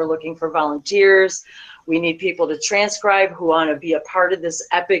project. We're looking for volunteers. We need people to transcribe who want to be a part of this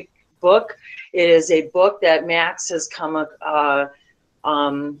epic book. It is a book that Max has come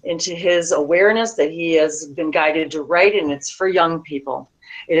into his awareness that he has been guided to write, and it's for young people.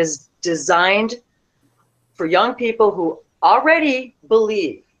 It is designed for young people who already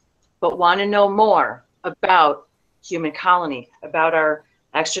believe but want to know more about Human Colony, about our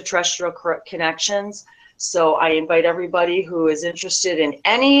extraterrestrial connections. So I invite everybody who is interested in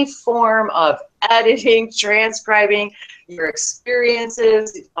any form of editing, transcribing your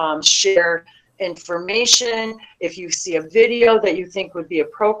experiences, share information. If you see a video that you think would be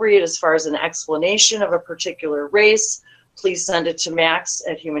appropriate as far as an explanation of a particular race, please send it to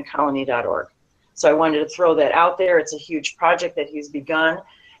max@humancolony.org. So I wanted to throw that out there. It's a huge project that he's begun,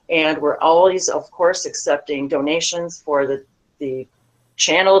 and we're always, of course, accepting donations for the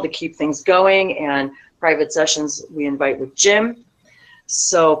channel to keep things going, and private sessions we invite with Jim.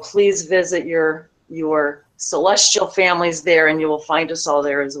 So please visit your celestial families there, and you will find us all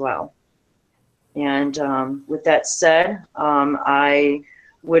there as well. And with that said, I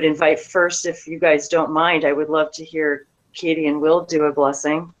would invite first, if you guys don't mind, I would love to hear Katie and Will do a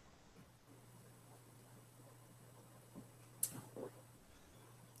blessing.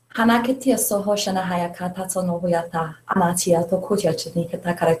 Hanaketia soho shana haya kata tono huyata anatia to kutia chini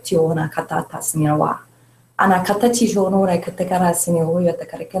kata karatio kata tasmirawa ana kata tijono ra kata karasini huyata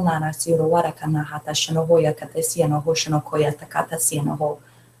karakanana siro wara kana hata shano hoya kata siano hoshano koya kata siano ho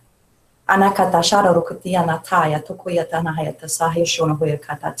ana kata shara rukutia na taya to kuyata na haya tasahi shono hoya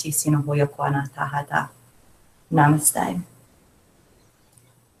kata tisino hoya kwana tahata. Namaste.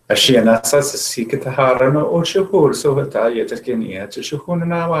 Ashiana sikita harana o shuhur so hata yatakinia to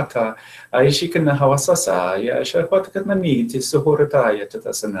shuhuna wata aishikana hawasasa ya shahwatakana niti suhurata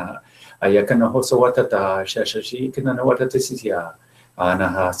yatatasana ayakana hosawatata shashashikana watatisia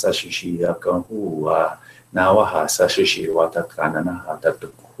anaha sashishi akanhua nawaha sashishi watakana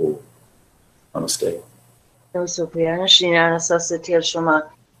hatatuku. Namaste.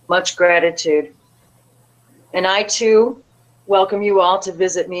 Much gratitude. And I too welcome you all to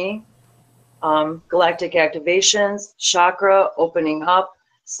visit me. Galactic activations, chakra opening up,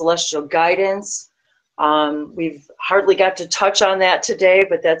 celestial guidance. We've hardly got to touch on that today,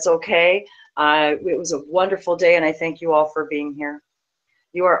 but that's okay. It was a wonderful day, and I thank you all for being here.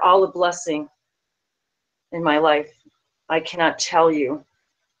 You are all a blessing in my life. I cannot tell you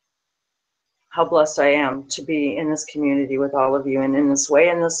how blessed I am to be in this community with all of you and in this way,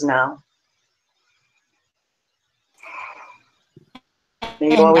 in this now.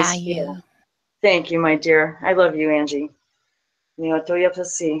 May you always feel. Thank you, my dear. I love you, Angie.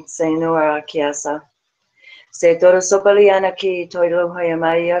 Niotoyapasi, say noara kiasa. Se toro sopaliana ki toilo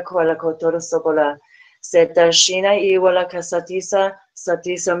hayamaya koala kotoro sopola. Se tarshina iwala kasatisa,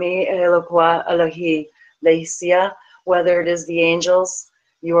 satisa mi eloqua alahi. Leisia, whether it is the angels,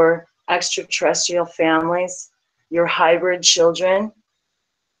 your extraterrestrial families, your hybrid children,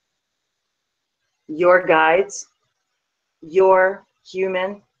 your guides, your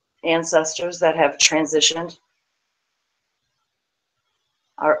human ancestors that have transitioned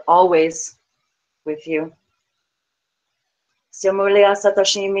are always with you. And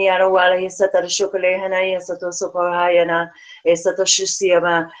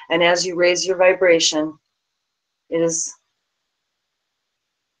as you raise your vibration, it is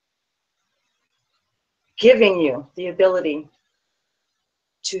giving you the ability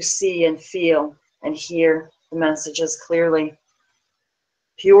to see and feel and hear the messages clearly,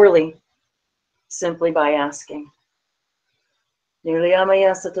 purely, simply by asking. And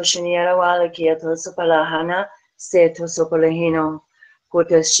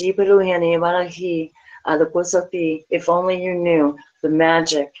if only you knew the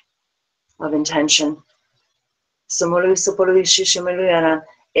magic of intention.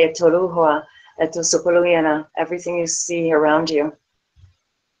 Everything you see around you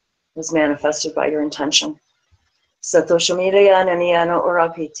is manifested by your intention. So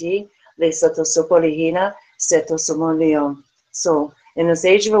in this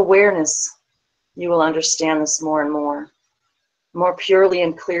age of awareness, you will understand this more and more purely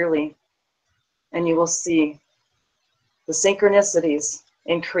and clearly, and you will see the synchronicities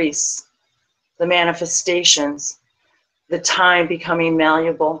increase, the manifestations, the time becoming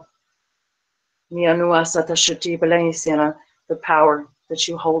malleable, the power that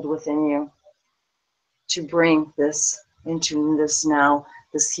you hold within you to bring this into this now,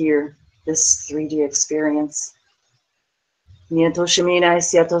 this here, this 3D experience. It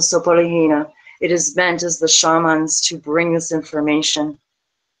is meant as the shamans to bring this information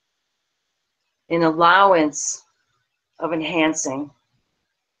in allowance of enhancing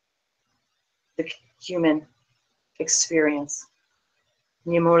the human experience.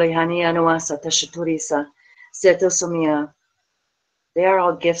 They are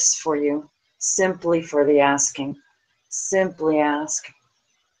all gifts for you, simply for the asking. Simply ask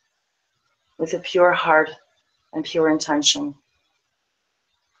with a pure heart and pure intention.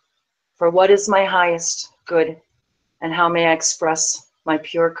 For what is my highest good, and how may I express my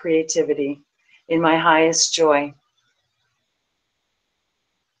pure creativity in my highest joy?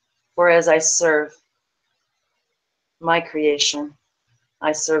 For as I serve my creation,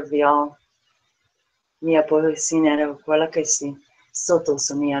 I serve the all. And we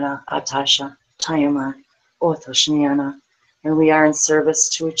are in service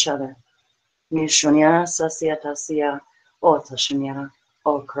to each other. You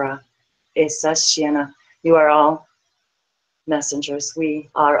are all messengers. We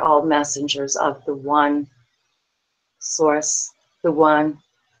are all messengers of the one source, the one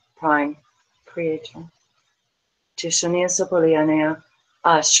prime creator.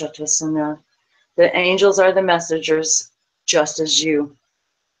 The angels are the messengers, just as you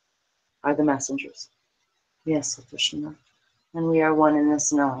are the messengers. Yes, Krishna. And we are one in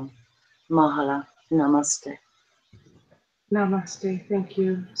this now. Mahala. Namaste. Namaste. Thank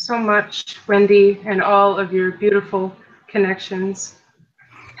you so much, Wendy, and all of your beautiful connections.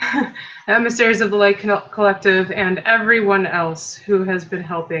 Emissaries of the Light Collective, and everyone else who has been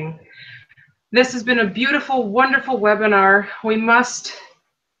helping. This has been a beautiful, wonderful webinar. We must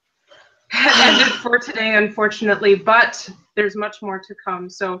end it for today, unfortunately, but there's much more to come.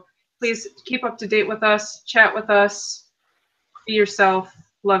 So please keep up to date with us, chat with us, be yourself,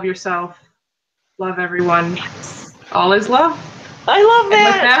 love everyone. All is love. I love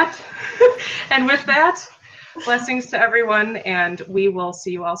that. And with that, blessings to everyone, and we will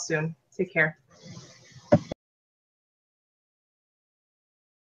see you all soon. Take care.